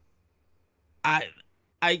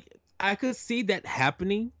could see that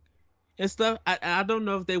happening and stuff. I don't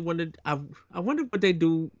know if they wanted. I wonder what they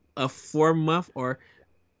do, a 4-month or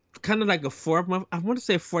kind of like a 4-month. I want to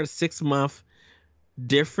say 4 to 6 month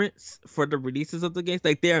difference for the releases of the games.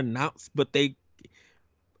 Like, they're announced, but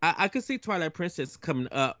I could see Twilight Princess coming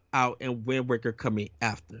out and Wind Waker coming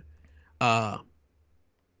after.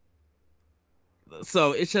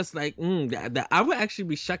 So it's just like I would actually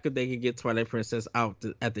be shocked if they could get Twilight Princess out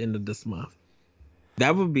at the end of this month.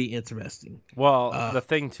 That would be interesting. Well, the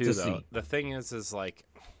thing too, though, see. the thing is like,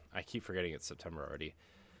 I keep forgetting it's September already.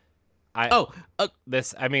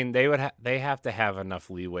 They have to have enough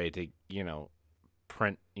leeway to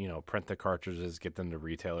print the cartridges, get them to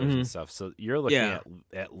retailers and stuff. So you're looking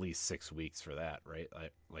at least 6 weeks for that, right?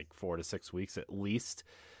 Like 4 to 6 weeks at least.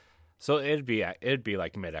 So it'd be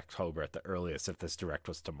like mid-October at the earliest if this direct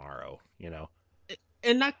was tomorrow,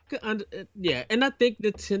 And I think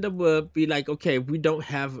Nintendo would be like, okay, we don't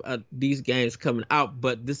have these games coming out,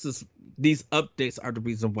 but these updates are the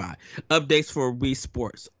reason why. Updates for Wii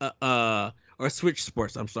Sports, or Switch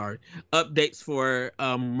Sports. I'm sorry. Updates for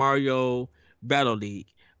Mario Battle League.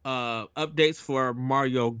 Updates for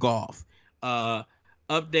Mario Golf.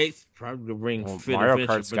 Updates probably the Ring Fit Mario Adventure,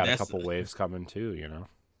 Kart's got a couple waves coming too,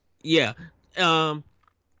 Yeah.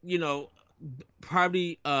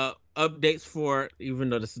 Probably updates for, even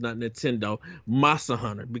though this is not Nintendo, Monster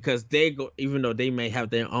Hunter, because even though they may have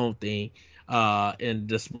their own thing in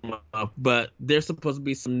this month, but there's supposed to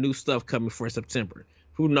be some new stuff coming for September.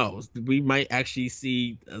 Who knows? We might actually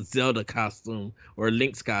see a Zelda costume or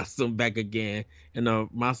Link's costume back again in a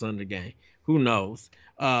Monster Hunter game. Who knows?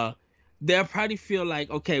 they'll probably feel like,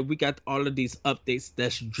 okay, we got all of these updates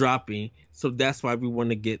that's dropping, so that's why we want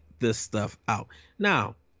to get this stuff out.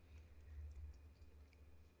 Now,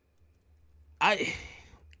 I,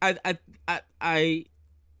 I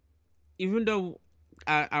even though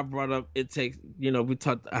I brought up It Takes, we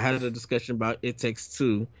talked, I had a discussion about It Takes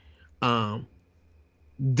Two. Um,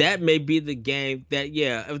 that may be the game that,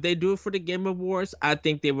 yeah, if they do it for the Game Awards, I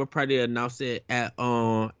think they will probably announce it at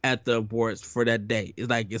the awards for that day. It's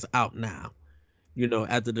like it's out now,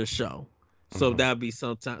 after the show. So Mhm. that'll be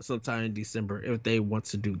sometime in December if they want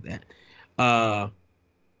to do that. Uh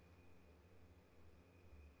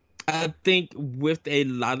I think with a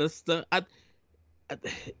lot of stuff,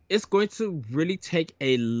 it's going to really take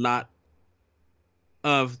a lot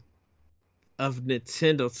of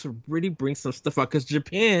Nintendo to really bring some stuff out, because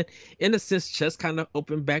Japan, in a sense, just kind of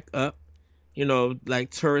opened back up.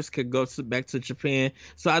 Like tourists could go back to Japan.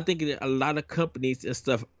 So I think that a lot of companies and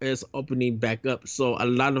stuff is opening back up. So a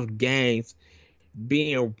lot of games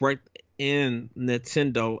being worked in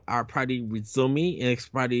Nintendo are probably resuming, and it's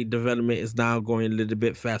probably development is now going a little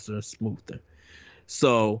bit faster and smoother.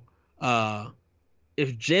 So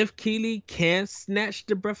if Jeff Keighley can snatch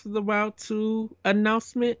the Breath of the Wild 2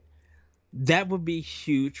 announcement, that would be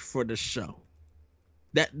huge for the show.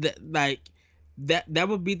 That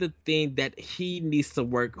would be the thing that he needs to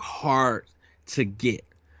work hard to get.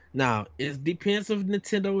 Now, it depends if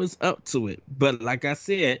Nintendo is up to it. But like I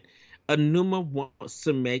said, Anuma wants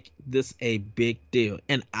to make this a big deal.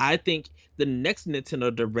 And I think the next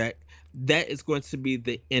Nintendo Direct, that is going to be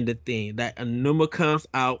the end of thing. That Anuma comes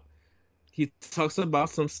out, he talks about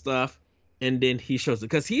some stuff, and then he shows it.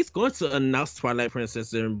 Because he's going to announce Twilight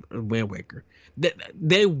Princess and Wind Waker.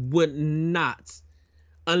 They would not,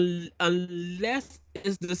 unless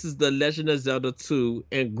this is the Legend of Zelda 2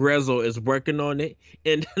 and Grezzo is working on it,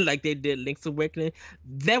 and like they did Link's Awakening,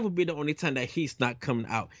 that would be the only time that he's not coming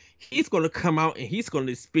out. He's going to come out and he's going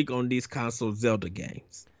to speak on these console Zelda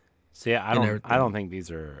games. See, And I don't everything. think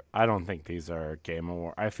these are Game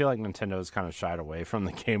Award. I feel like Nintendo's kind of shied away from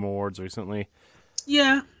the Game Awards recently.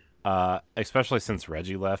 Yeah. Especially since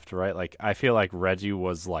Reggie left, right? Like I feel like Reggie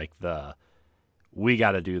was like the we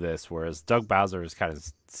got to do this, whereas Doug Bowser has kind of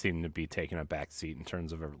seemed to be taking a back seat in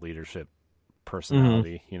terms of a leadership Hmm.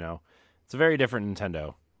 personality. It's a very different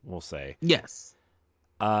Nintendo, we'll say. Yes.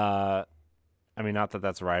 Uh, I mean, not that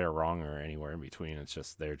that's right or wrong or anywhere in between. It's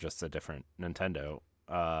just they're just a different Nintendo.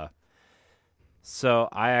 Uh, so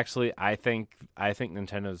I think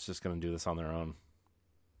Nintendo's just going to do this on their own.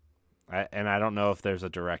 And I don't know if there's a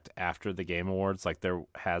direct after the Game Awards like there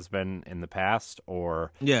has been in the past,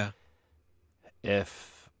 or Yeah.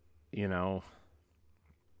 if you know.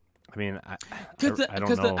 I mean, I don't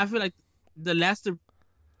Because know. I feel like the last,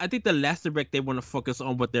 I think the last direct they want to focus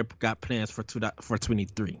on what they've got plans for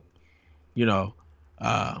 23. You know,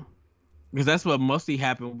 uh, because that's what mostly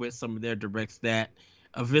happened with some of their directs, that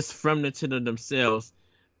if it's from Nintendo themselves,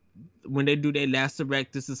 when they do their last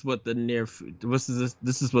direct, this is what the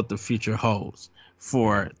this is what the future holds Mhm.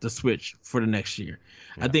 for the Switch for the next year.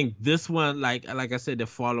 I Yeah, think this one, like I said, the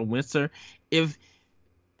fall and winter, if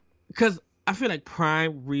because I feel like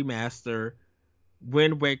Prime Remaster,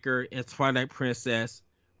 Wind Waker, and Twilight Princess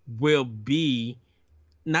will be,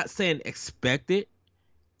 not saying expected,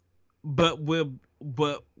 but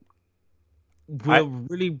I will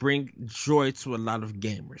really bring joy to a lot of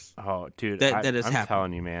gamers. oh dude, That is I'm happening.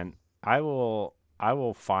 telling you, man, I will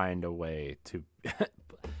find a way to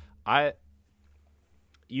I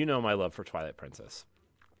my love for Twilight Princess.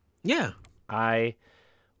 Yeah. I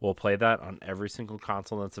will play that on every single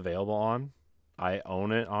console that's available on. I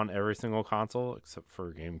own it on every single console except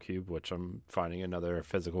for GameCube, which I'm finding another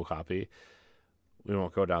physical copy. We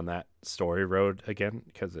won't go down that story road again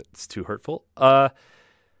because it's too hurtful. But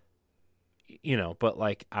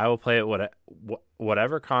like I will play it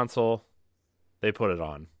whatever console they put it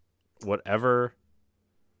on. Whatever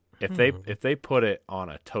Hmm. if they put it on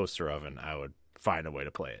a toaster oven, I would find a way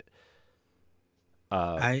to play it.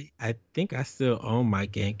 Uh I think I still own my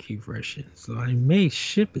GameCube version, so I may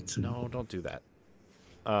ship it to you. no, don't do that.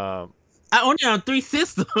 Um I own it on three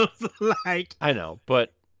systems, like, I know,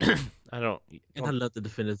 but I and I don't love the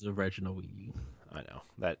definitive original Wii I know.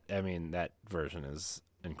 That version is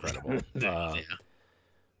incredible. U. Yeah.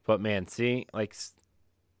 But man, see like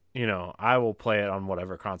I will play it on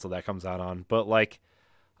whatever console that comes out on, but like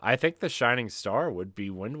I think the shining star would be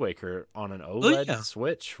Wind Waker on an Oh OLED yeah.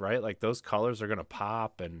 Switch, right? Like those colors are gonna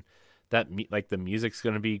pop, and like the music's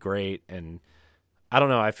gonna be great. And I don't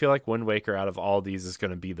know. I feel like Wind Waker out of all these is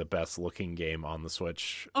gonna be the best looking game on the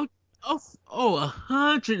Switch. Oh, oh,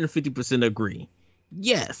 150% agree.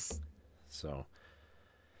 Yes. So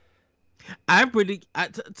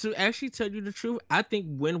To actually tell you the truth, I think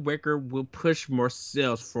Wind Waker will push more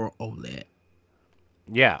sales for OLED.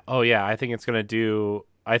 Yeah. Oh yeah. I think it's gonna do.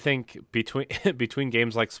 I think between between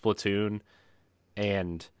games like Splatoon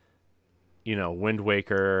and Wind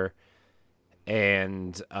Waker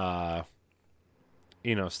and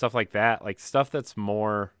stuff like that, like stuff that's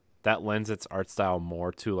more that lends its art style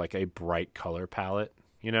more to like a bright color palette.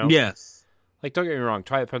 Yes. Like don't get me wrong,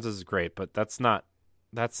 Twilight Princess is great, but that's not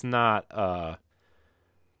gonna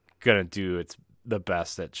do its the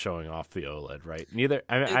best at showing off the OLED, right? Neither.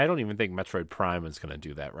 I mean, I don't even think Metroid Prime is gonna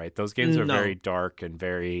do that, right? Those games are No. very dark and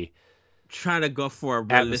very Trying to go for a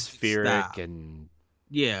realistic atmospheric style. and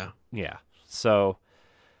Yeah. yeah. So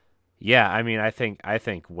yeah, I mean, I think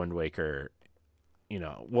Wind Waker.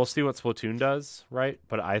 We'll see what Splatoon does, right?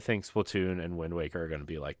 But I think Splatoon and Wind Waker are going to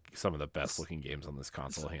be like some of the best looking games on this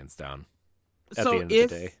console, hands down. At the end of the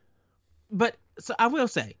day, But so I will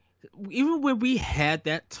say, even when we had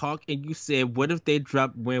that talk and you said, what if they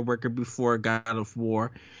dropped Wind Waker before God of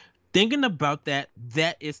War? Thinking about that,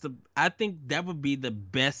 I think that would be the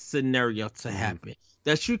best scenario to happen.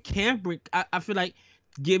 That you can bring, I feel like,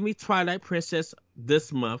 give me Twilight Princess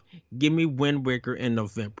this month, give me Wind Waker in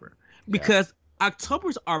November. Because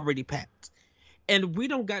October's already passed. And we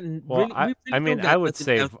don't got well, really, I we really mean, don't got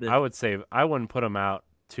nothing else I wouldn't put them out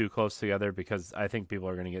too close together because I think people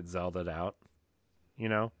are going to get Zelda'd out.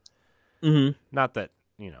 Mhm. Not that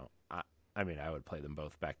I mean, I would play them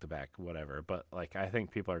both back to back, whatever. But like, I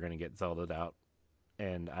think people are going to get Zelda'd out,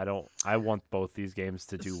 and I want both these games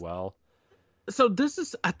to do well. So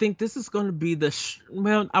I think this is going to be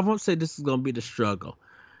well, I won't say this is going to be the struggle.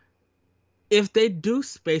 If they do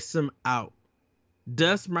space them out,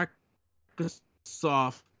 does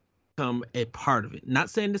Microsoft become a part of it? Not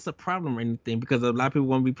saying it's a problem or anything, because a lot of people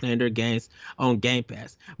won't be playing their games on Game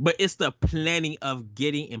Pass, but it's the planning of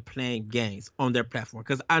getting and playing games on their platform.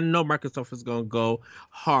 Because I know Microsoft is going to go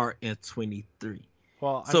hard in 23.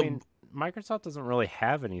 Well, I mean, Microsoft doesn't really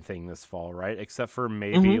have anything this fall, right? Except for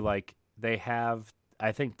maybe like they have.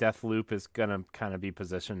 I think Deathloop is gonna kind of be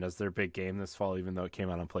positioned as their big game this fall, even though it came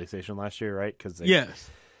out on PlayStation last year, right? Because yes,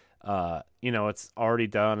 it's already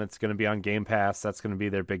done. It's going to be on Game Pass. That's going to be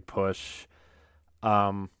their big push.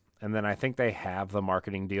 And then I think they have the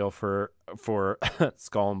marketing deal for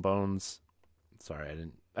Skull and Bones. Sorry,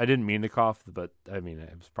 I didn't mean to cough, but I mean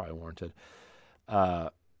it was probably warranted. And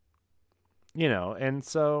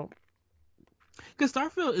so because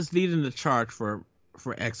Starfield is leading the charge for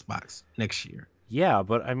Xbox next year. Yeah,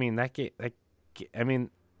 but I mean I mean,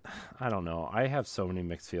 I don't know. I have so many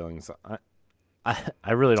mixed feelings.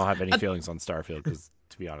 I really don't have any feelings on Starfield because,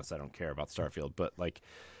 to be honest, I don't care about Starfield. But like,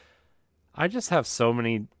 I just have so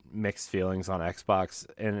many mixed feelings on Xbox,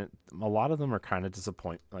 and a lot of them are kind of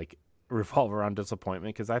revolve around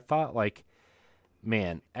disappointment because I thought like,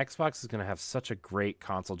 man, Xbox is going to have such a great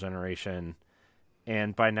console generation,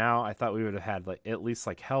 and by now I thought we would have had like at least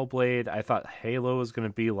like Hellblade. I thought Halo was going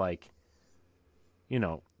to be like,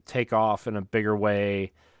 take off in a bigger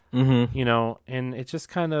way, and it just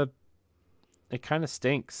kind of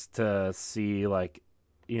stinks to see like,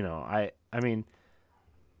 I mean,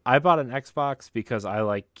 I bought an Xbox because I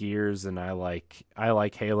like Gears and I like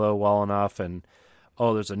Halo well enough, and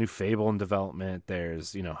there's a new Fable in development.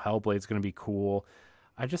 There's, Hellblade's going to be cool.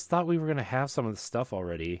 I just thought we were going to have some of the stuff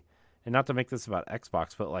already, and not to make this about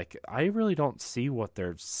Xbox, but like, I really don't see what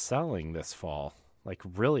they're selling this fall, like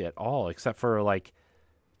really at all, except for like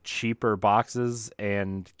cheaper boxes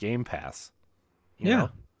and Game Pass. You know?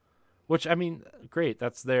 Which, I mean, great.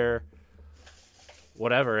 That's their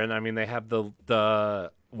whatever. And I mean, they have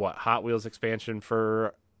the Hot Wheels expansion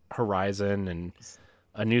for Horizon and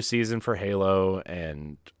a new season for Halo,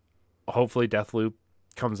 and hopefully Deathloop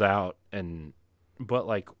comes out. But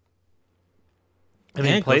like, I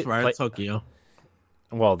mean, play Tokyo.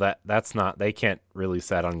 Well, that's not. They can't release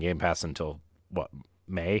that on Game Pass until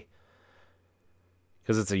May,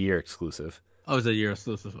 because it's a year exclusive. Oh, it's a year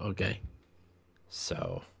exclusive. Okay.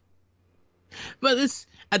 So. But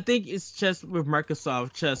I think it's just with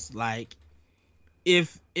Microsoft, just like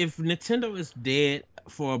if Nintendo is dead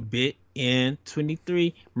for a bit in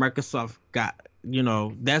 23, Microsoft got,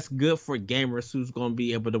 that's good for gamers who's going to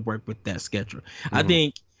be able to work with that schedule. Mm-hmm. I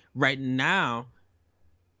think right now,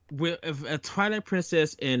 if a Twilight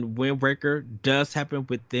Princess and Wind Waker does happen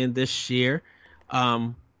within this year,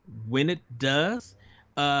 when it does,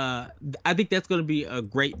 I think that's going to be a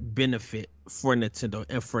great benefit for Nintendo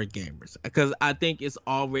and for gamers, because I think it's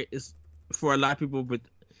for a lot of people with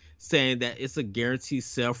saying that it's a guaranteed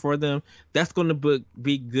sale for them. That's going to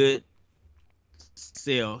be good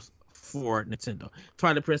sales for Nintendo.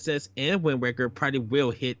 Twilight Princess and Wind Waker probably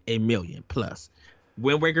will hit 1 million plus.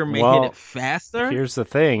 Wind Waker may hit it Well, faster. here's the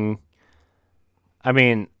thing. I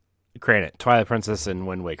mean, granted, Twilight Princess and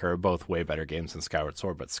Wind Waker are both way better games than Skyward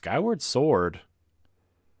Sword, but Skyward Sword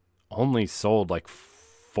only sold like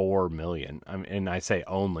 4 million. I mean, and I say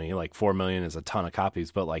only, like 4 million is a ton of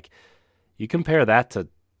copies, but like you compare that to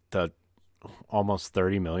the almost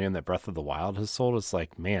 30 million that Breath of the Wild has sold, it's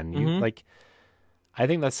like, man, you like, I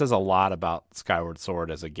think that says a lot about Skyward Sword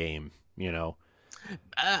as a game, you know?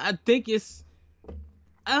 I think it's.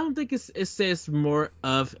 I don't think it says more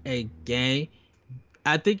of a game.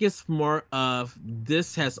 I think it's more of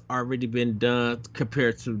this has already been done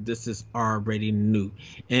compared to this is already new,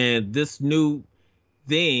 and this new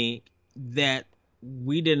thing that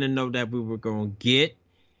we didn't know that we were going to get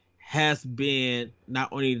has been not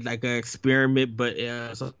only like an experiment, but it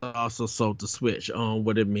has also sold the Switch on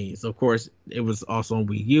what it means. Of course, it was also on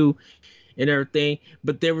Wii U and everything,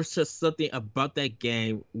 but there was just something about that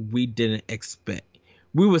game we didn't expect.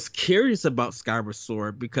 We was curious about Skyward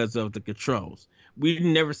Sword because of the controls. We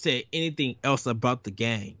never said anything else about the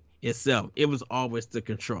game itself. It was always the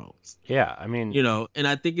controls. Yeah, I mean, And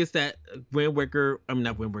I think it's that Wind Waker,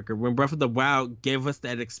 not Wind Waker, when Breath of the Wild gave us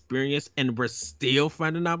that experience and we're still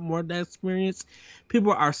finding out more of that experience,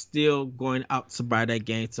 people are still going out to buy that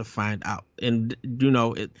game to find out. And,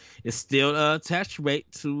 it's still a attach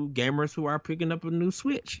rate to gamers who are picking up a new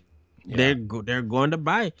Switch. yeah. They're going to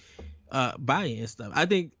buy it and stuff. I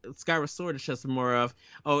think Skyward Sword is just more of,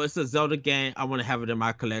 it's a Zelda game. I want to have it in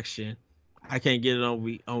my collection. I can't get it on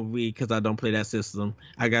Wii because I don't play that system.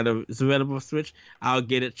 It's available for Switch. I'll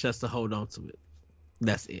get it just to hold on to it.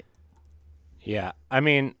 That's it. Yeah, I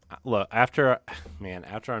mean, look, after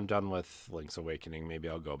I'm done with Link's Awakening, maybe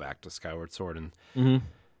I'll go back to Skyward Sword and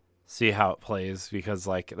see how it plays, because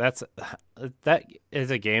like that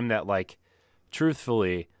is a game that, like,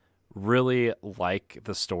 truthfully, really like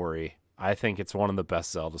the story. I think it's one of the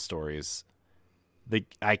best Zelda stories.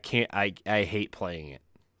 I hate playing it.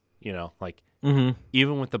 Like,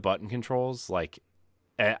 even with the button controls, like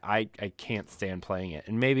I can't stand playing it.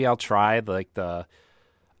 And maybe I'll try like the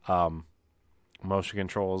motion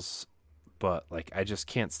controls, but like I just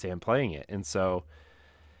can't stand playing it. And so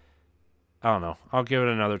I don't know. I'll give it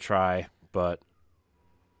another try, but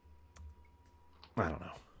I don't know.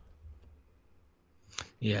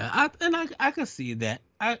 Yeah, I can see that.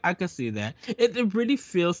 I can see that. It really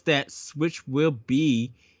feels that Switch will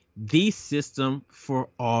be the system for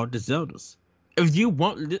all the Zeldas. If you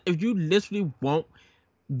literally want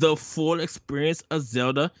the full experience of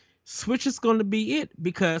Zelda, Switch is going to be it,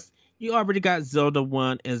 because you already got Zelda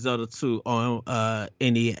 1 and Zelda 2 on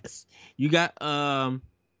NES. You got not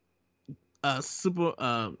Super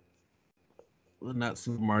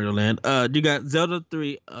Mario Land. You got Zelda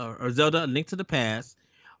 3 or Zelda: A Link to the Past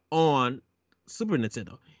on Super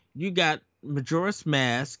Nintendo. You got Majora's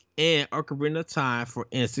Mask and Ocarina of Time for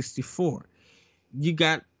N64. You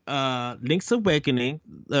got Link's Awakening,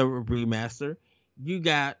 the remaster. You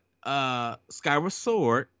got Skyward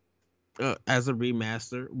Sword as a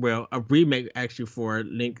remaster. Well, a remake actually for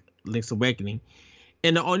Link's Awakening.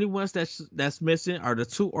 And the only ones that's missing are the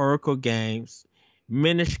 2 Oracle games,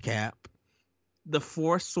 Minish Cap, the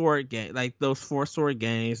 4 sword game, like those 4 sword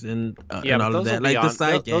games, and all of that, like the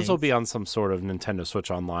side games. Those will be on some sort of Nintendo Switch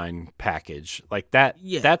Online package, like that.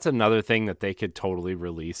 Yeah. That's another thing that they could totally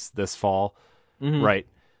release this fall, right?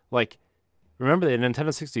 Like, remember the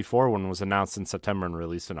Nintendo 64 one was announced in September and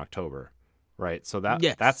released in October, right? So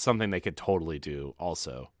that's something they could totally do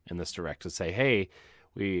also in this direct, to say, hey,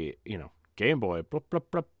 we Game Boy, blup, blup,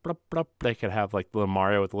 blup, blup, blup. They could have like little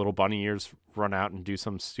Mario with little bunny ears run out and do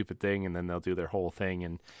some stupid thing, and then they'll do their whole thing.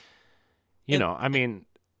 And I mean,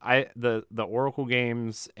 the Oracle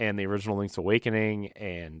games and the original Link's Awakening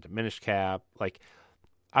and Minish Cap, like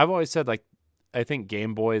I've always said, like I think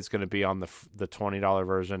Game Boy is going to be on the $20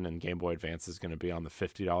 version, and Game Boy Advance is going to be on the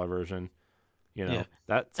 $50 version.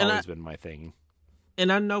 That's always been my thing. And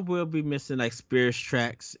I know we'll be missing like Spirit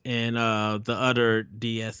Tracks and the other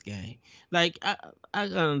DS game. Like I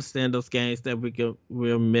understand those games that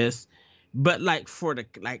we'll miss, but like for the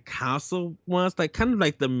like console ones, like kind of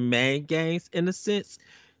like the main games in a sense,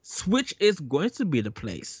 Switch is going to be the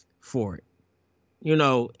place for it.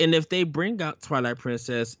 And if they bring out Twilight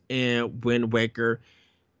Princess and Wind Waker,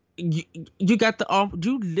 you got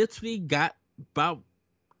you literally got about,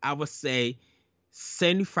 I would say,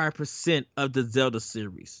 75% of the Zelda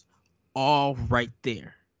series all right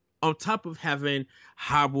there, on top of having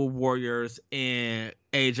Hyrule Warriors and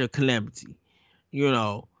Age of Calamity.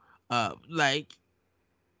 Like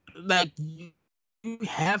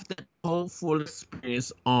have that whole full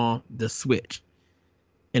experience on the Switch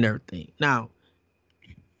and everything. Now,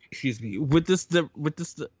 excuse me,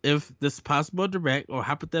 if this possible direct or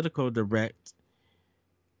hypothetical direct,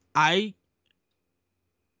 I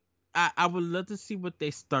I would love to see what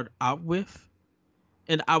they start out with,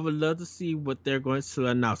 and I would love to see what they're going to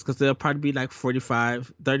announce because they'll probably be like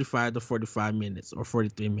 35 to 45 minutes or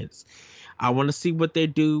 43 minutes. I want to see what they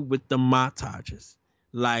do with the montages.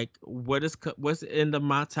 Like what's in the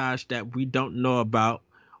montage that we don't know about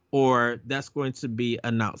or that's going to be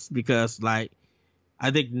announced because like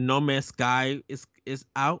I think No Man's Sky is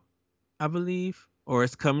out, I believe, or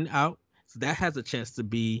it's coming out. So that has a chance to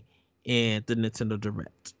be in the Nintendo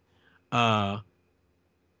Direct. Uh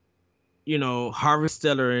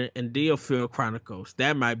Harvesteller and Diofield Chronicles.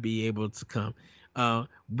 That might be able to come.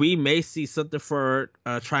 We may see something for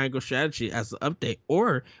Triangle Strategy as an update,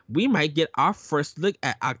 or we might get our first look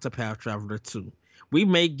at Octopath Traveler 2. We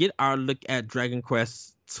may get our look at Dragon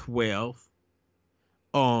Quest 12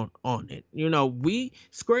 on it. We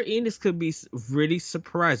Square Enix could be really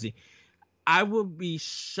surprising. I would be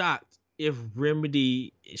shocked if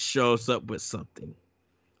Remedy shows up with something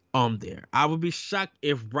on there. I would be shocked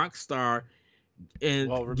if Rockstar and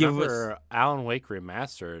Well, give us. remember Alan Wake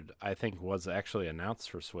Remastered, I think, was actually announced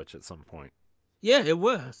for Switch at some point. Yeah, it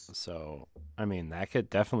was. So, I mean, that could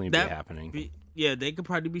definitely be happening. Yeah, they could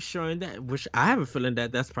probably be showing that, which I have a feeling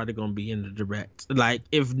that that's probably going to be in the direct. Like,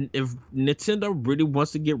 if Nintendo really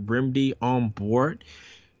wants to get Remedy on board,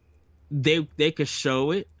 they could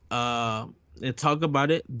show it and talk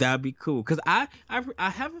about it. That'd be cool. Because I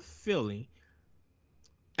have a feeling.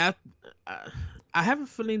 I have a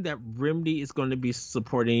feeling that Remedy is going to be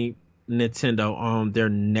supporting Nintendo on their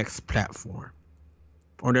next platform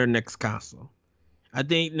or their next console. I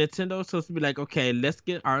think Nintendo is supposed to be like, okay, let's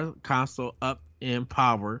get our console up in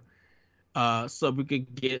power, so we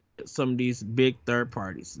could get some of these big third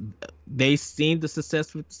parties. They've seen the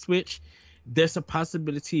success with the Switch. There's a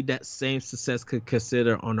possibility that same success could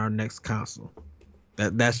consider on our next console.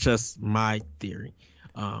 That's just my theory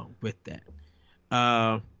with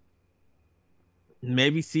that.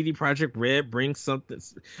 Maybe CD Projekt Red brings something.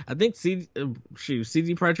 I think CD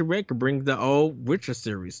Projekt Red could bring the old Witcher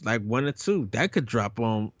series, like 1 and 2. That could drop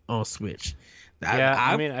on Switch.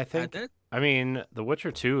 I mean, The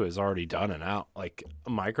Witcher 2 is already done and out. Like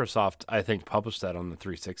Microsoft, I think published that on the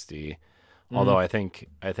 360. Mm-hmm. Although I think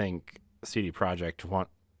CD Projekt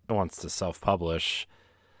wants to self-publish.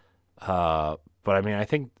 But I mean,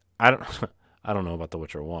 I don't know about The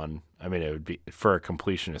Witcher 1. I mean, it would be for a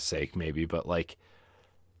completionist sake, maybe, but like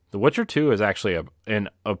The Witcher 2 is actually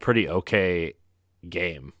a pretty okay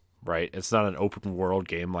game, right? It's not an open world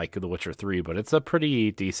game like The Witcher 3, but it's a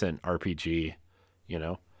pretty decent RPG,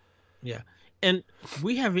 Yeah. And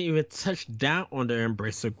we haven't even touched down on the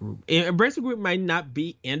Embracer Group. Embracer Group might not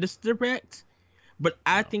be in this direct, but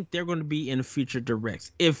I think they're going to be in future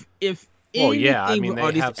directs. Well, yeah, I mean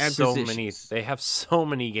they have so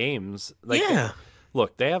many games. Like, yeah.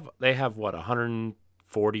 Look, they have what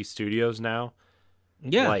 140 studios now.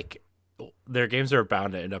 Yeah. Like their games are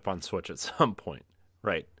bound to end up on Switch at some point,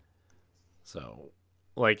 right? So,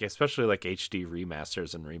 like especially like HD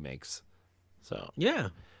remasters and remakes. So, yeah.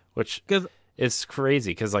 Which is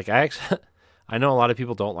crazy cuz like I know a lot of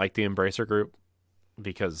people don't like the Embracer Group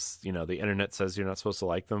because, the internet says you're not supposed to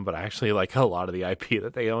like them, but I actually like a lot of the IP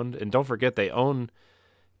that they owned. And don't forget they own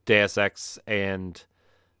Deus Ex and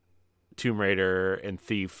Tomb Raider and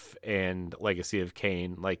Thief and Legacy of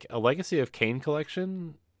Kain. Like a Legacy of Kain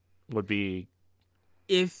collection would be.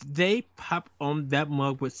 If they pop on that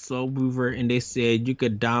mug with Soul Mover and they said you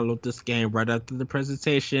could download this game right after the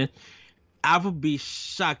presentation, I would be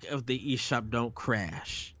shocked if the eShop don't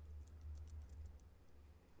crash.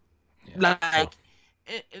 Yeah, like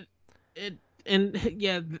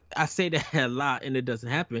yeah, I say that a lot and it doesn't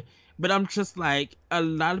happen, but I'm just like a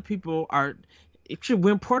lot of people are.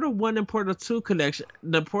 When Portal 1 and Portal 2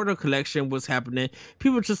 the Portal collection was happening,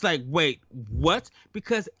 people were just like, wait, what?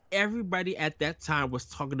 Because everybody at that time was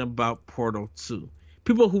talking about Portal 2.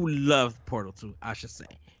 People who loved Portal 2, I should say,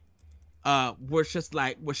 were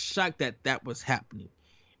shocked that was happening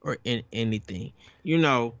or in anything.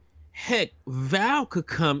 Heck, Valve could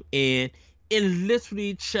come in and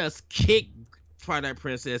literally just kick Twilight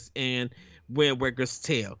Princess and Wind Waker's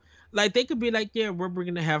tail. Like, they could be like, yeah, we're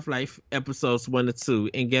bringing the Half-Life episodes 1 and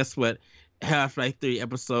 2. And guess what? Half-Life 3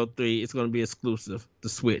 episode 3 is going to be exclusive to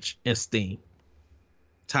Switch and Steam.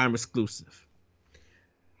 Time exclusive.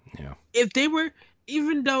 Yeah. If they were,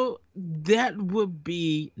 even though that would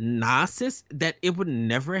be nonsense, that it would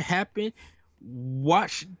never happen,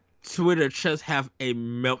 watch Twitter just have a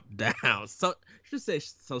meltdown. So should say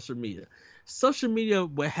social media. Social media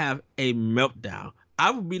would have a meltdown.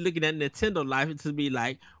 I would be looking at Nintendo Live to be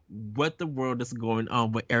like, what the world is going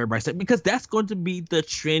on with everybody saying, because that's going to be the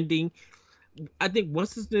trending. I think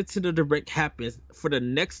once this Nintendo Direct happens, for the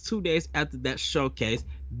next 2 days after that showcase,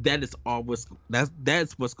 that's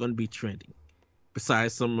what's going to be trending.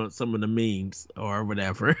 Besides some of the memes or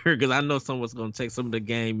whatever, because I know someone's going to take some of the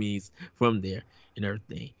game memes from there and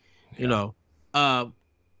everything. Yeah. You know,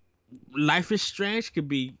 Life is Strange could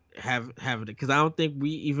be having it, because I don't think we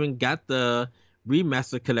even got the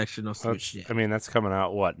remaster collection on Switch yet. I mean, that's coming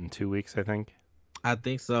out in 2 weeks, I think. I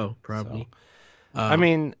think so, probably. I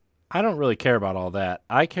mean, I don't really care about all that.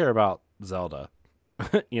 I care about Zelda.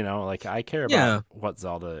 You know, like I care about what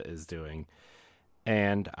Zelda is doing,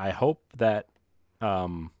 and I hope that,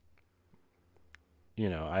 you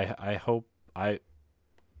know, I hope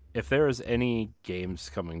if there is any games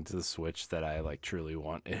coming to the Switch that I like truly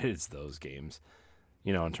want, it's those games.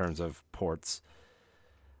 You know, in terms of ports.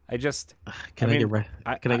 Can I get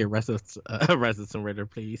Resident Raider,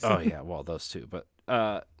 please? Oh yeah, well those two, but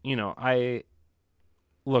you know,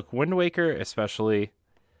 look, Wind Waker especially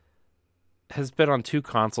has been on 2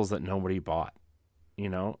 consoles that nobody bought, you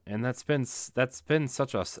know, and that's been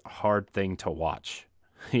such a hard thing to watch,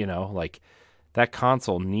 you know, like that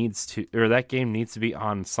that game needs to be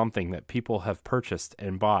on something that people have purchased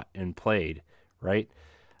and bought and played, right?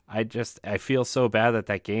 I feel so bad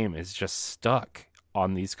that game is just stuck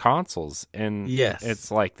on these consoles, and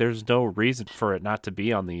it's like there's no reason for it not to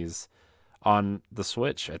be on the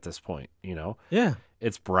Switch at this point, you know. Yeah,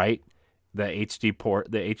 it's bright, the HD port,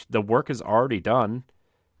 the work is already done,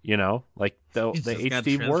 you know, like the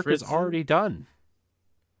HD work is already done.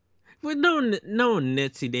 Well, no,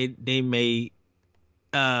 Nitsy, they may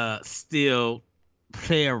still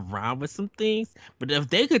play around with some things, but if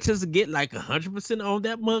they could just get like 100% on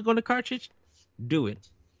that mug on the cartridge, do it.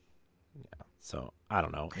 Yeah. So I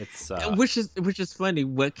don't know. It's which is funny.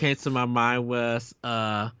 What came to my mind was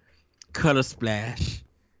Color Splash.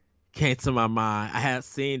 Came to my mind. I had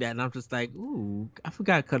seen that, and I'm just like, ooh, I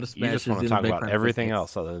forgot Color Splash. You just want to talk about everything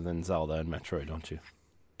else other than Zelda and Metroid, don't you?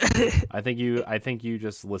 I think you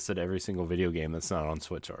just listed every single video game that's not on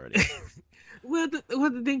Switch already. Well,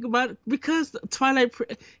 the thing about it, because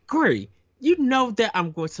Corey, you know that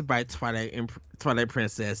I'm going to buy Twilight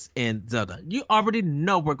Princess and Zelda. You already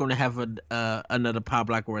know we're going to have another Power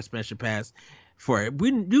Block or expansion pass for it.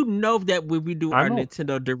 You know that when we do our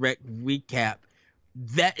Nintendo Direct recap,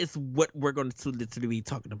 that is what we're going to literally be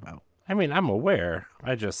talking about. I mean, I'm aware.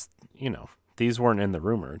 I just, you know, these weren't in the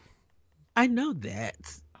rumor. I know that.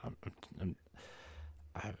 I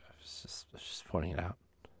was just pointing it out.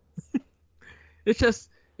 It's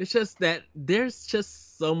just that there's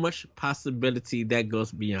just so much possibility that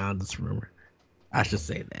goes beyond this rumor. I should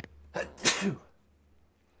say that.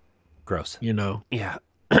 Gross. You know. Yeah.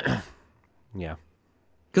 Yeah.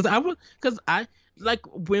 Because I like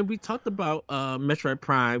when we talked about Metroid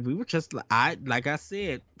Prime, we were just like I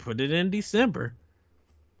said, put it in December.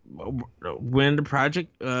 When the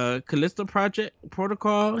project Callisto Project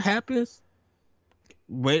Protocol happens,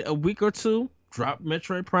 wait a week or two, drop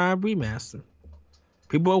Metroid Prime Remaster.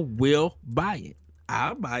 People will buy it.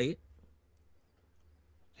 I'll buy it.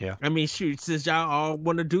 Yeah. I mean, shoot, since y'all all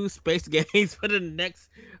want to do space games for the next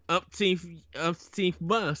upteenth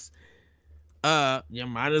months, you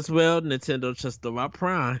might as well Nintendo just throw out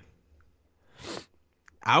Prime.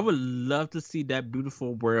 I would love to see that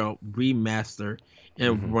beautiful world remastered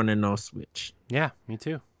and running on Switch. Yeah, me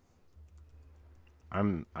too.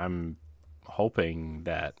 I'm hoping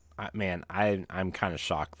that. Man, I'm kind of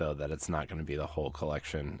shocked though that it's not going to be the whole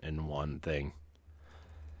collection in one thing.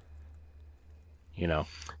 You know,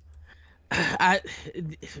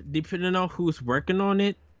 depending on who's working on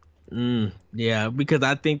it, yeah, because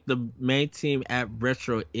I think the main team at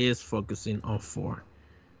Retro is focusing on 4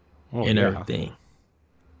 everything.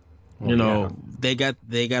 Well, you know, they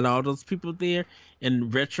got all those people there,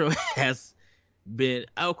 and Retro has been,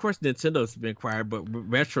 of course Nintendo's been quiet, but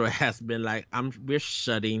Retro has been like, we're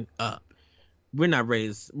shutting up. We're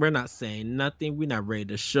not saying nothing. We're not ready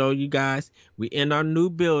to show you guys. We in our new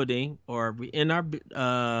building, or we in our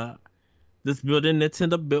this building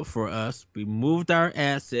Nintendo built for us. We moved our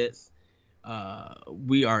assets.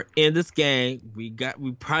 We are in this game. We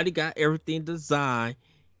probably got everything designed.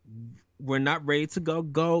 We're not ready to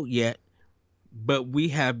go yet, but we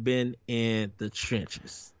have been in the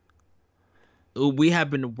trenches. We have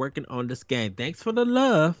been working on this game. Thanks for the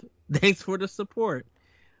love. Thanks for the support.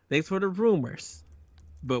 Thanks for the rumors.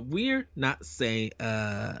 But we're not saying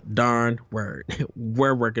a darn word.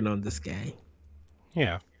 We're working on this game.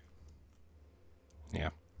 Yeah. Yeah.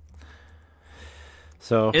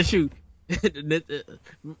 So And shoot,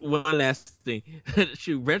 one last thing.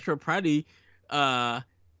 Shoot, Retro probably uh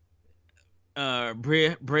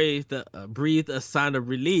breathed a sign of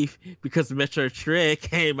relief because Metroid Dread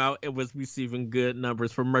came out and was receiving good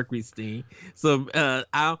numbers from Mercury Steam. So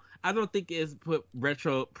I don't think it's put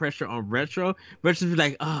retro pressure on Retro. Retro be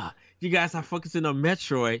like, you guys are focusing on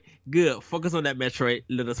Metroid. Good, focus on that Metroid.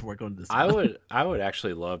 Let us work on this one. I would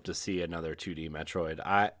actually love to see another 2D Metroid.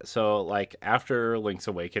 So like after Link's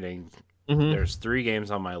Awakening, Hmm. there's 3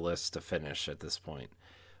 games on my list to finish at this point.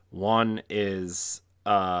 One is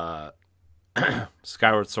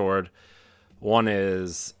Skyward Sword. One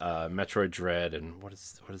is Metroid Dread, and what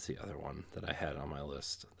is the other one that I had on my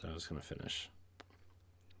list that I was going to finish?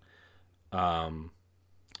 Um,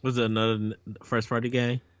 Was it another first party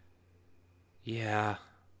game? yeah,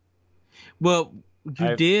 Well, you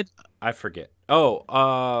I did. I forget.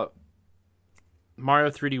 Oh,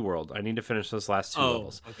 Mario 3D World. I need to finish those last 2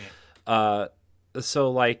 levels. Okay. Uh, so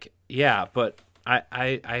like yeah, but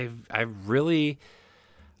I really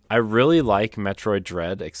like Metroid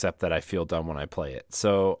Dread, except that I feel dumb when I play it.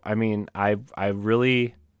 So I mean, I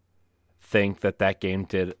really think that game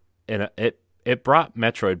did, and it brought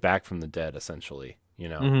Metroid back from the dead, essentially. You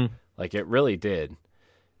know, Hmm. like it really did,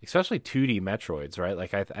 especially 2D Metroids, right?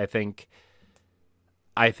 Like I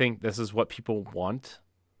think this is what people want,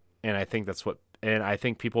 and I think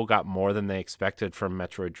people got more than they expected from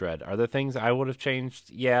Metroid Dread. Are there things I would have changed?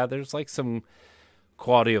 Yeah, there's like some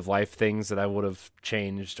quality of life things that I would have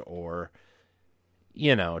changed, or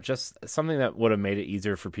just something that would have made it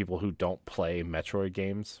easier for people who don't play Metroid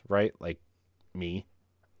games, right? Like me.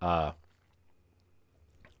 Uh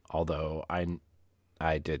Although I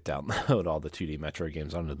did download all the 2D Metroid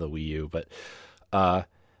games onto the Wii U, but uh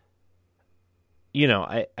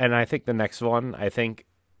I think the next one, I think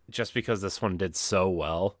just because this one did so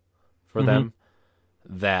well for Hmm. them,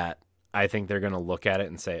 that I think they're going to look at it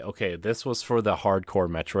and say, okay, this was for the hardcore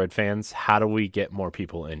Metroid fans. How do we get more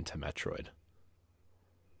people into Metroid?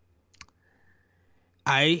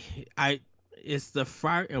 I I it's the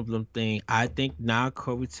Fire Emblem thing. I think now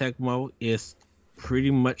Koei Tecmo is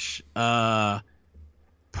pretty much part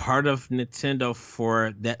of Nintendo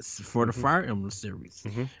for the Hmm. Fire Emblem series.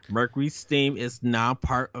 Hmm. Mercury Steam is now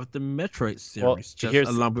part of the Metroid Well, series, just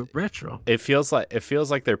along with Retro. it feels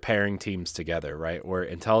like they're pairing teams together, right? Where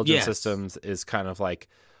Intelligent Yes. Systems is kind of like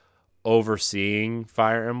overseeing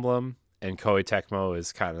Fire Emblem, and Koei Tecmo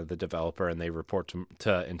is kind of the developer, and they report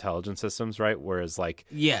to Intelligent Systems, right? Whereas like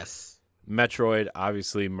Yes. Metroid,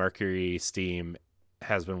 obviously Mercury Steam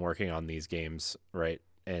has been working on these games, right?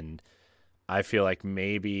 And I feel like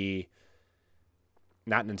maybe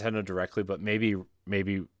not Nintendo directly, but maybe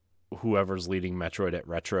whoever's leading Metroid at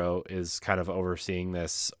Retro is kind of overseeing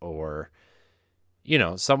this, or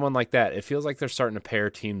someone like that. It feels like they're starting to pair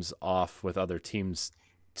teams off with other teams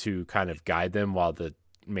to kind of guide them, while the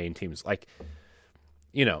main teams, like,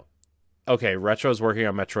 you know, okay, Retro's working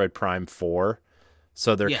on Metroid Prime 4,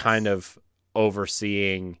 so they're kind Yes. of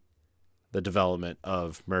overseeing the development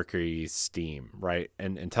of Mercury Steam, right?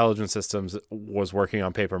 And Intelligent Systems was working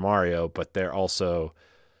on Paper Mario, but they're also,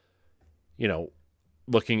 you know,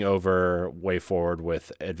 looking over Way Forward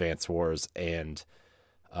with Advance Wars, and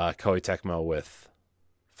Koei Tecmo with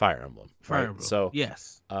Fire Emblem, Fire right? Emblem. So,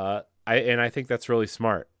 Yes. I think that's really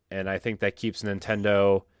smart, and I think that keeps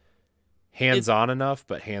Nintendo It hands on enough,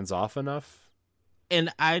 but hands off enough. and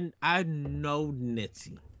I know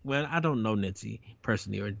Nitty. Well, I don't know Nitty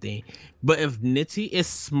personally or anything, but if Nitty is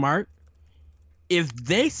smart, if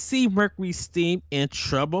they see Mercury Steam in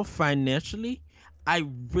trouble financially, I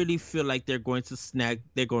really feel like they're going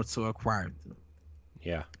to acquire them.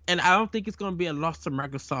 Yeah, And I don't think it's going to be a loss to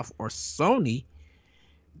Microsoft or Sony,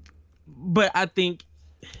 but I think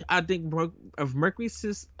if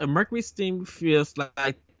Mercury Steam feels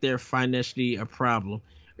like they're financially a problem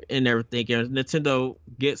and everything, and Nintendo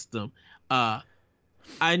gets them, uh,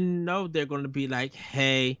 I know they're going to be like,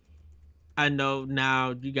 hey, I know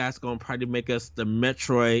now you guys gonna probably make us the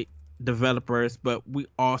Metroid developers, but we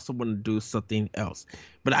also want to do something else.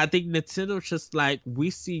 But I think Nintendo's just like, we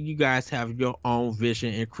see you guys have your own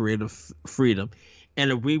vision and creative freedom,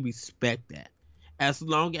 and we respect that. As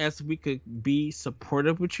long as we could be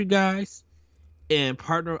supportive with you guys and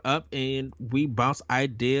partner up, and we bounce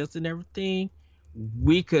ideas and everything,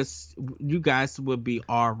 we could, you guys would be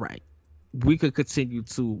all right. We could continue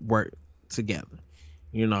to work together,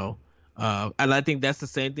 you know. And I think that's the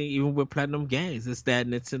same thing even with Platinum Games. It's that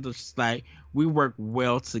Nintendo's just like, we work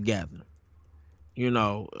well together. You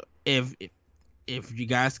know, if if you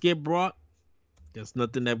guys get brought, there's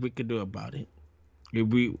nothing that we can do about it.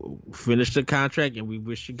 We finish the contract and we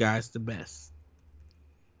wish you guys the best.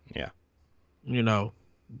 Yeah. You know,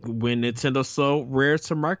 when Nintendo sold Rare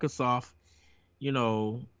to Microsoft, you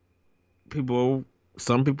know,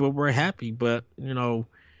 some people were happy, but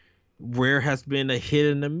Rare has been a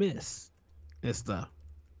hit and a miss and stuff.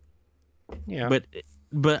 Yeah.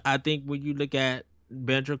 But I think when you look at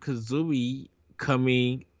Banjo Kazooie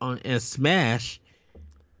coming on and Smash,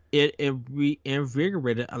 it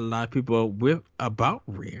reinvigorated a lot of people with about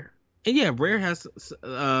Rare. And yeah, Rare has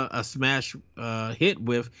a Smash hit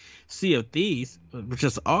with Sea of Thieves, which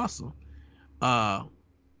is awesome. Uh,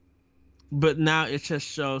 but now it just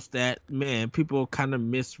shows that, man, people kind of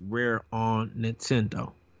miss Rare on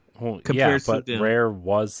Nintendo Well, yeah, compared to but them. Rare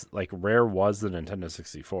was the Nintendo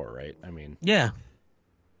 64, right? I mean, Yeah,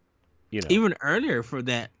 you know, even earlier for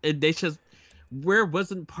that, they just Rare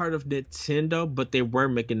wasn't part of Nintendo, but they were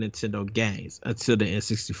making Nintendo games until the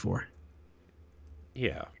N64.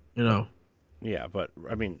 yeah, You but know, but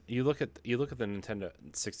I mean, you look at the Nintendo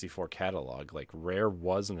 64 catalog. Like Rare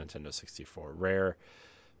was a Nintendo 64. Rare,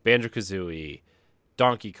 Banjo Kazooie,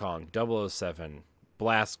 Donkey Kong, 007,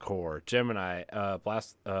 Blast Corps, Gemini,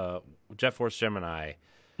 Jet Force Gemini,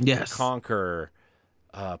 yes. Conquer,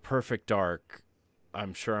 Perfect Dark.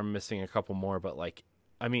 I'm sure I'm missing a couple more, but like,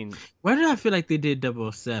 I mean, Why did I feel like they did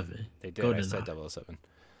 007? they did. I said GoldenEye. 007.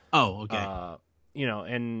 Oh, okay.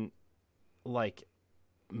 And like,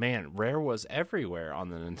 man, Rare was everywhere on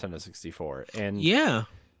the Nintendo 64, and Yeah.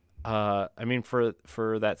 I mean, for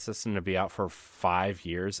that system to be out for 5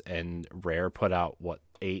 years and Rare put out what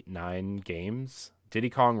 8-9 games,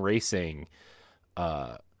 Diddy Kong Racing,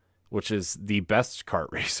 which is the best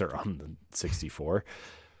kart racer on the 64.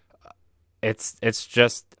 It's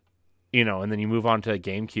just, and then you move on to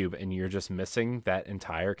GameCube and you're just missing that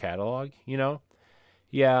entire catalog.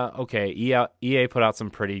 Yeah, okay. EA put out some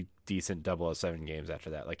pretty decent 007 games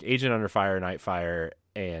after that. Like Agent Under Fire, Nightfire,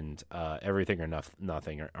 and Everything or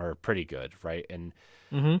Nothing are pretty good, right? And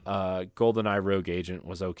Mm-hmm. GoldenEye Rogue Agent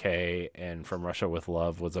was okay, and From Russia with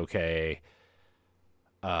Love was okay.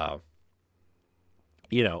 But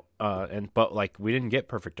like we didn't get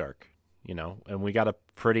Perfect Dark, and we got a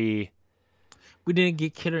pretty We didn't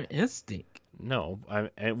get Killer Instinct. no,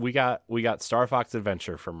 and we got Star Fox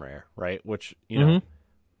Adventure from Rare, right? Which Mm-hmm.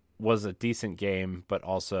 was a decent game, but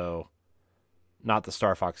also not the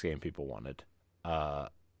Star Fox game people wanted.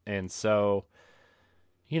 And so,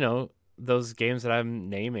 those games that I'm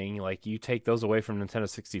naming, like you take those away from Nintendo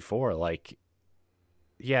 64, like,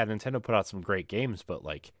 yeah, Nintendo put out some great games, but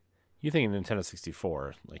like, you think of Nintendo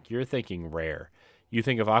 64, like you're thinking Rare. You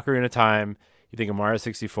think of Ocarina of Time, you think of Mario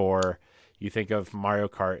 64, you think of Mario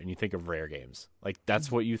Kart, and you think of Rare games. Like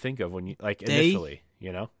that's what you think of when you like initially,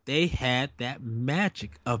 They had that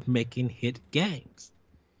magic of making hit games.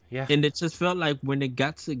 Yeah. And it just felt like when it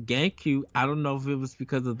got to GameCube, I don't know if it was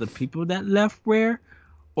because of the people that left Rare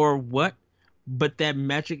or what, but that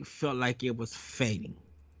magic felt like it was fading.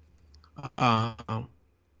 Um,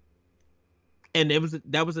 and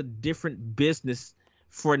that was a different business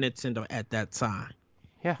for Nintendo at that time,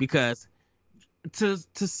 Yeah. because to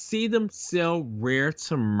see them sell Rare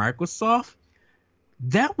to Microsoft,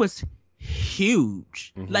 that was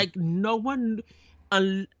huge. Mhm. Like no one,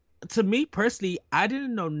 to me personally, I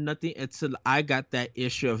didn't know nothing until I got that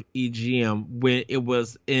issue of EGM when it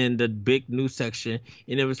was in the big news section,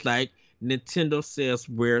 and it was like Nintendo sells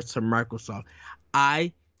Rare to Microsoft.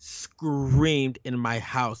 I screamed in my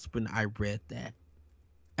house when I read that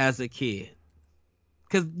as a kid.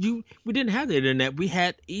 Because we didn't have the internet. We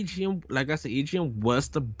had EGM. Like I said, EGM was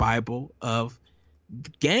the Bible of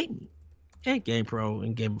gaming, and Game Pro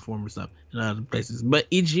and Game Informer and stuff and other places. But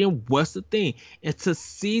EGM was the thing. And to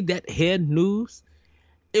see that head news,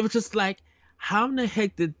 it was just like, how in the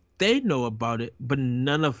heck did they know about it, but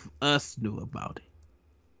none of us knew about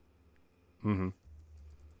it? Mm-hmm.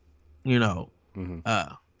 You know. Mm-hmm.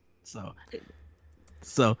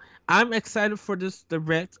 So I'm excited for this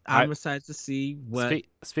direct. I'm excited to see what.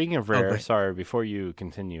 Speaking of Rare, Okay. sorry, before you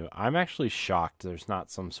continue, I'm actually shocked there's not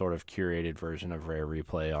some sort of curated version of Rare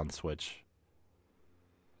Replay on Switch.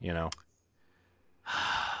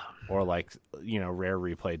 Or like, Rare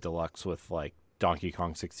Replay Deluxe with like Donkey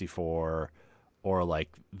Kong 64 or like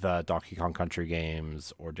the Donkey Kong Country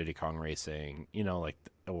games or Diddy Kong Racing,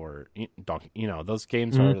 those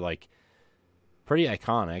games are like pretty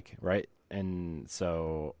iconic, right? And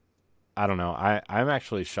so I don't know. I'm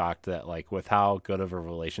actually shocked that like with how good of a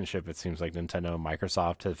relationship it seems like Nintendo and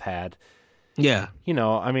Microsoft have had. Yeah.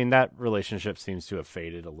 I mean that relationship seems to have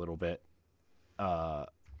faded a little bit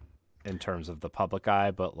in terms of the public eye,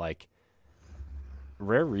 but like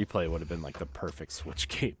Rare Replay would have been like the perfect Switch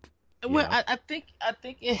game. Well, I think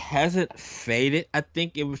it hasn't faded. I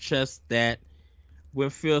think it was just that when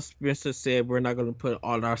Phil Spencer said we're not going to put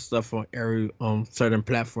all our stuff on every certain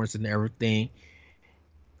platforms and everything,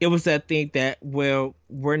 it was that thing that, well,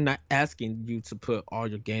 we're not asking you to put all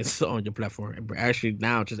your games on your platform. We're actually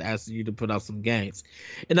now just asking you to put out some games.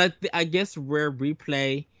 And I guess Rare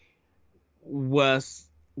Replay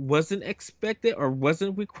wasn't expected or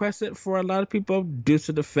wasn't requested for a lot of people due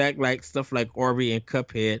to the fact like stuff like Ori and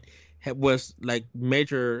Cuphead was like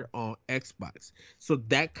major on Xbox. So uh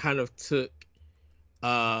that kind of took,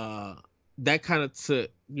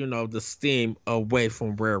 the steam away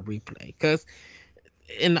from Rare Replay, because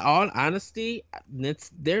in all honesty,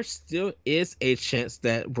 there still is a chance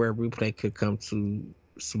that Rare Replay could come to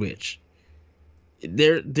Switch.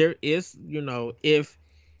 There is, if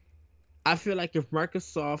I feel like if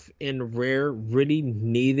Microsoft and Rare really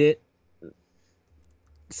needed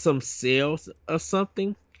some sales of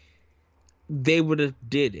something, they would have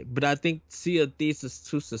did it. But I think Sea of Thieves is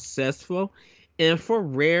too successful, and for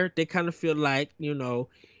Rare, they kind of feel like,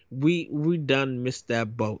 we done missed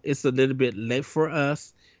that boat. It's a little bit late for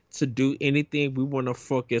us to do anything. We want to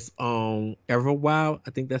focus on Everwild.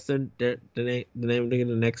 I think that's the name of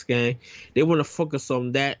the next game. They want to focus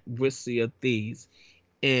on that with Sea of Thieves,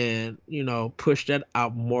 and push that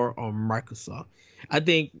out more on Microsoft. I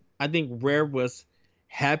think Rare was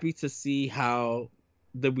happy to see how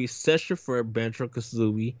the reception for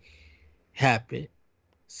Banjo-Kazooie happened.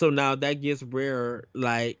 So now that gives Rare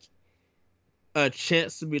like a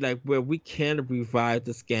chance to be like, well, we can revive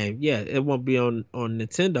this game. Yeah, it won't be on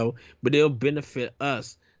Nintendo, but it'll benefit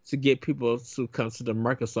us to get people to come to the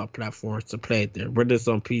Microsoft platforms to play it there, whether it's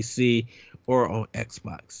on PC or on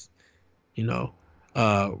Xbox. You know,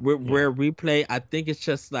 Rare Replay, I think it's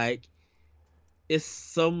just like it's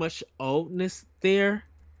so much oldness there.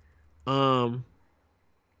 Where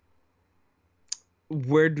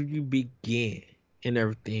do you begin and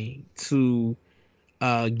everything to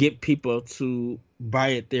get people to buy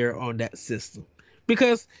it there on that system?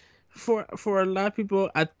 Because for a lot of people,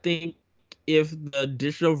 I think if the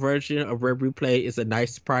digital version of Rare Replay is a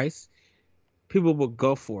nice price, people will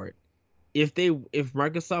go for it. If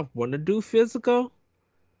Microsoft want to do physical,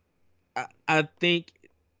 I think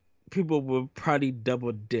people will probably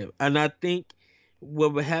double dip. And I think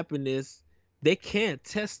what would happen is they can't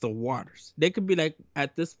test the waters. They could be like,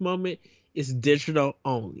 at this moment, it's digital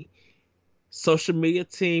only. Social media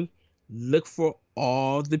team, look for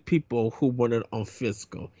all the people who want it on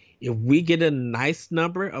physical. If we get a nice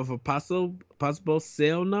number of a possible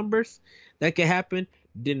sale numbers that can happen,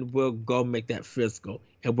 then we'll go make that physical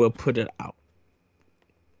and we'll put it out.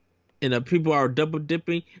 And if people are double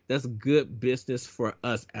dipping, that's good business for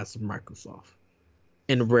us as Microsoft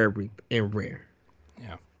and Rare.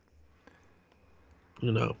 Yeah.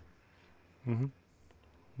 Mm-hmm.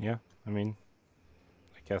 Yeah. I mean,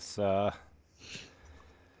 I guess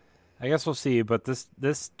we'll see. But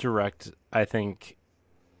this direct, I think.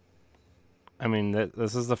 I mean,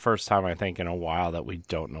 this is the first time I think in a while that we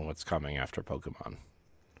don't know what's coming after Pokemon.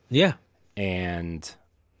 Yeah. And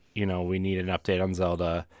we need an update on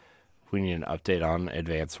Zelda. We need an update on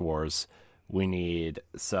Advance Wars. We need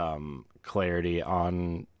some clarity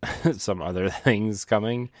on some other things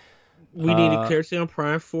coming. We need clarity on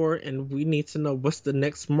Prime 4, and we need to know what's the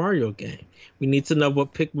next Mario game. We need to know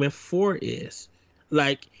what Pikmin 4 is.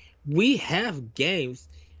 Like, we have games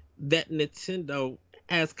that Nintendo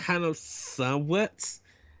has kind of somewhat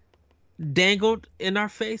dangled in our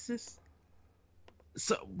faces.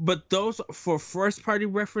 So, but those for first party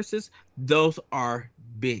references, those are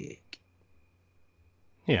big.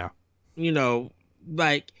 Yeah.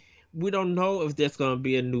 Like, we don't know if there's going to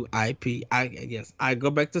be a new IP. I guess I go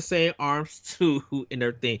back to saying ARMS 2 and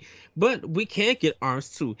everything. But we can't get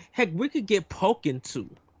ARMS 2. Heck, we could get Pokken 2.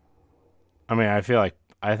 I mean, I feel like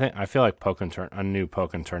a new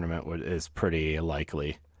Pokken tournament is pretty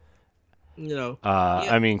likely. Yeah.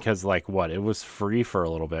 I mean, because it was free for a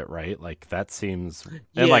little bit, right? Like, that seems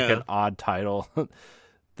like an odd title.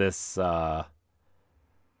 This this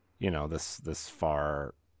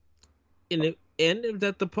far. And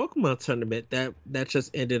that the Pokemon tournament that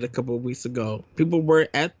just ended a couple of weeks ago, people were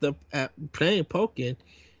at playing Pokken.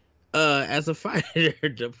 As a fighter,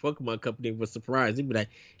 the Pokemon company was surprised. He'd be like,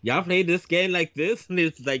 "Y'all played this game like this?" And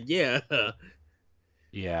it's like, "Yeah."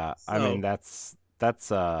 Yeah, so, I mean that's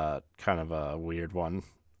kind of a weird one,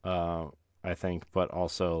 I think, but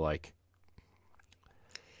also like,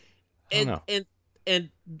 I don't know. And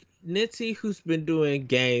Nitty, who's been doing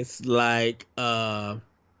games like Box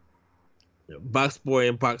Boy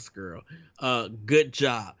and Box Girl, good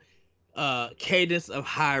job. Cadence of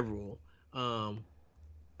Hyrule, I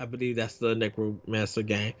believe that's the Necromancer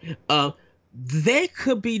game. they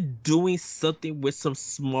could be doing something with some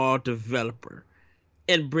small developer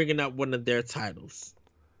and bringing out one of their titles.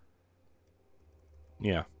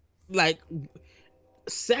 Yeah. Like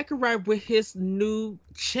Sakurai with his new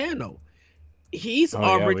channel. He's Oh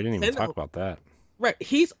yeah, we already didn't even talk about that. right.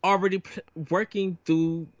 He's already working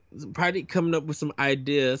through, probably coming up with some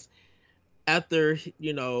ideas after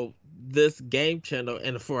this game channel,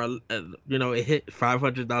 and for it hit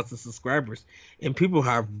 500,000 subscribers, and people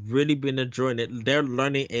have really been enjoying it. They're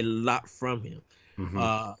learning a lot from him. Mm-hmm.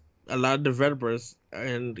 A lot of developers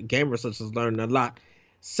and gamers such as learning a lot.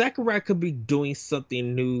 Sakurai could be doing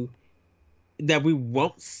something new that we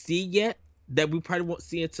won't see yet, that we probably won't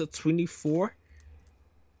see until 24,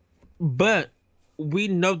 but we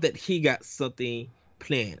know that he got something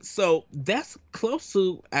planned. So that's close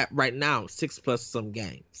to, at right now, 6+ some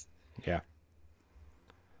games. Yeah.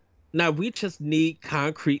 Now we just need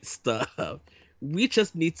concrete stuff. We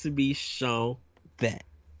just need to be shown that.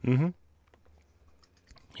 Mm-hmm.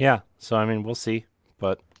 Yeah. So I mean, we'll see.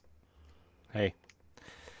 But hey,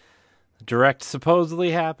 Direct supposedly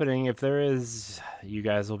happening. If there is, you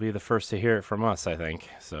guys will be the first to hear it from us, I think.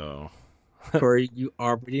 So Corey, you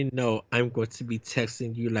already know I'm going to be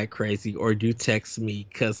texting you like crazy, or you text me,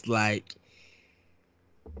 because like,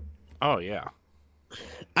 oh yeah.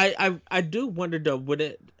 I do wonder though,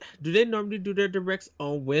 do they normally do their directs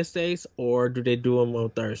on Wednesdays, or do they do them on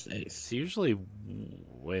Thursdays? It's usually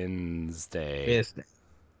Wednesday. Wednesday.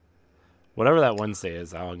 Whatever that Wednesday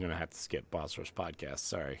is, I'm gonna have to skip Boss Rush podcast.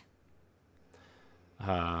 Sorry.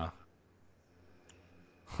 I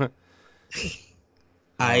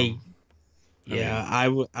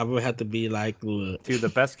would have to be like, look. Dude, the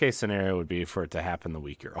best case scenario would be for it to happen the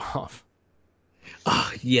week you're off.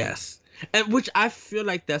 Oh, yes. And which I feel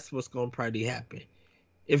like that's what's going to probably happen.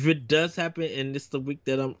 If it does happen and it's the week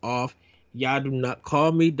that I'm off, y'all do not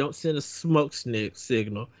call me. Don't send a smoke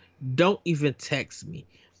signal. Don't even text me.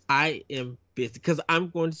 I am busy because I'm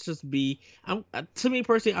going to just be. To me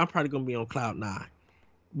personally, I'm probably going to be on cloud 9.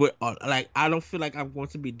 With like, I don't feel like I'm going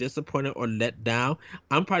to be disappointed or let down.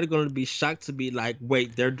 I'm probably going to be shocked to be like,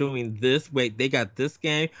 wait, they're doing this. Wait, they got this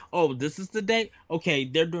game. Oh, this is the date. Okay,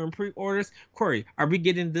 they're doing pre-orders. Corey, are we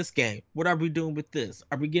getting this game? What are we doing with this?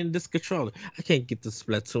 Are we getting this controller? I can't get the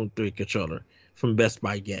Splatoon 3 controller from Best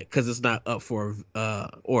Buy yet because it's not up for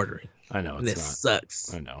ordering. I know, and it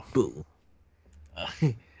sucks. I know. Boo.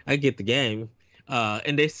 I get the game,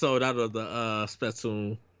 and they sold out of the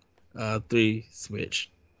Splatoon 3 Switch.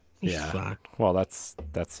 Yeah. Fine. Well, that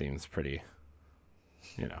seems pretty,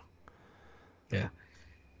 Yeah.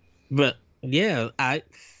 But yeah,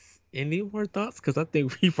 any more thoughts? Because I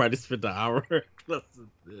think we probably spent an hour plus of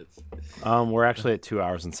this. We're actually at 2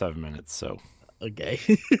 hours and 7 minutes, so Okay.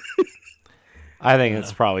 I think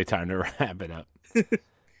it's probably time to wrap it up.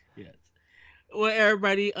 Yes. Well,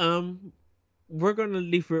 everybody, we're gonna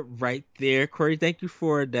leave it right there. Corey, thank you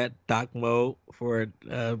for that doc mode for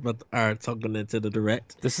our talking into the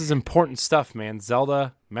direct. This is important stuff, man.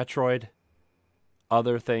 Zelda, Metroid,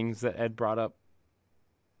 other things that Ed brought up.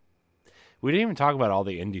 We didn't even talk about all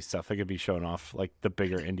the indie stuff that could be shown off, like the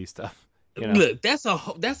bigger indie stuff. Look, that's a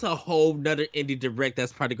whole nother indie direct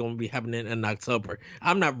that's probably going to be happening in October.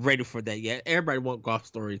 I'm not ready for that yet. Everybody want Golf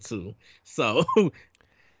Story 2. So,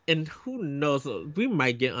 and who knows, we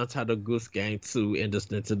might get Untitled Goose Game 2 in this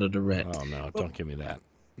Nintendo Direct. Oh no, don't give me that.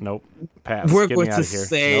 Nope. Pass. We're Get going me out to of here.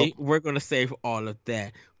 say Nope. we're going to save all of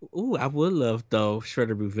that. Ooh, I would love though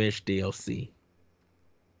Shredder Revenge DLC.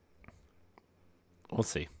 We'll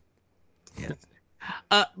see. Yes.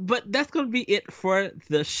 But that's going to be it for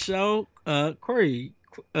the show. Corey,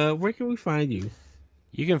 where can we find you?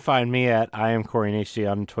 You can find me at I am Corey HD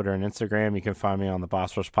on Twitter and Instagram. You can find me on the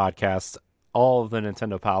Boss Rush podcast, all of the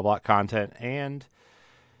Nintendo Power Block content, and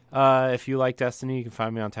if you like Destiny, you can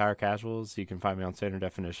find me on Tower Casuals. You can find me on Standard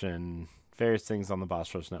Definition, various things on the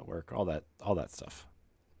Boss Rush Network, all that stuff.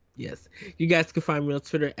 Yes, you guys can find me on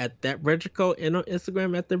Twitter at that Retrocode and on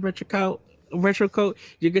Instagram at the Retrocode.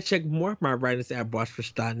 You can check more of my writings at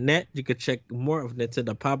bossrush.net. You can check more of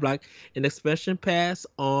Nintendo Power Block and Expansion Pass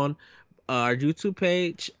on our YouTube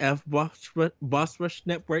page, Boss Rush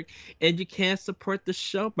Network, and you can support the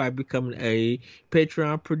show by becoming a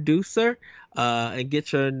Patreon producer and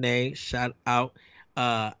get your name shout out.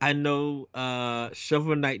 I know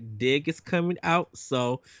Shovel Knight Dig is coming out,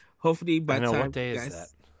 so hopefully by the time what day is that?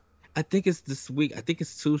 I think it's this week. I think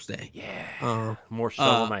it's Tuesday. Yeah. More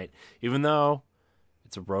Shovel Knight. Even though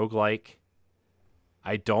it's a roguelike,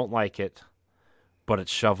 I don't like it, but it's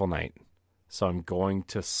Shovel Knight. So I'm going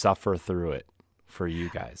to suffer through it for you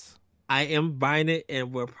guys. I am buying it,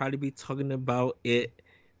 and we'll probably be talking about it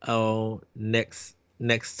next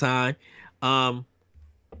time. Um,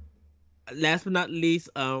 Last but not least,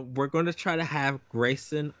 we're going to try to have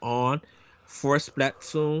Grayson on for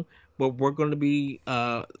Splatoon, but we're going to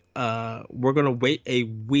we're going to wait a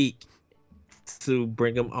week to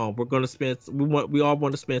bring him on. We all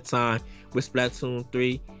want to spend time with Splatoon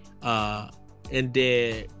 3, and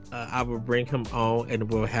then I will bring him on and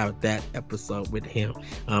we'll have that episode with him.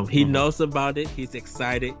 He knows about it. He's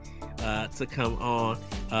excited to come on,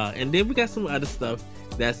 and then we got some other stuff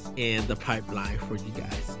that's in the pipeline for you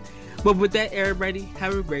guys. But with that, everybody,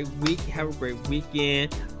 have a great week. Have a great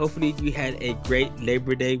weekend. Hopefully you had a great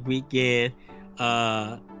Labor Day weekend.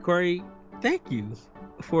 Corey, thank you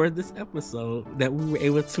for this episode that we were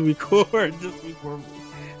able to record just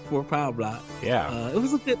before Power Block. Yeah, it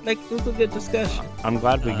was a good discussion. I'm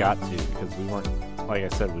glad we got to, because we weren't, like I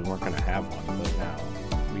said, we weren't going to have one, but now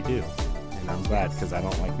we do, and I'm glad, because I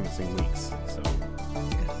don't like missing weeks. So,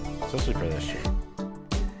 especially for this shit.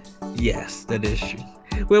 Yes, that is true.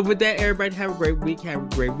 Well, with that, everybody, have a great week, have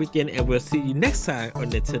a great weekend, and we'll see you next time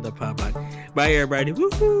on Nintendo Power Block. Bye, everybody.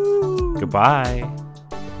 Woohoo! Goodbye.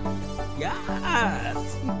 Yes.